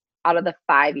championships out of the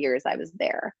 5 years I was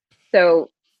there. So,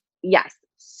 yes,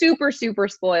 super, super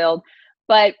spoiled.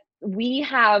 But we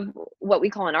have what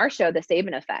we call in our show the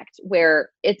Saban effect,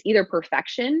 where it's either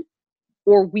perfection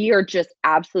or we are just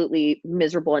absolutely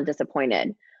miserable and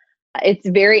disappointed. It's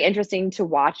very interesting to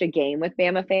watch a game with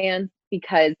Bama fans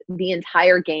because the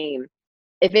entire game,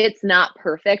 if it's not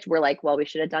perfect, we're like, well, we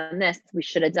should have done this. We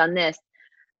should have done this.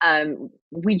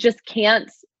 We just can't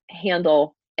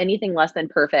handle anything less than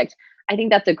perfect. I think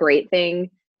that's a great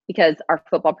thing because our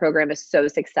football program is so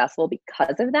successful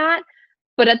because of that.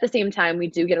 But at the same time, we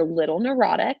do get a little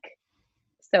neurotic.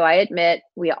 So I admit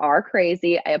we are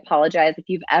crazy. I apologize if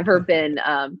you've ever been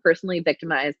personally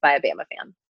victimized by a Bama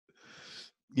fan.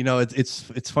 You know,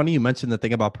 it's funny you mentioned the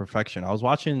thing about perfection. I was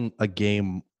watching a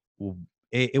game.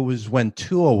 It was when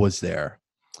Tua was there,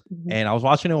 and I was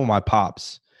watching it with my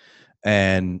pops.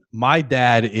 And my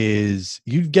dad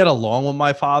you'd get along with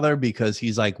my father because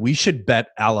he's like, we should bet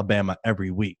Alabama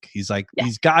every week. He's like,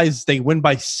 these guys, they win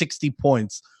by 60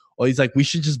 points. Or he's like, we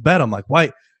should just bet. I'm like,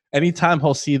 why? Anytime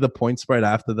he'll see the point spread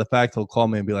after the fact, he'll call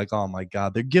me and be like, oh my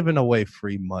God, they're giving away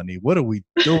free money. What are we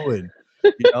doing?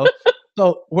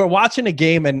 So we're watching a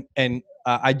game and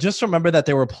I just remember that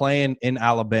they were playing in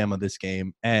Alabama this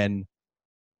game. And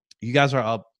you guys are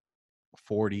up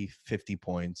 40, 50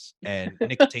 points, and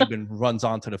Nick Saban runs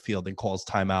onto the field and calls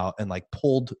timeout and like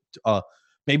pulled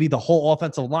maybe the whole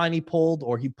offensive line he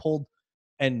pulled.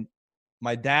 And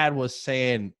my dad was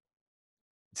saying,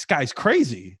 this guy's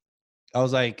crazy. I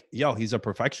was like, yo, he's a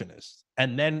perfectionist.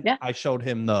 And then I showed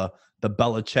him the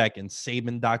Belichick and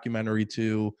Saban documentary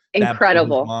too.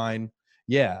 Incredible.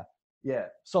 Yeah.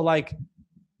 So like,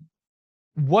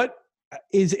 what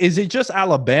is it just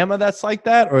Alabama that's like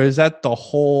that, or is that the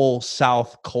whole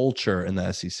South culture in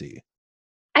the SEC?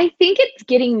 I think it's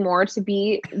getting more to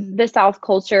be the South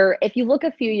culture. If you look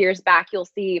a few years back, you'll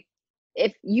see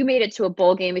if you made it to a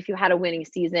bowl game, if you had a winning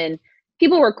season,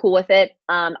 people were cool with it.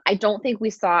 I don't think we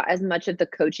saw as much of the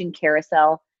coaching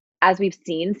carousel as we've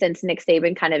seen since Nick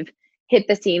Saban kind of hit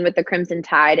the scene with the Crimson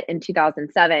Tide in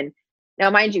 2007. Now,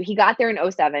 mind you, he got there in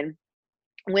 2007.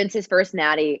 Wins his first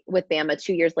natty with Bama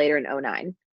 2 years later in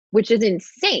 2009, which is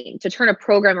insane to turn a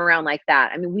program around like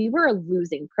that. I mean, we were a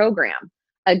losing program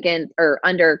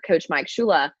under Coach Mike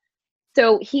Shula.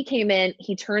 So he came in,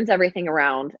 he turns everything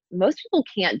around. Most people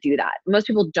can't do that. Most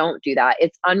people don't do that.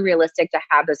 It's unrealistic to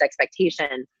have those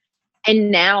expectations. And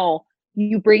now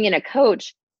you bring in a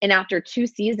coach, and after 2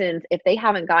 seasons, if they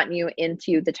haven't gotten you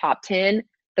into the top 10,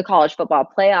 the college football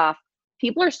playoff,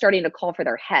 people are starting to call for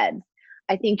their heads.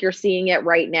 I think you're seeing it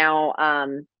right now.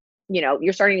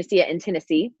 You're starting to see it in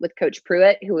Tennessee with Coach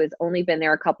Pruitt, who has only been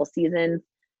there a couple seasons.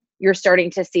 You're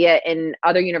starting to see it in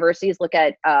other universities. Look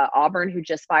at Auburn, who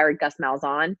just fired Gus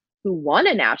Malzahn, who won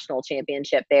a national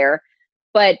championship there.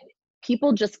 But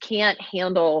people just can't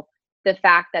handle the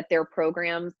fact that their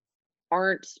programs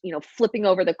aren't, flipping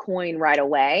over the coin right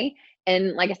away.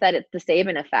 And like I said, it's the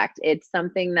Saban effect. It's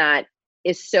something that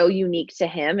is so unique to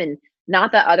him. And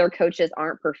not that other coaches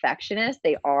aren't perfectionists,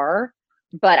 they are,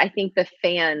 but I think the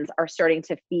fans are starting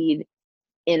to feed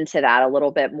into that a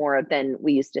little bit more than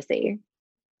we used to see.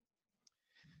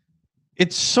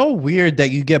 It's so weird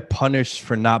that you get punished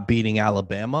for not beating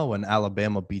Alabama when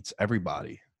Alabama beats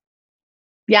everybody.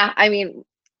 Yeah, I mean,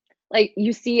 like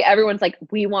you see everyone's like,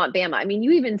 we want Bama. I mean,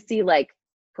 you even see like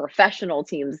professional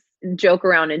teams joke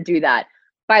around and do that.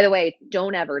 By the way,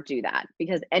 don't ever do that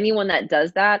because anyone that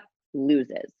does that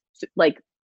loses. Like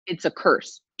it's a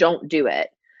curse. Don't do it.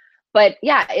 But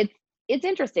yeah, it's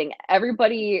interesting.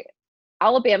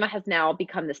 Alabama has now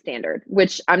become the standard,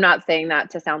 which I'm not saying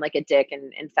that to sound like a dick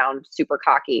and sound super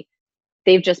cocky.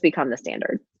 They've just become the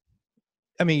standard.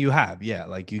 I mean, you have, yeah.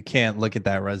 Like you can't look at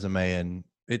that resume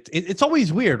It's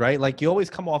always weird, right? Like you always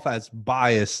come off as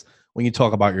biased when you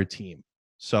talk about your team.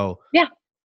 So Yeah.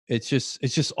 it's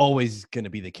just always going to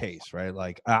be the case, right?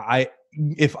 Like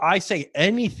if I say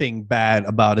anything bad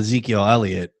about Ezekiel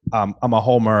Elliott, I'm a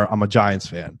homer. I'm a Giants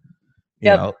fan, you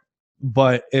Yep. know.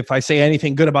 But if I say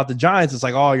anything good about the Giants, it's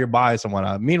like, oh, you're biased and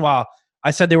whatnot. Meanwhile,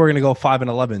 I said they were going to go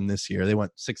 5-11 this year. They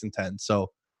went 6-10,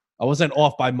 so I wasn't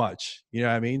off by much. You know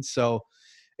what I mean? So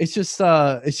it's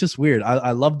just weird.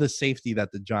 I love the safety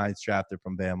that the Giants drafted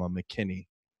from Bama, McKinney.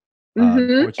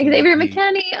 Unfortunately, Xavier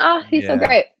McKinney. Oh, he's so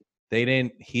great. He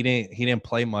didn't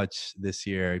play much this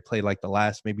year. He played like the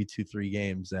last maybe 2-3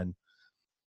 games, and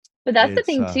but that's the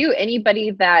thing too.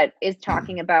 Anybody that is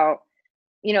talking about,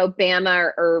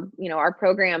 Bama or our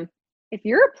program, if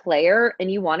you're a player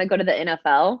and you want to go to the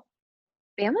NFL,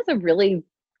 Bama's a really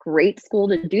great school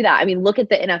to do that. I mean, look at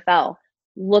the NFL.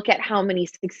 Look at how many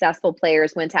successful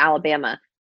players went to Alabama.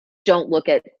 Don't look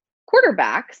at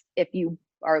quarterbacks if you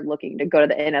are looking to go to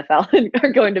the NFL and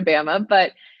are going to Bama,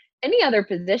 but any other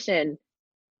position,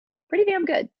 pretty damn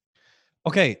good.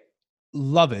 Okay.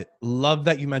 Love it. Love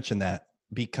that you mentioned that,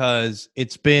 because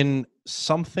it's been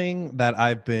something that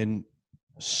I've been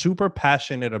super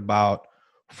passionate about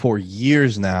for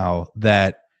years now,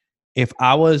 that if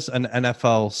I was an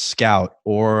NFL scout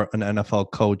or an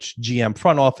NFL coach, GM,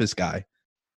 front office guy,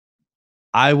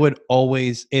 I would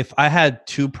always, if I had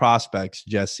two prospects,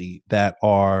 Jesse, that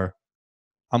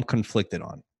I'm conflicted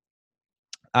on.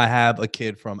 I have a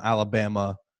kid from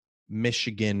Alabama,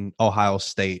 Michigan, Ohio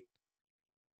State,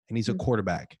 and he's a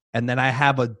quarterback. And then I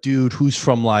have a dude who's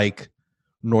from like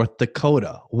North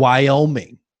Dakota,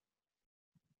 Wyoming,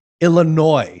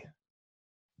 Illinois.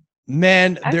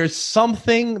 Man, there's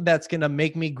something that's going to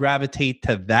make me gravitate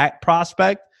to that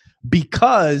prospect,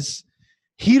 because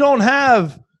he don't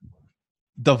have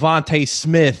Devontae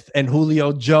Smith and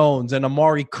Julio Jones and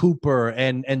Amari Cooper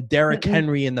and Derrick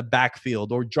Henry in the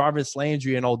backfield, or Jarvis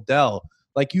Landry and Odell.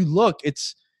 Like, you look,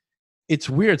 it's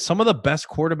weird. Some of the best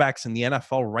quarterbacks in the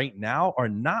NFL right now are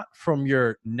not from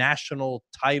your national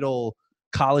title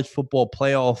college football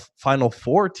playoff Final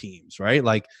Four teams, right?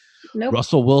 Like, nope.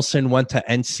 Russell Wilson went to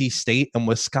NC State and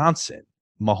Wisconsin.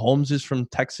 Mahomes is from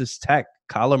Texas Tech.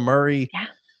 Kyler Murray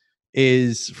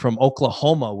is from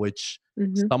Oklahoma, which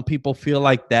some people feel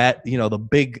like that, the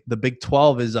Big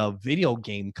 12 is a video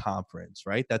game conference,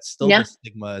 right? That's still the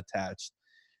stigma attached.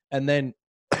 And then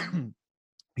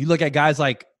you look at guys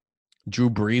like Drew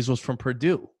Brees was from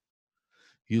Purdue.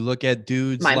 You look at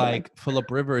dudes like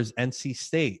Phillip Rivers, NC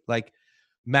State, like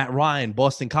Matt Ryan,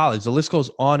 Boston College. The list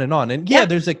goes on and on. And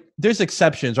there's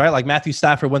exceptions, right? Like Matthew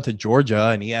Stafford went to Georgia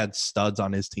and he had studs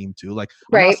on his team too. Like,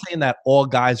 I'm not saying that all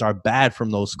guys are bad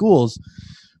from those schools,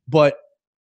 but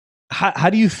how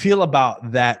do you feel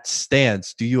about that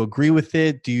stance? Do you agree with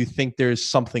it? Do you think there's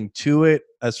something to it,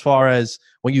 as far as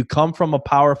when you come from a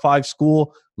Power 5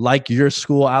 school like your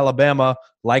school, Alabama,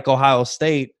 like Ohio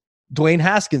State? Dwayne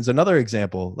Haskins, another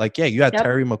example. Like, you had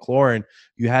Terry McLaurin.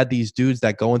 You had these dudes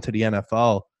that go into the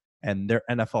NFL and they're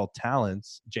NFL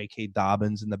talents, J.K.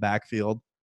 Dobbins in the backfield.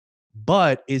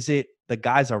 But is it the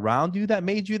guys around you that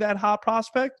made you that hot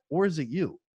prospect, or is it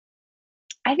you?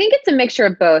 I think it's a mixture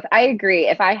of both. I agree.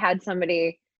 If I had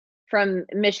somebody from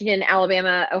Michigan,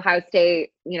 Alabama, Ohio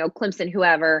State, Clemson,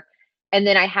 whoever, and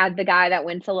then I had the guy that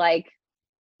went to like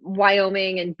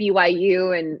Wyoming and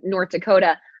BYU and North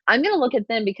Dakota, I'm going to look at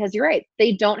them because you're right.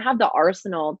 They don't have the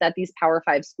arsenal that these Power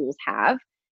 5 schools have.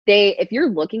 If you're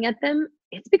looking at them,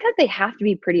 it's because they have to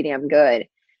be pretty damn good.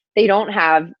 They don't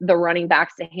have the running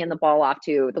backs to hand the ball off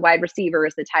to, the wide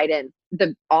receivers, the tight end,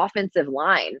 the offensive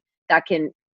line that can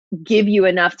give you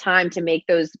enough time to make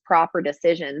those proper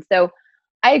decisions. So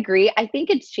I agree. I think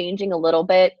it's changing a little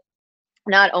bit,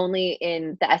 not only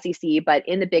in the SEC, but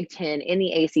in the Big Ten, in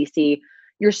the ACC.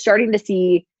 You're starting to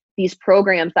see these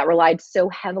programs that relied so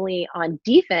heavily on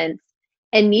defense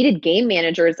and needed game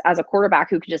managers as a quarterback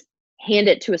who could just hand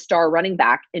it to a star running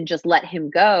back and just let him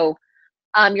go.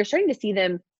 You're starting to see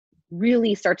them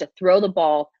really start to throw the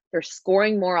ball. They're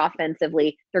scoring more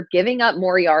offensively. They're giving up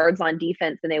more yards on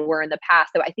defense than they were in the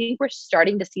past. So I think we're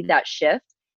starting to see that shift.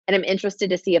 And I'm interested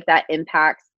to see if that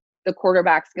impacts the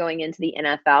quarterbacks going into the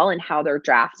NFL and how they're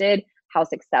drafted, how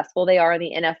successful they are in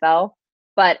the NFL.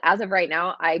 But as of right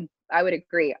now, I would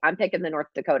agree. I'm picking the North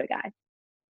Dakota guy.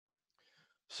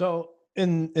 So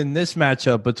in this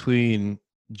matchup between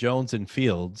Jones and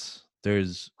Fields,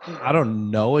 I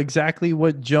don't know exactly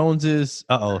what Jones is.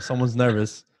 Someone's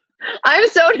nervous. I'm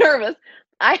so nervous.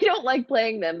 I don't like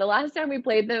playing them. The last time we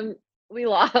played them, we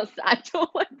lost. I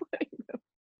don't like playing them.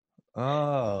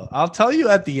 Oh, I'll tell you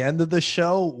at the end of the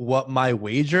show what my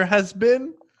wager has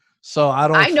been. so I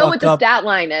don't. I know what the up. stat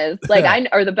line is, like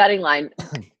or the betting line.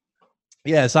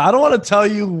 Yeah, so I don't want to tell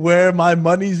you where my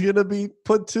money's gonna be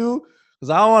put to because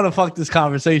I don't want to fuck this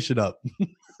conversation up.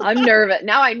 I'm nervous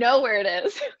now. I know where it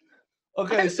is.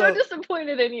 Okay, I'm so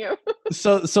disappointed in you.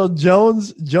 so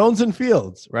Jones and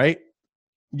Fields, right?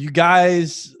 You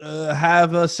guys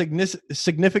have a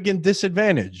significant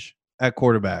disadvantage at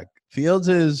quarterback. Fields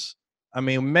is, I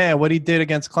mean, man, what he did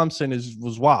against Clemson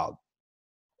was wild.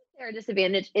 Their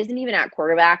disadvantage isn't even at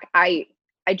quarterback. I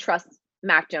trust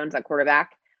Mac Jones at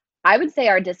quarterback. I would say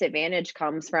our disadvantage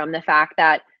comes from the fact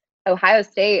that Ohio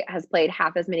State has played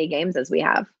half as many games as we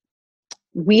have.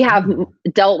 We have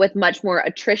dealt with much more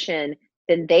attrition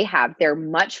than they have. They're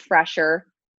much fresher.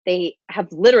 They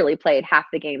have literally played half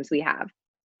the games we have.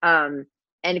 And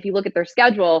if you look at their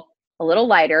schedule, a little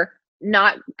lighter,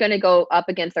 not going to go up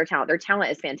against their talent. Their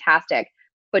talent is fantastic.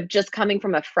 But just coming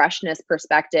from a freshness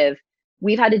perspective,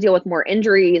 we've had to deal with more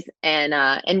injuries and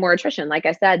more attrition, like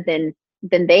I said, than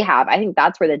they have. I think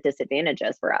that's where the disadvantage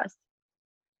is for us.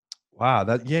 Wow,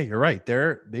 you're right.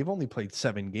 They've only played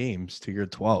 7 games to your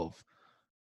 12.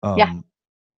 Yeah.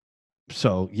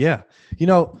 So yeah,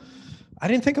 I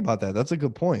didn't think about that. That's a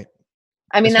good point.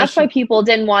 I mean, that's why people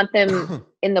didn't want them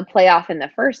in the playoff in the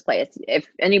first place. If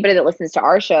anybody that listens to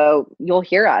our show, you'll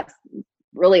hear us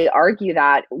really argue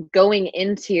that going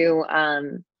into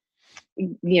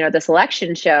the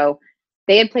selection show,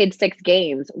 they had played 6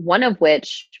 games, one of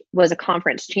which was a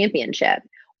conference championship,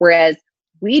 whereas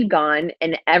we'd gone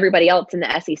and everybody else in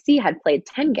the SEC had played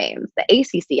 10 games. The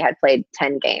ACC had played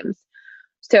 10 games.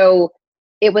 So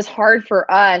it was hard for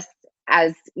us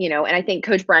as, and I think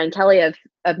Coach Brian Kelly of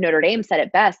Notre Dame said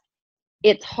it best.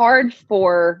 It's hard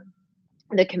for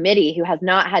the committee, who has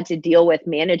not had to deal with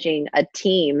managing a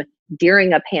team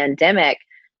during a pandemic,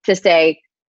 to say,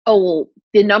 oh, well,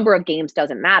 the number of games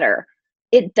doesn't matter.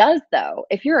 It does, though.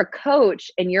 If you're a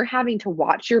coach and you're having to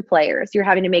watch your players, you're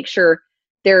having to make sure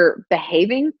they're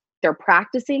behaving, they're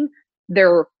practicing,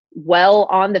 they're well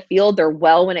on the field, they're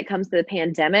well when it comes to the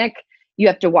pandemic. You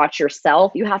have to watch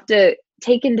yourself. You have to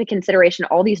take into consideration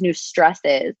all these new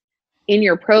stresses in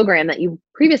your program that you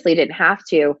previously didn't have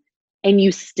to, and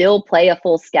you still play a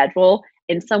full schedule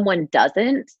and someone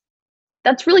doesn't.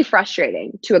 That's really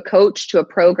frustrating to a coach, to a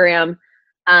program.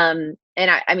 And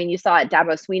I mean, you saw it.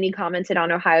 Dabo Sweeney commented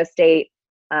on Ohio State.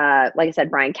 Like I said,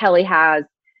 Brian Kelly has.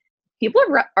 People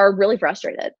are really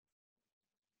frustrated.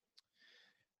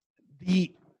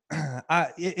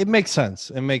 It makes sense.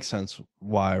 It makes sense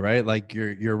why, right? Like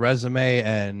your resume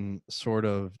and sort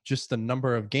of just the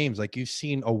number of games. Like you've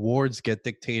seen awards get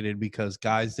dictated because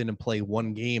guys didn't play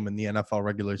 1 game in the NFL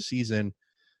regular season.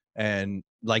 And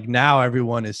like now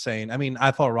everyone is saying, I mean,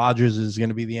 I thought Rodgers is going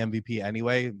to be the MVP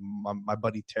anyway. My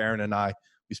buddy Taryn and I,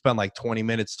 we spent like 20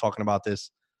 minutes talking about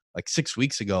this like 6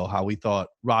 weeks ago, how we thought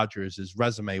Rodgers'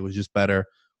 resume was just better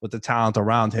with the talent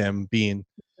around him being,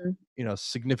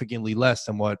 significantly less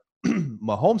than what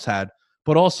Mahomes had.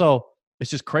 But also,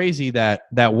 it's just crazy that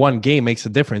 1 game makes a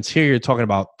difference. Here you're talking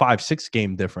about 5-6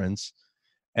 game difference.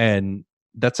 And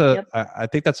I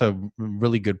think that's a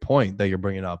really good point that you're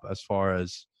bringing up as far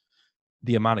as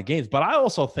the amount of games. But I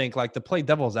also think, like, to play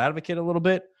devil's advocate a little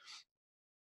bit,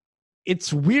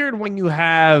 it's weird when you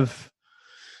have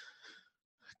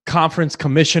conference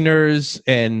commissioners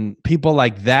and people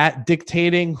like that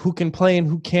dictating who can play and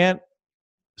who can't.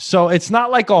 So it's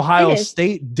not like Ohio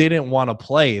State didn't want to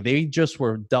play. They just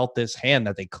were dealt this hand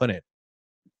that they couldn't.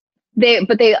 They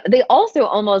also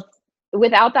almost,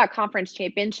 without that conference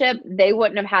championship, they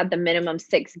wouldn't have had the minimum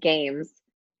 6 games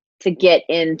to get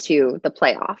into the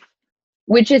playoff,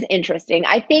 which is interesting.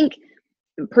 I think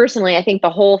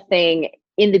the whole thing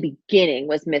in the beginning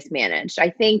was mismanaged. I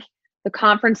think the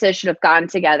conferences should have gotten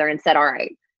together and said, all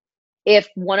right, if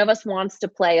one of us wants to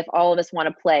play, if all of us want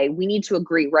to play, we need to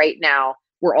agree right now.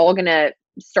 We're all going to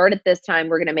start at this time.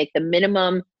 We're going to make the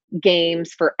minimum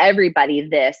games for everybody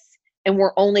this, and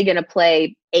we're only going to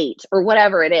play 8 or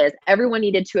whatever it is. Everyone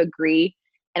needed to agree.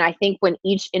 And I think when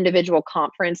each individual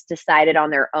conference decided on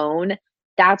their own,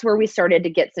 that's where we started to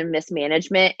get some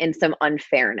mismanagement and some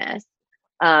unfairness.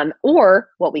 Or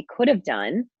what we could have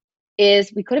done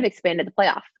is we could have expanded the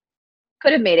playoff,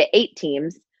 could have made it 8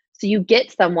 teams. So you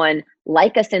get someone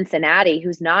like a Cincinnati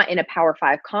who's not in a Power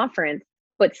 5 conference,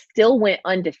 but still went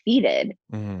undefeated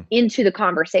into the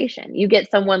conversation. You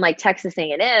get someone like Texas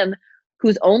A&M,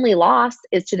 whose only loss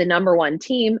is to the number 1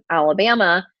 team,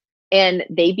 Alabama, and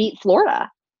they beat Florida.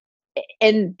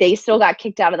 And they still got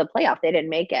kicked out of the playoff. They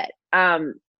didn't make it.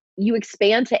 You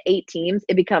expand to 8 teams,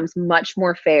 it becomes much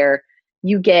more fair.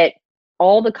 You get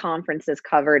all the conferences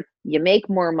covered. You make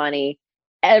more money.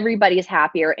 Everybody's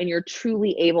happier, and you're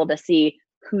truly able to see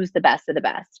who's the best of the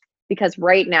best. Because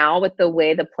right now, with the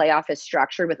way the playoff is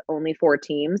structured with only 4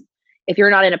 teams, if you're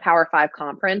not in a Power 5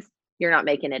 conference, you're not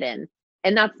making it in.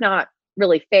 And that's not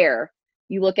really fair.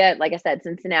 You look at, like I said,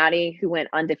 Cincinnati, who went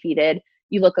undefeated.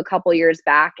 You look a couple years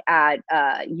back at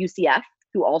UCF,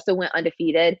 who also went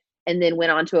undefeated and then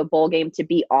went on to a bowl game to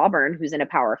beat Auburn, who's in a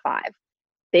Power 5.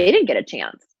 They didn't get a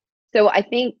chance. So I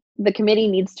think the committee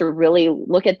needs to really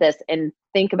look at this and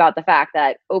think about the fact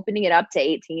that opening it up to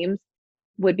 8 teams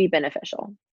would be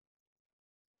beneficial.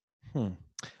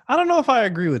 I don't know if I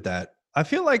agree with that. I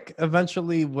feel like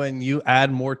eventually when you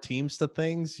add more teams to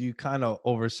things, you kind of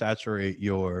oversaturate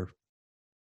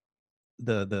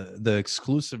the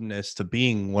exclusiveness to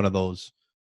being one of those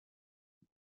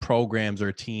programs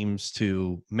or teams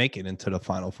to make it into the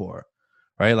Final Four,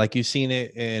 right? Like you've seen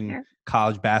it in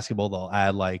college basketball. They'll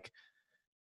add like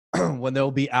when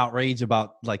there'll be outrage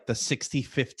about like the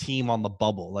 65th team on the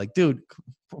bubble. Like, dude,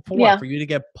 for what? For you to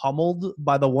get pummeled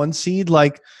by the 1 seed?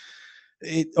 Like,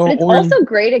 it's also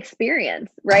great experience,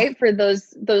 right? For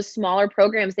those smaller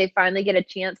programs, they finally get a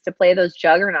chance to play those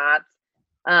juggernauts.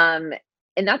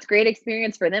 And that's great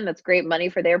experience for them. That's great money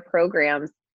for their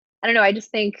programs. I don't know. I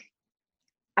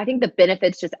think the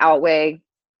benefits just outweigh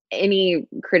any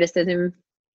criticism,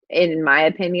 in my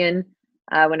opinion,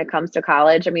 when it comes to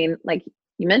college. I mean, like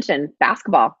you mentioned,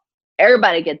 basketball,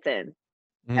 everybody gets in.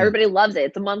 Everybody loves it.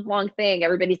 It's a month-long thing.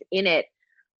 Everybody's in it.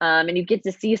 And you get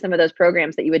to see some of those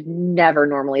programs that you would never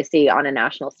normally see on a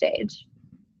national stage.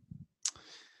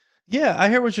 Yeah, I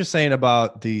hear what you're saying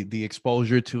about the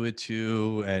exposure to it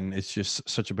too, and it's just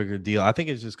such a bigger deal. I think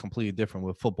it's just completely different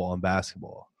with football and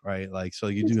basketball, right? Like, so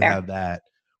you do have that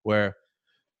where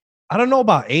I don't know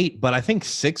about 8, but I think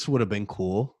 6 would have been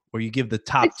cool, where you give the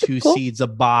top 2 seeds a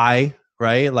bye,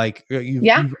 right? Like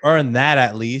you've earned that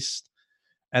at least,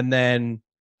 and then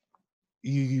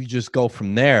you just go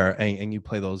from there and you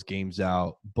play those games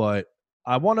out. But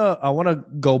I wanna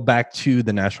go back to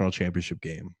the national championship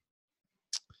game.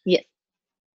 Yes.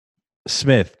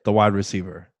 Smith, the wide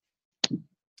receiver.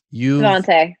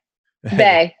 Devontae.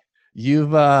 Bay.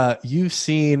 You've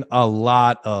seen a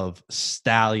lot of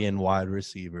stallion wide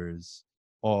receivers.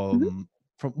 From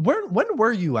when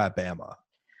were you at Bama?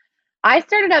 I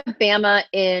started at Bama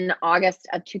in August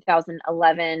of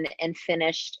 2011 and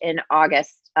finished in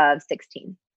August of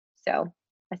 16. So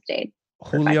I stayed.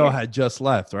 Julio had just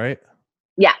left, right?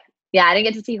 Yeah. I didn't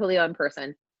get to see Julio in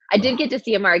person. I did get to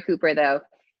see Amari Cooper though.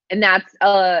 And that's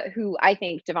who I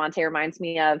think Devontae reminds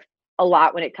me of a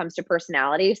lot when it comes to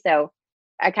personality. So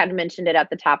I kind of mentioned it at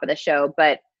the top of the show,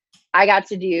 but I got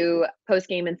to do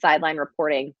post-game and sideline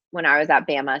reporting when I was at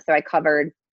Bama. So I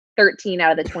covered 13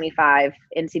 out of the 25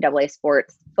 NCAA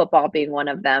sports, football being one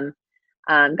of them.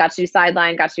 Got to do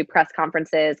sideline, got to do press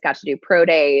conferences, got to do pro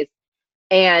days.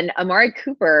 And Amari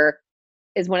Cooper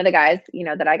is one of the guys,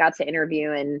 that I got to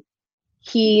interview, and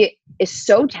he is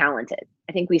so talented.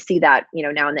 I think we see that,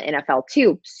 now in the NFL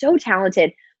too, so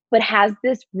talented, but has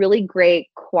this really great,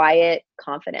 quiet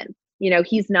confidence.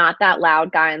 He's not that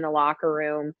loud guy in the locker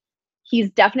room. He's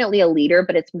definitely a leader,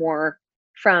 but it's more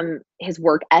from his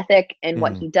work ethic and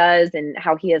what he does and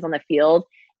how he is on the field.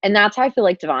 And that's how I feel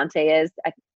like Devontae is.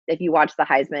 If you watch the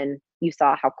Heisman, you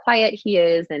saw how quiet he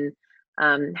is and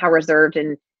how reserved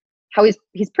and how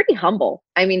he's pretty humble.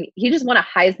 I mean, he just won a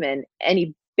Heisman and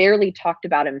he barely talked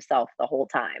about himself the whole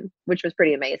time, which was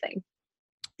pretty amazing.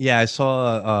 Yeah, I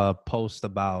saw a post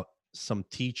about some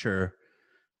teacher,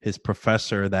 his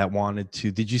professor that wanted to.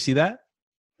 Did you see that?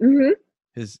 Mm-hmm.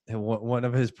 One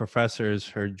of his professors,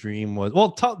 her dream was.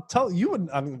 Well, tell you would.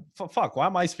 I mean, fuck. Why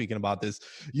am I speaking about this?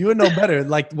 You would know better.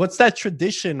 Like, what's that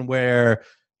tradition where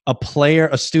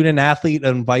a student athlete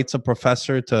invites a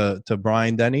professor to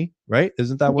Bryant Denny, right?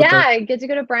 Isn't that what? Yeah, I get to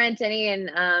go to Bryant Denny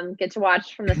and get to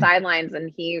watch from the sidelines.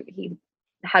 And he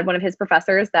had one of his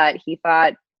professors that he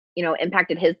thought,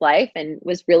 impacted his life and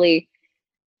was really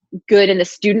good in the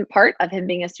student part of him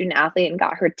being a student athlete, and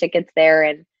got her tickets there.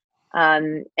 And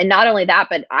not only that,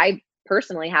 but I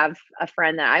personally have a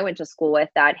friend that I went to school with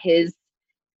that his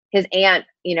aunt,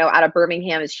 out of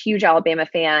Birmingham, is a huge Alabama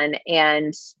fan,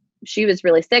 and she was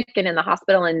really sick and in the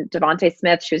hospital, and Devontae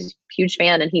Smith, she was a huge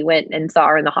fan, and he went and saw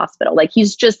her in the hospital. Like,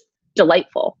 he's just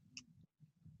delightful.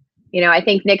 I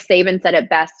think Nick Saban said it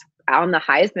best on the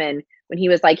Heisman when he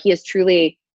was like, he is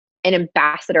truly an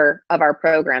ambassador of our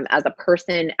program as a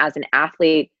person, as an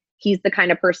athlete. He's the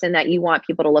kind of person that you want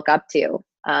people to look up to.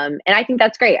 And I think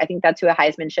that's great. I think that's who a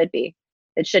Heisman should be.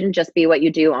 It shouldn't just be what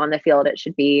you do on the field. It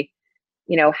should be,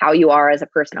 how you are as a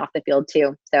person off the field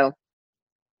too. So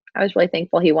I was really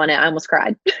thankful he won it. I almost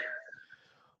cried.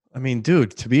 I mean,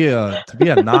 dude, to be a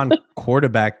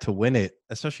non-quarterback to win it,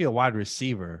 especially a wide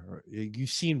receiver, you've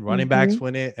seen running backs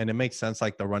win it, and it makes sense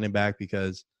like the running back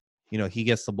because he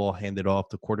gets the ball handed off.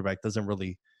 The quarterback doesn't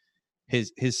really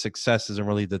his success isn't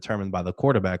really determined by the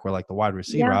quarterback. Where like the wide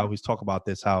receiver, I always talk about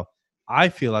this how I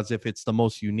feel as if it's the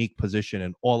most unique position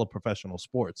in all of professional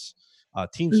sports,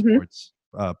 team sports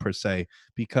per se,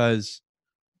 because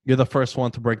you're the first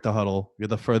one to break the huddle. You're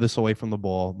the furthest away from the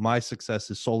ball. My success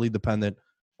is solely dependent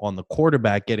on the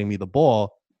quarterback getting me the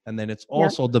ball. And then it's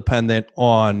also dependent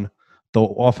on the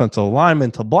offensive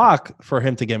lineman to block for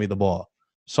him to get me the ball.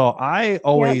 So I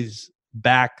always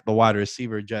back the wide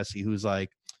receiver, Jesse, who's like,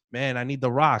 man, I need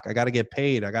the rock. I got to get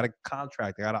paid. I got a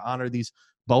contract. I got to honor these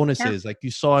bonuses. Like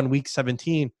you saw in week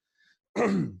 17,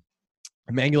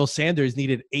 Emmanuel Sanders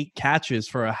needed 8 catches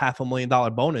for a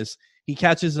 $500,000 bonus. He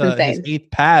catches his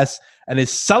 8th pass and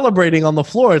is celebrating on the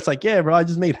floor. It's like, yeah, bro, I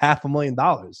just made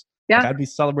 $500,000. Yeah, like, I'd be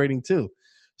celebrating too.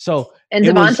 So, and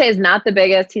Devontae is not the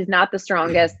biggest. He's not the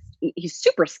strongest. He's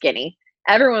super skinny.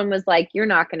 Everyone was like, "You're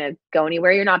not going to go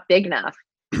anywhere. You're not big enough."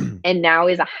 And now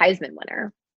he's a Heisman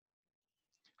winner.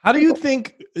 How do you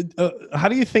think? How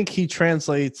do you think he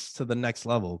translates to the next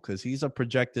level? Because he's a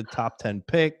projected top 10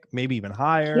 pick, maybe even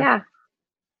higher. Yeah.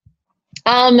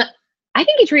 I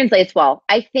think he translates well.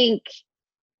 I think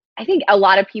a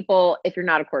lot of people, if you're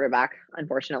not a quarterback,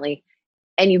 unfortunately,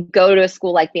 and you go to a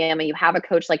school like Bama, you have a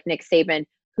coach like Nick Saban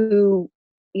who,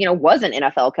 was an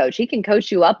NFL coach. He can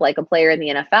coach you up like a player in the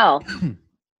NFL.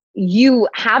 You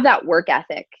have that work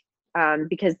ethic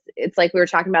because it's like we were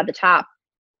talking about at the top.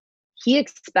 He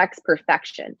expects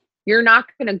perfection. You're not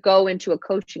going to go into a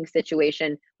coaching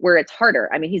situation where it's harder.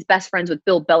 I mean, he's best friends with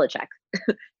Bill Belichick.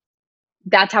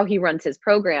 That's how he runs his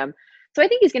program. So I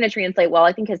think he's going to translate well.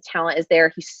 I think his talent is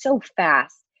there. He's so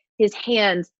fast. His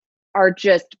hands are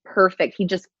just perfect. He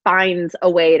just finds a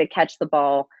way to catch the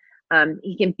ball.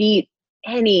 He can beat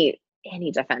any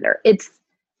defender. It's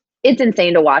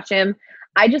insane to watch him.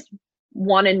 I just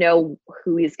want to know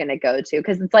who he's going to go to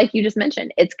because it's like you just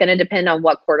mentioned. It's going to depend on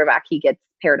what quarterback he gets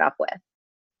paired up with.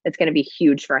 It's going to be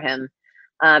huge for him.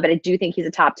 But I do think he's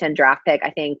a top 10 draft pick.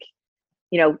 I think,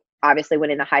 obviously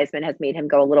winning the Heisman has made him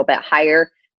go a little bit higher.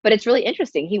 But it's really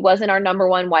interesting. He wasn't our number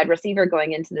one wide receiver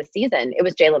going into the season. It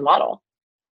was Jalen Waddle.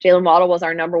 Jalen Waddle was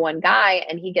our number one guy,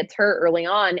 and he gets hurt early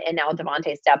on, and now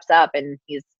Devontae steps up, and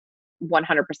he's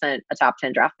 100% a top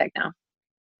 10 draft pick now.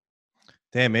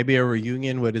 Damn, maybe a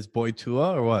reunion with his boy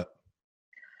Tua or what?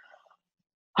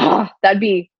 That'd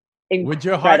be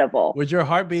incredible. Would your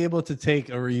heart be able to take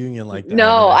a reunion like that?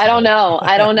 No, I don't know.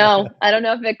 I don't know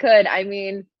if it could. I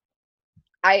mean,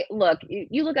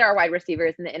 you look at our wide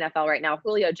receivers in the NFL right now.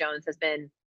 Julio Jones has been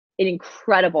an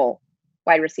incredible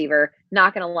wide receiver.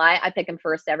 Not going to lie. I pick him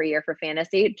first every year for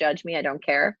fantasy. Judge me. I don't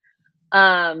care.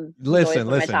 Listen.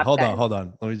 Hold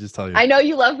on. Let me just tell you. I know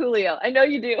you love Julio. I know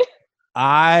you do.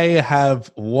 I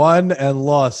have won and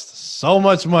lost so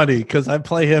much money because I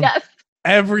play him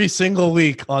every single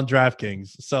week on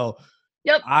DraftKings. So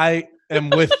I am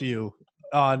with you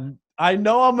on. I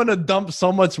know I'm going to dump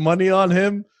so much money on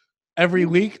him every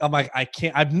week. I'm like, I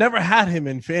can't. I've never had him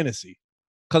in fantasy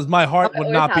because my heart would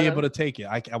not be able to take it.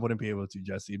 I wouldn't be able to,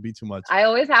 Jesse. It'd be too much. I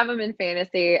always have him in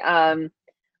fantasy.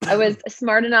 I was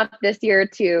smart enough this year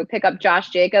to pick up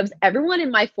Josh Jacobs. Everyone in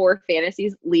my 4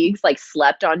 fantasy leagues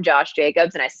slept on Josh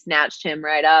Jacobs, and I snatched him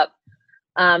right up.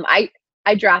 I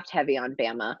draft heavy on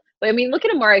Bama. But I mean, look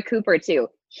at Amari Cooper too.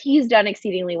 He's done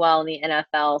exceedingly well in the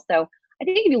NFL. So I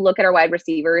think if you look at our wide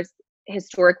receivers,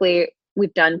 historically,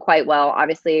 we've done quite well.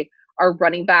 Obviously, our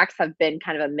running backs have been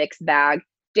kind of a mixed bag.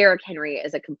 Derrick Henry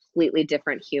is a completely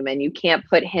different human. You can't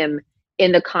put him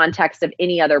in the context of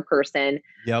any other person.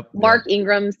 Mark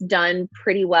Ingram's done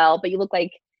pretty well, but you look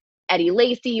like Eddie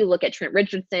Lacy, you look at Trent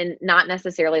Richardson, not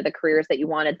necessarily the careers that you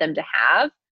wanted them to have,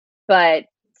 but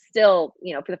still,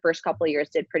 for the first couple of years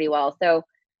did pretty well. So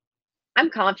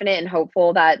I'm confident and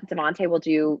hopeful that Devontae will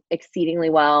do exceedingly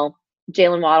well.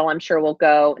 Jalen Waddle, I'm sure, will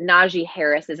go. Najee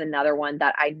Harris is another one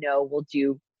that I know will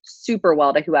do super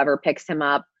well to whoever picks him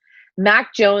up.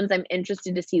 Mac Jones, I'm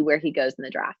interested to see where he goes in the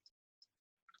draft.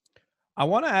 I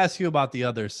want to ask you about the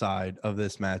other side of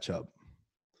this matchup.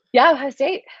 Yeah, Ohio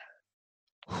State.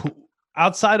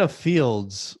 Outside of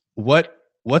Fields, what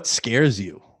scares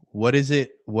you? What is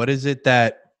it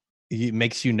that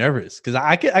makes you nervous? Because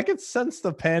I could sense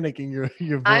the panic in your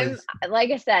voice.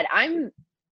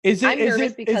 Is it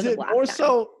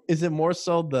more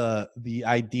so the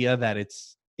idea that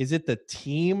is it the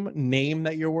team name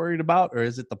that you're worried about, or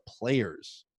is it the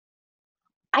players?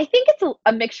 I think it's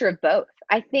a mixture of both.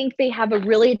 I think they have a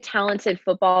really talented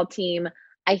football team.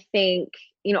 I think,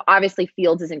 obviously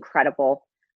Fields is incredible.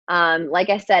 Like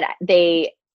I said,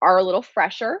 they are a little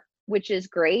fresher, which is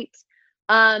great.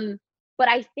 But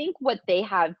I think what they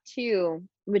have too,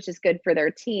 which is good for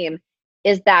their team,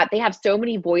 is that they have so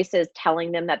many voices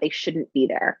telling them that they shouldn't be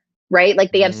there, right?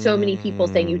 Like they have so many people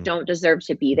saying you don't deserve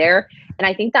to be there. And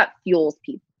I think that fuels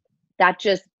people. That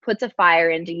just puts a fire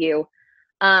into you.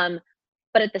 But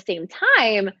at the same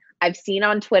time, I've seen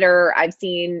on Twitter, I've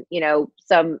seen,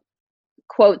 some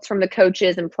quotes from the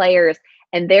coaches and players,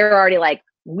 and they're already like,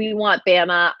 we want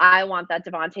Bama. I want that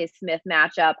Devontae Smith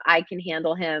matchup. I can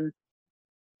handle him.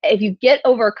 If you get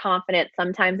overconfident,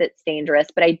 sometimes it's dangerous,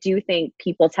 but I do think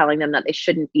people telling them that they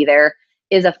shouldn't be there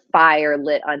is a fire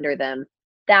lit under them.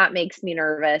 That makes me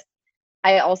nervous.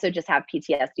 I also just have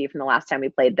PTSD from the last time we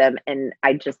played them, and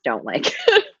I just don't like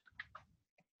it.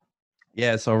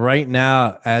 Yeah, so right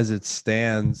now, as it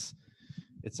stands,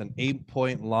 it's an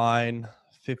 8-point line.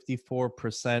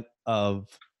 54%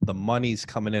 of the money's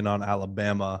coming in on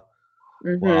Alabama,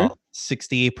 while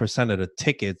 68% of the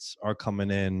tickets are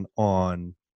coming in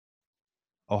on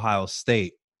Ohio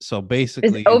State. So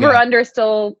basically, is over under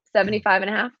still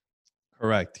 75.5?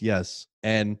 Correct. Yes.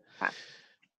 And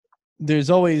there's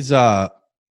always you're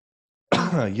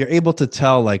able to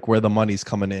tell like where the money's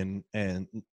coming in and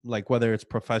like whether it's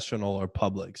professional or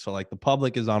public. So like the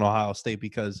public is on Ohio State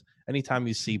because anytime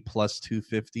you see plus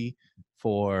 250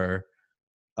 for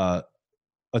a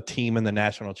team in the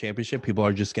national championship, people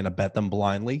are just going to bet them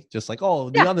blindly, just like, oh,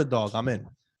 the underdog, I'm in.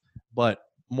 But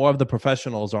more of the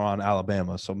professionals are on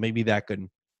Alabama, so maybe that could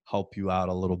help you out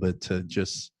a little bit to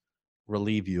just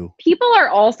relieve you. People are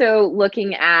also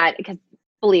looking at, because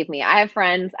believe me, I have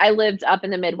friends. I lived up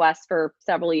in the Midwest for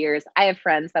several years. I have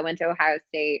friends that went to Ohio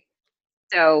State.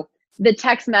 So the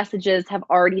text messages have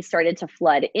already started to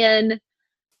flood in.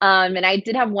 And I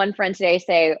did have one friend today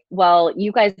say, well,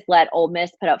 you guys let Ole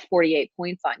Miss put up 48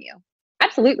 points on you.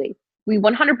 Absolutely. We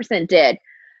 100% did.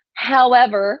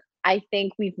 However, I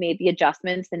think we've made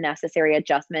the necessary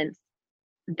adjustments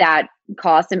that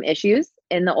caused some issues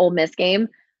in the Ole Miss game.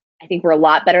 I think we're a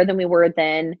lot better than we were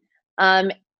then.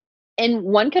 And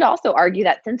one could also argue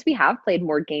that since we have played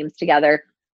more games together,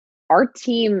 our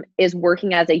team is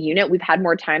working as a unit. We've had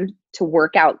more time to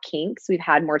work out kinks. We've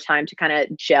had more time to kind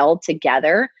of gel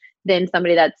together than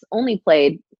somebody that's only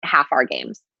played half our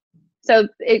games. So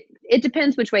it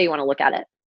depends which way you want to look at it.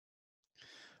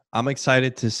 I'm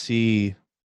excited to see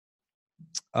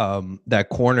that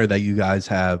corner that you guys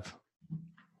have.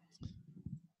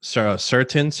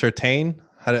 Surtain?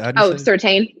 How do you say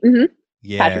Surtain. Mm-hmm.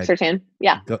 Yeah. Patrick Surtain.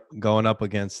 Yeah. Going up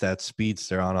against that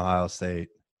speedster on Ohio State.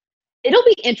 It'll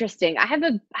be interesting. I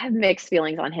have mixed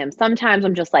feelings on him. Sometimes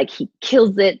I'm just like, he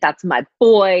kills it. That's my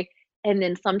boy. And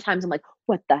then sometimes I'm like,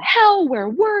 what the hell? Where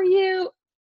were you?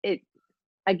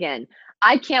 Again,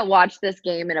 I can't watch this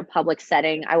game in a public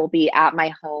setting. I will be at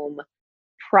my home,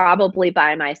 probably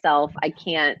by myself. I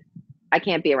can't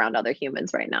be around other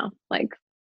humans right now. Like,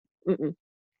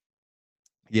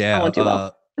 yeah. I won't do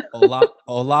well.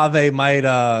 Olave might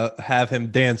have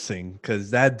him dancing because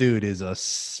that dude is a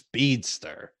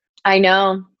speedster. I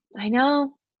know.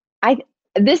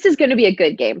 This is going to be a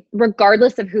good game,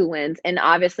 regardless of who wins. And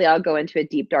obviously, I'll go into a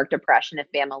deep, dark depression if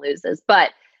Bama loses. But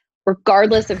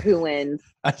regardless of who wins,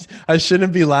 I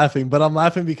shouldn't be laughing, but I'm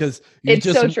laughing because it's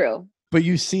so true. But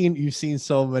you've seen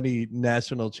so many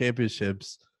national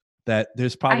championships that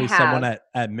there's probably someone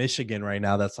at Michigan right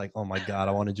now that's like, oh my God,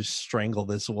 I want to just strangle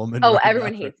this woman. Oh,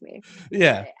 everyone hates me.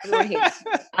 Yeah, everyone hates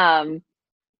me.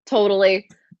 Totally.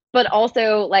 But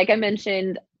also, like I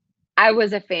mentioned, I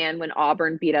was a fan when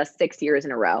Auburn beat us 6 years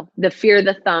in a row. The Fear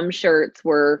the Thumb shirts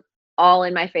were all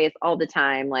in my face all the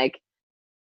time. Like,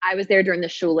 I was there during the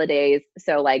Shula days,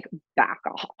 so like, back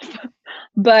off.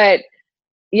 But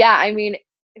yeah, I mean,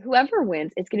 whoever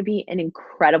wins, it's going to be an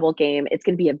incredible game. It's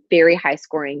going to be a very high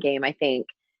scoring game. I think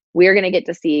we're going to get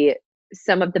to see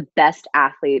some of the best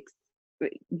athletes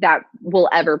that will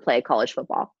ever play college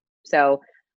football. So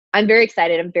I'm very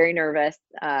excited. I'm very nervous,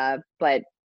 but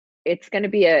it's going to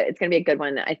be a good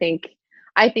one. I think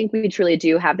we truly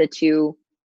do have the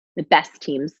best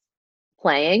teams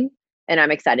playing, and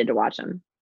I'm excited to watch them.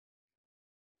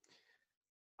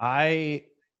 I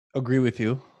agree with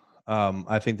you.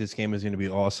 I think this game is going to be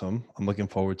awesome. I'm looking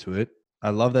forward to it. I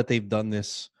love that they've done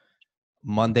this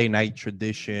Monday night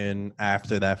tradition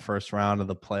after that first round of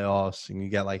the playoffs, and you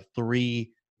get like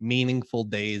 3 meaningful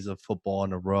days of football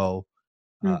in a row.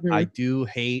 I do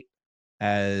hate,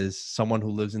 as someone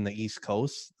who lives in the East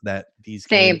Coast, that these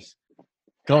games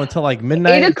go until like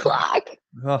midnight.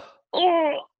 8:00.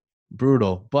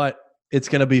 Brutal, but it's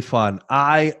going to be fun.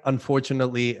 I,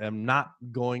 unfortunately, am not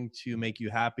going to make you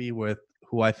happy with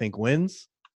who I think wins.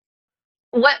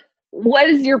 What? what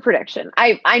is your prediction?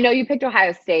 I know you picked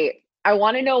Ohio State. I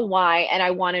want to know why, and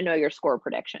I want to know your score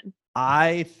prediction.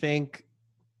 I think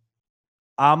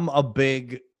I'm a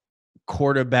big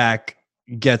quarterback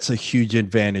gets a huge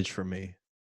advantage for me.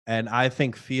 And I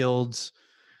think Fields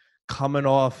coming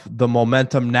off the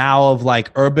momentum now of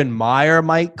like Urban Meyer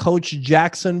might coach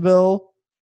Jacksonville.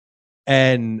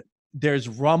 And there's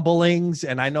rumblings.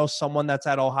 And I know someone that's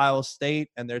at Ohio State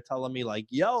and they're telling me like,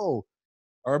 yo,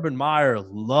 Urban Meyer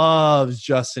loves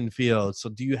Justin Fields. So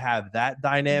do you have that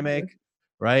dynamic?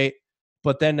 Right.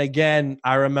 But then again,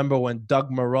 I remember when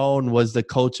Doug Marrone was the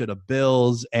coach of the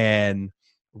Bills and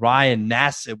Ryan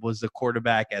Nassib was the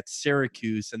quarterback at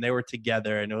Syracuse, and they were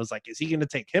together. And it was like, is he going to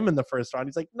take him in the first round?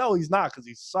 He's like, no, he's not, because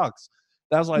he sucks.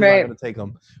 That's why he's not going to take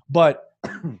him. But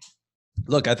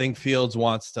look, I think Fields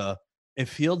wants to – if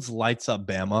Fields lights up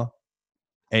Bama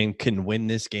and can win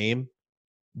this game,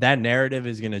 that narrative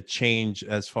is going to change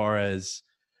as far as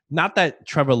 – not that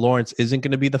Trevor Lawrence isn't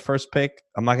going to be the first pick.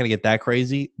 I'm not going to get that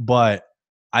crazy. But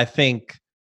I think –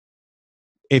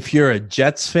 if you're a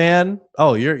Jets fan,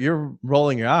 you're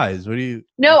rolling your eyes. What do you?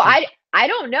 No, I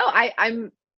don't know. I'm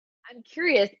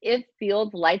curious if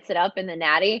Fields lights it up in the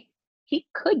Natty, he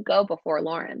could go before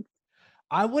Lawrence.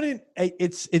 I wouldn't.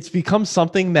 It's become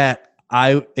something that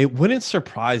it wouldn't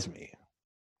surprise me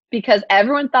because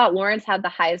everyone thought Lawrence had the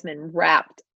Heisman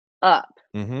wrapped up,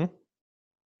 and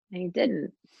he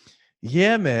didn't.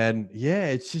 Yeah, man. Yeah,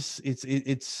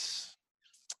 it's.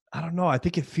 I don't know. I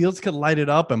think if Fields could light it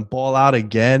up and ball out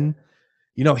again,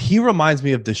 he reminds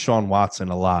me of Deshaun Watson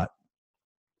a lot.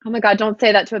 Oh my God, don't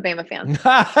say that to a Bama fan.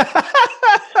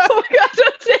 Oh my God,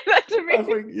 don't say that to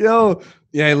me.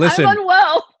 Yeah, listen. I'm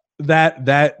unwell.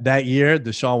 That year,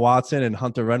 Deshaun Watson and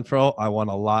Hunter Renfrow, I won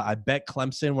a lot. I bet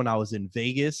Clemson when I was in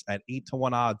Vegas at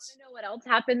 8-1 odds. You know what else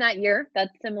happened that year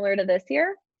that's similar to this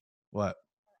year? What?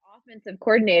 Our offensive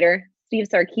coordinator, Steve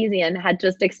Sarkisian, had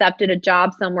just accepted a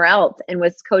job somewhere else and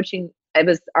was coaching. It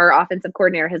was our offensive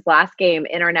coordinator, his last game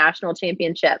in our national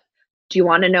championship. Do you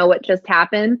want to know what just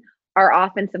happened? Our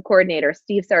offensive coordinator,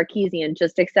 Steve Sarkisian,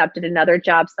 just accepted another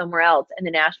job somewhere else, and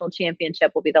the national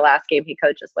championship will be the last game he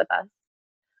coaches with us.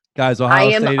 Guys, I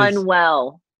am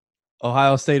unwell.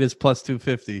 Ohio State is plus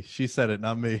 250. She said it,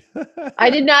 not me. I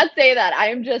did not say that. I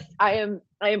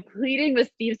am pleading with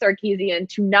Steve Sarkisian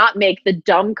to not make the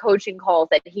dumb coaching calls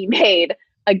that he made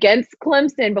against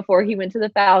Clemson before he went to the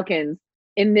Falcons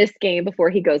in this game before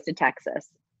he goes to Texas.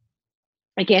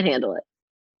 I can't handle it.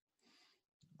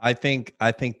 I think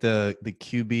the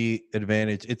QB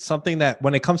advantage, it's something that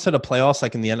when it comes to the playoffs,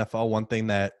 like in the NFL, one thing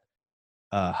that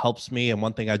helps me and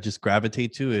one thing I just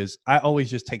gravitate to is I always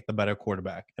just take the better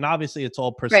quarterback. And obviously it's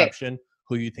all perception,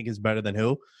 who you think is better than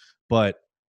who. But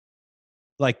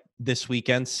like this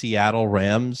weekend, Seattle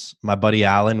Rams, my buddy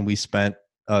Alan, we spent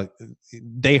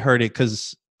they heard it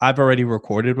because I've already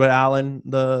recorded with Alan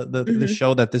the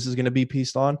show that this is going to be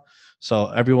pieced on. So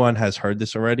everyone has heard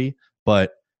this already.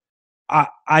 But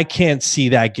I can't see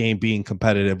that game being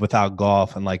competitive without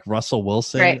Goff and like Russell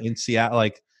Wilson in Seattle.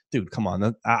 Like, dude, come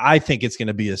on. I think it's going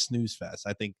to be a snooze fest.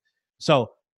 I think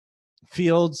so.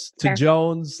 Fields to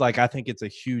Jones, like I think it's a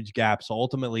huge gap. So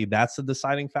ultimately, that's the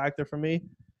deciding factor for me.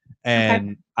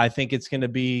 And I think it's going to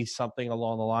be something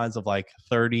along the lines of like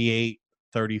 38-35.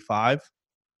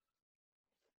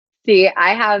 See,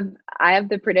 I have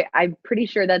the predict. I'm pretty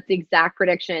sure that's the exact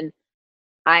prediction.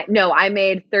 I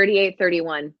made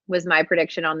 38-31 was my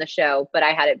prediction on the show, but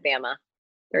I had it Bama,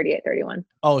 38-31.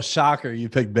 Oh, shocker! You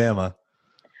picked Bama.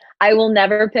 I will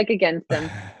never pick against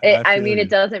them. I mean, it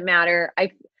doesn't matter.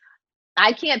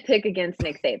 I can't pick against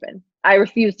Nick Saban. I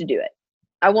refuse to do it.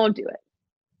 I won't do it.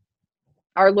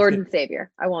 Our Lord and Savior.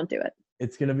 I won't do it.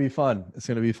 It's going to be fun. It's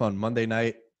going to be fun. Monday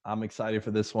night. I'm excited for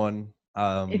this one.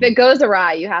 If it goes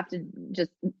awry, you have to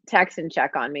just text and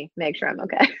check on me. Make sure I'm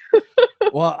okay.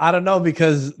 Well, I don't know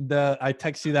because I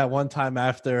texted you that one time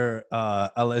after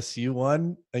LSU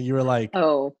won, and you were like,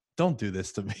 "Oh, don't do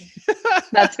this to me."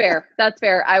 That's fair. That's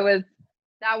fair.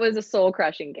 That was a soul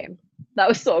crushing game. That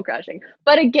was soul crushing.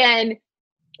 But again,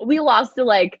 we lost to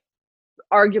like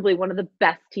arguably one of the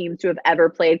best teams to have ever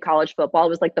played college football. It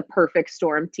was like the perfect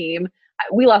storm team.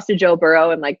 We lost to Joe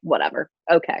Burrow and like whatever.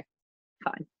 Okay,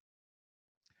 fine.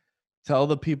 Tell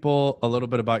the people a little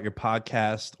bit about your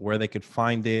podcast, where they could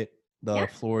find it. The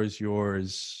floor is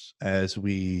yours as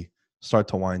we start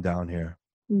to wind down here.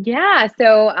 Yeah.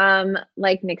 So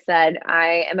like Nick said,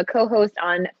 I am a co-host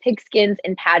on Pigskins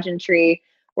and Pageantry.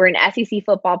 We're an SEC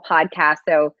football podcast.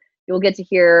 So you'll get to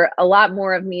hear a lot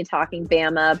more of me talking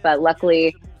Bama, but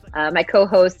luckily My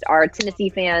co-hosts are Tennessee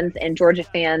fans and Georgia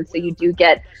fans, so you do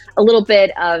get a little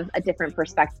bit of a different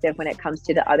perspective when it comes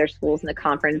to the other schools in the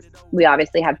conference. We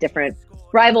obviously have different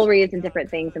rivalries and different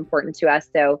things important to us,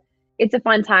 so it's a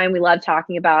fun time. We love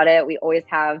talking about it. We always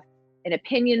have an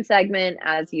opinion segment,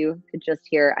 as you could just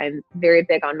hear. I'm very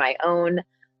big on my own,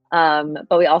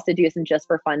 but we also do some just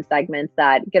for fun segments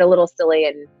that get a little silly,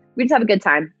 and we just have a good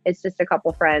time. It's just a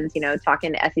couple friends,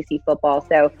 talking SEC football.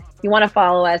 So if you want to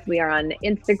follow us, we are on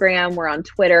Instagram, we're on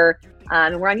Twitter,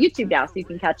 and we're on YouTube now, so you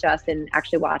can catch us and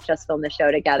actually watch us film the show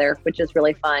together, which is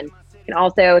really fun. And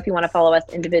also, if you want to follow us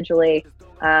individually,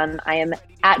 I am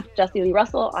at Jessie Lee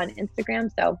Russell on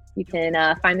Instagram, so you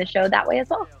can find the show that way as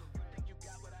well.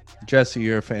 Jessie,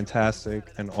 you're fantastic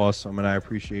and awesome, and I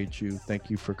appreciate you.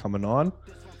 Thank you for coming on.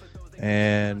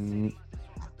 And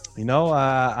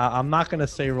I'm not going to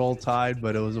say Roll Tide,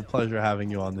 but it was a pleasure having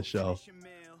you on the show.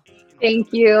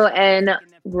 Thank you. And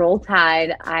Roll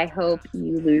Tide, I hope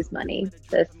you lose money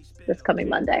this coming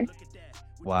Monday.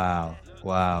 Wow.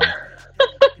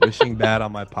 Wishing bad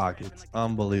on my pockets.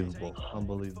 Unbelievable.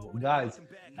 Guys,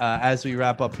 as we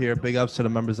wrap up here, big ups to the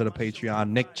members of the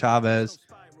Patreon: Nick Chavez,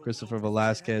 Christopher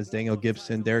Velasquez, Daniel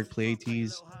Gibson, Derek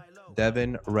Pleiades,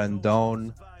 Devin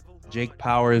Rendon, Jake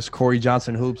Powers, Corey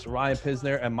Johnson Hoops, Ryan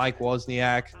Pisner, and Mike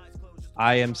Wozniak.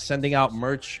 I am sending out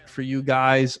merch for you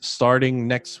guys starting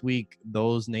next week.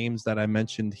 Those names that I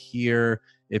mentioned here,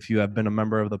 if you have been a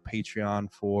member of the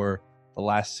Patreon for the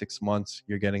last 6 months,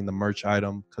 you're getting the merch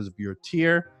item because of your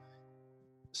tier.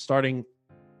 Starting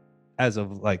as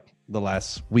of the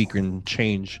last week and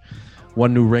change.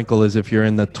 One new wrinkle is if you're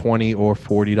in the $20 or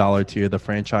 $40 tier, the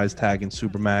franchise tag in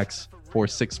Supermax for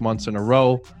 6 months in a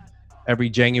row. Every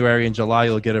January and July,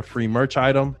 you'll get a free merch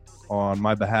item on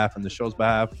my behalf and the show's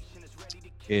behalf.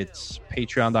 It's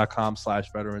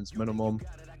patreon.com/veterans minimum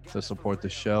to support the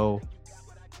show.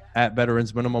 At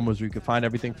Veterans Minimum is where you can find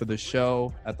everything for the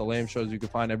show. At the Lamb Shows, you can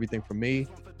find everything from me.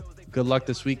 Good luck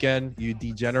this weekend, you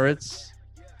degenerates,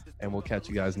 and we'll catch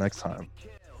you guys next time.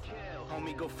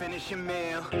 Homie, go finish your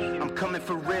meal. I'm coming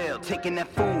for real, taking that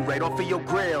food right off of your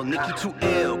grill. Nikki too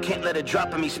ill, can't let it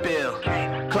drop on me spill.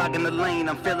 Clogging the lane,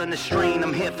 I'm feeling the strain.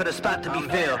 I'm here for the spot to be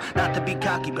filled. Not to be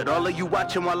cocky, but all of you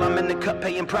watching while I'm in the cut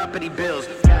paying property bills.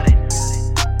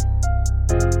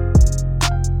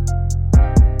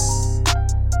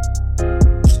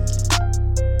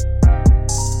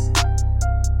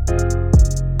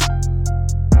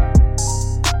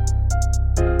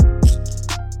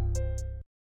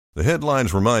 The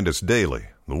headlines remind us daily,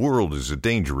 the world is a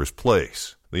dangerous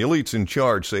place. The elites in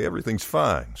charge say everything's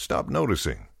fine, stop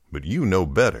noticing. But you know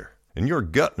better. And your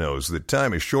gut knows that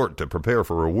time is short to prepare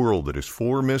for a world that is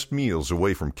 4 missed meals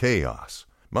away from chaos.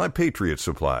 My Patriot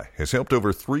Supply has helped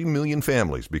over 3 million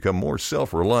families become more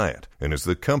self-reliant and is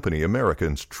the company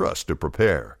Americans trust to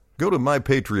prepare. Go to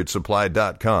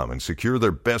MyPatriotSupply.com and secure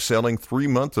their best-selling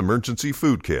 3-month emergency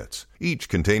food kits. Each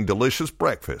contain delicious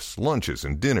breakfasts, lunches,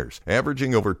 and dinners,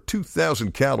 averaging over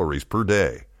 2,000 calories per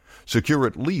day. Secure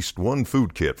at least 1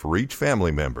 food kit for each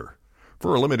family member.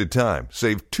 For a limited time,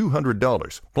 save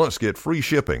 $200, plus get free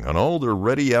shipping on all their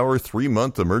Ready Hour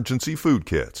 3-month emergency food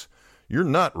kits. You're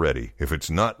not ready if it's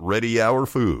not Ready Hour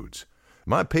Foods.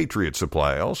 My Patriot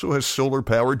Supply also has solar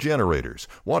power generators,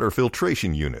 water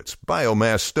filtration units,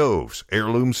 biomass stoves,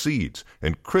 heirloom seeds,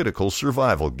 and critical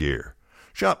survival gear.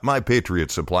 Shop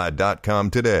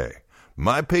MyPatriotSupply.com today.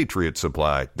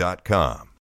 MyPatriotSupply.com.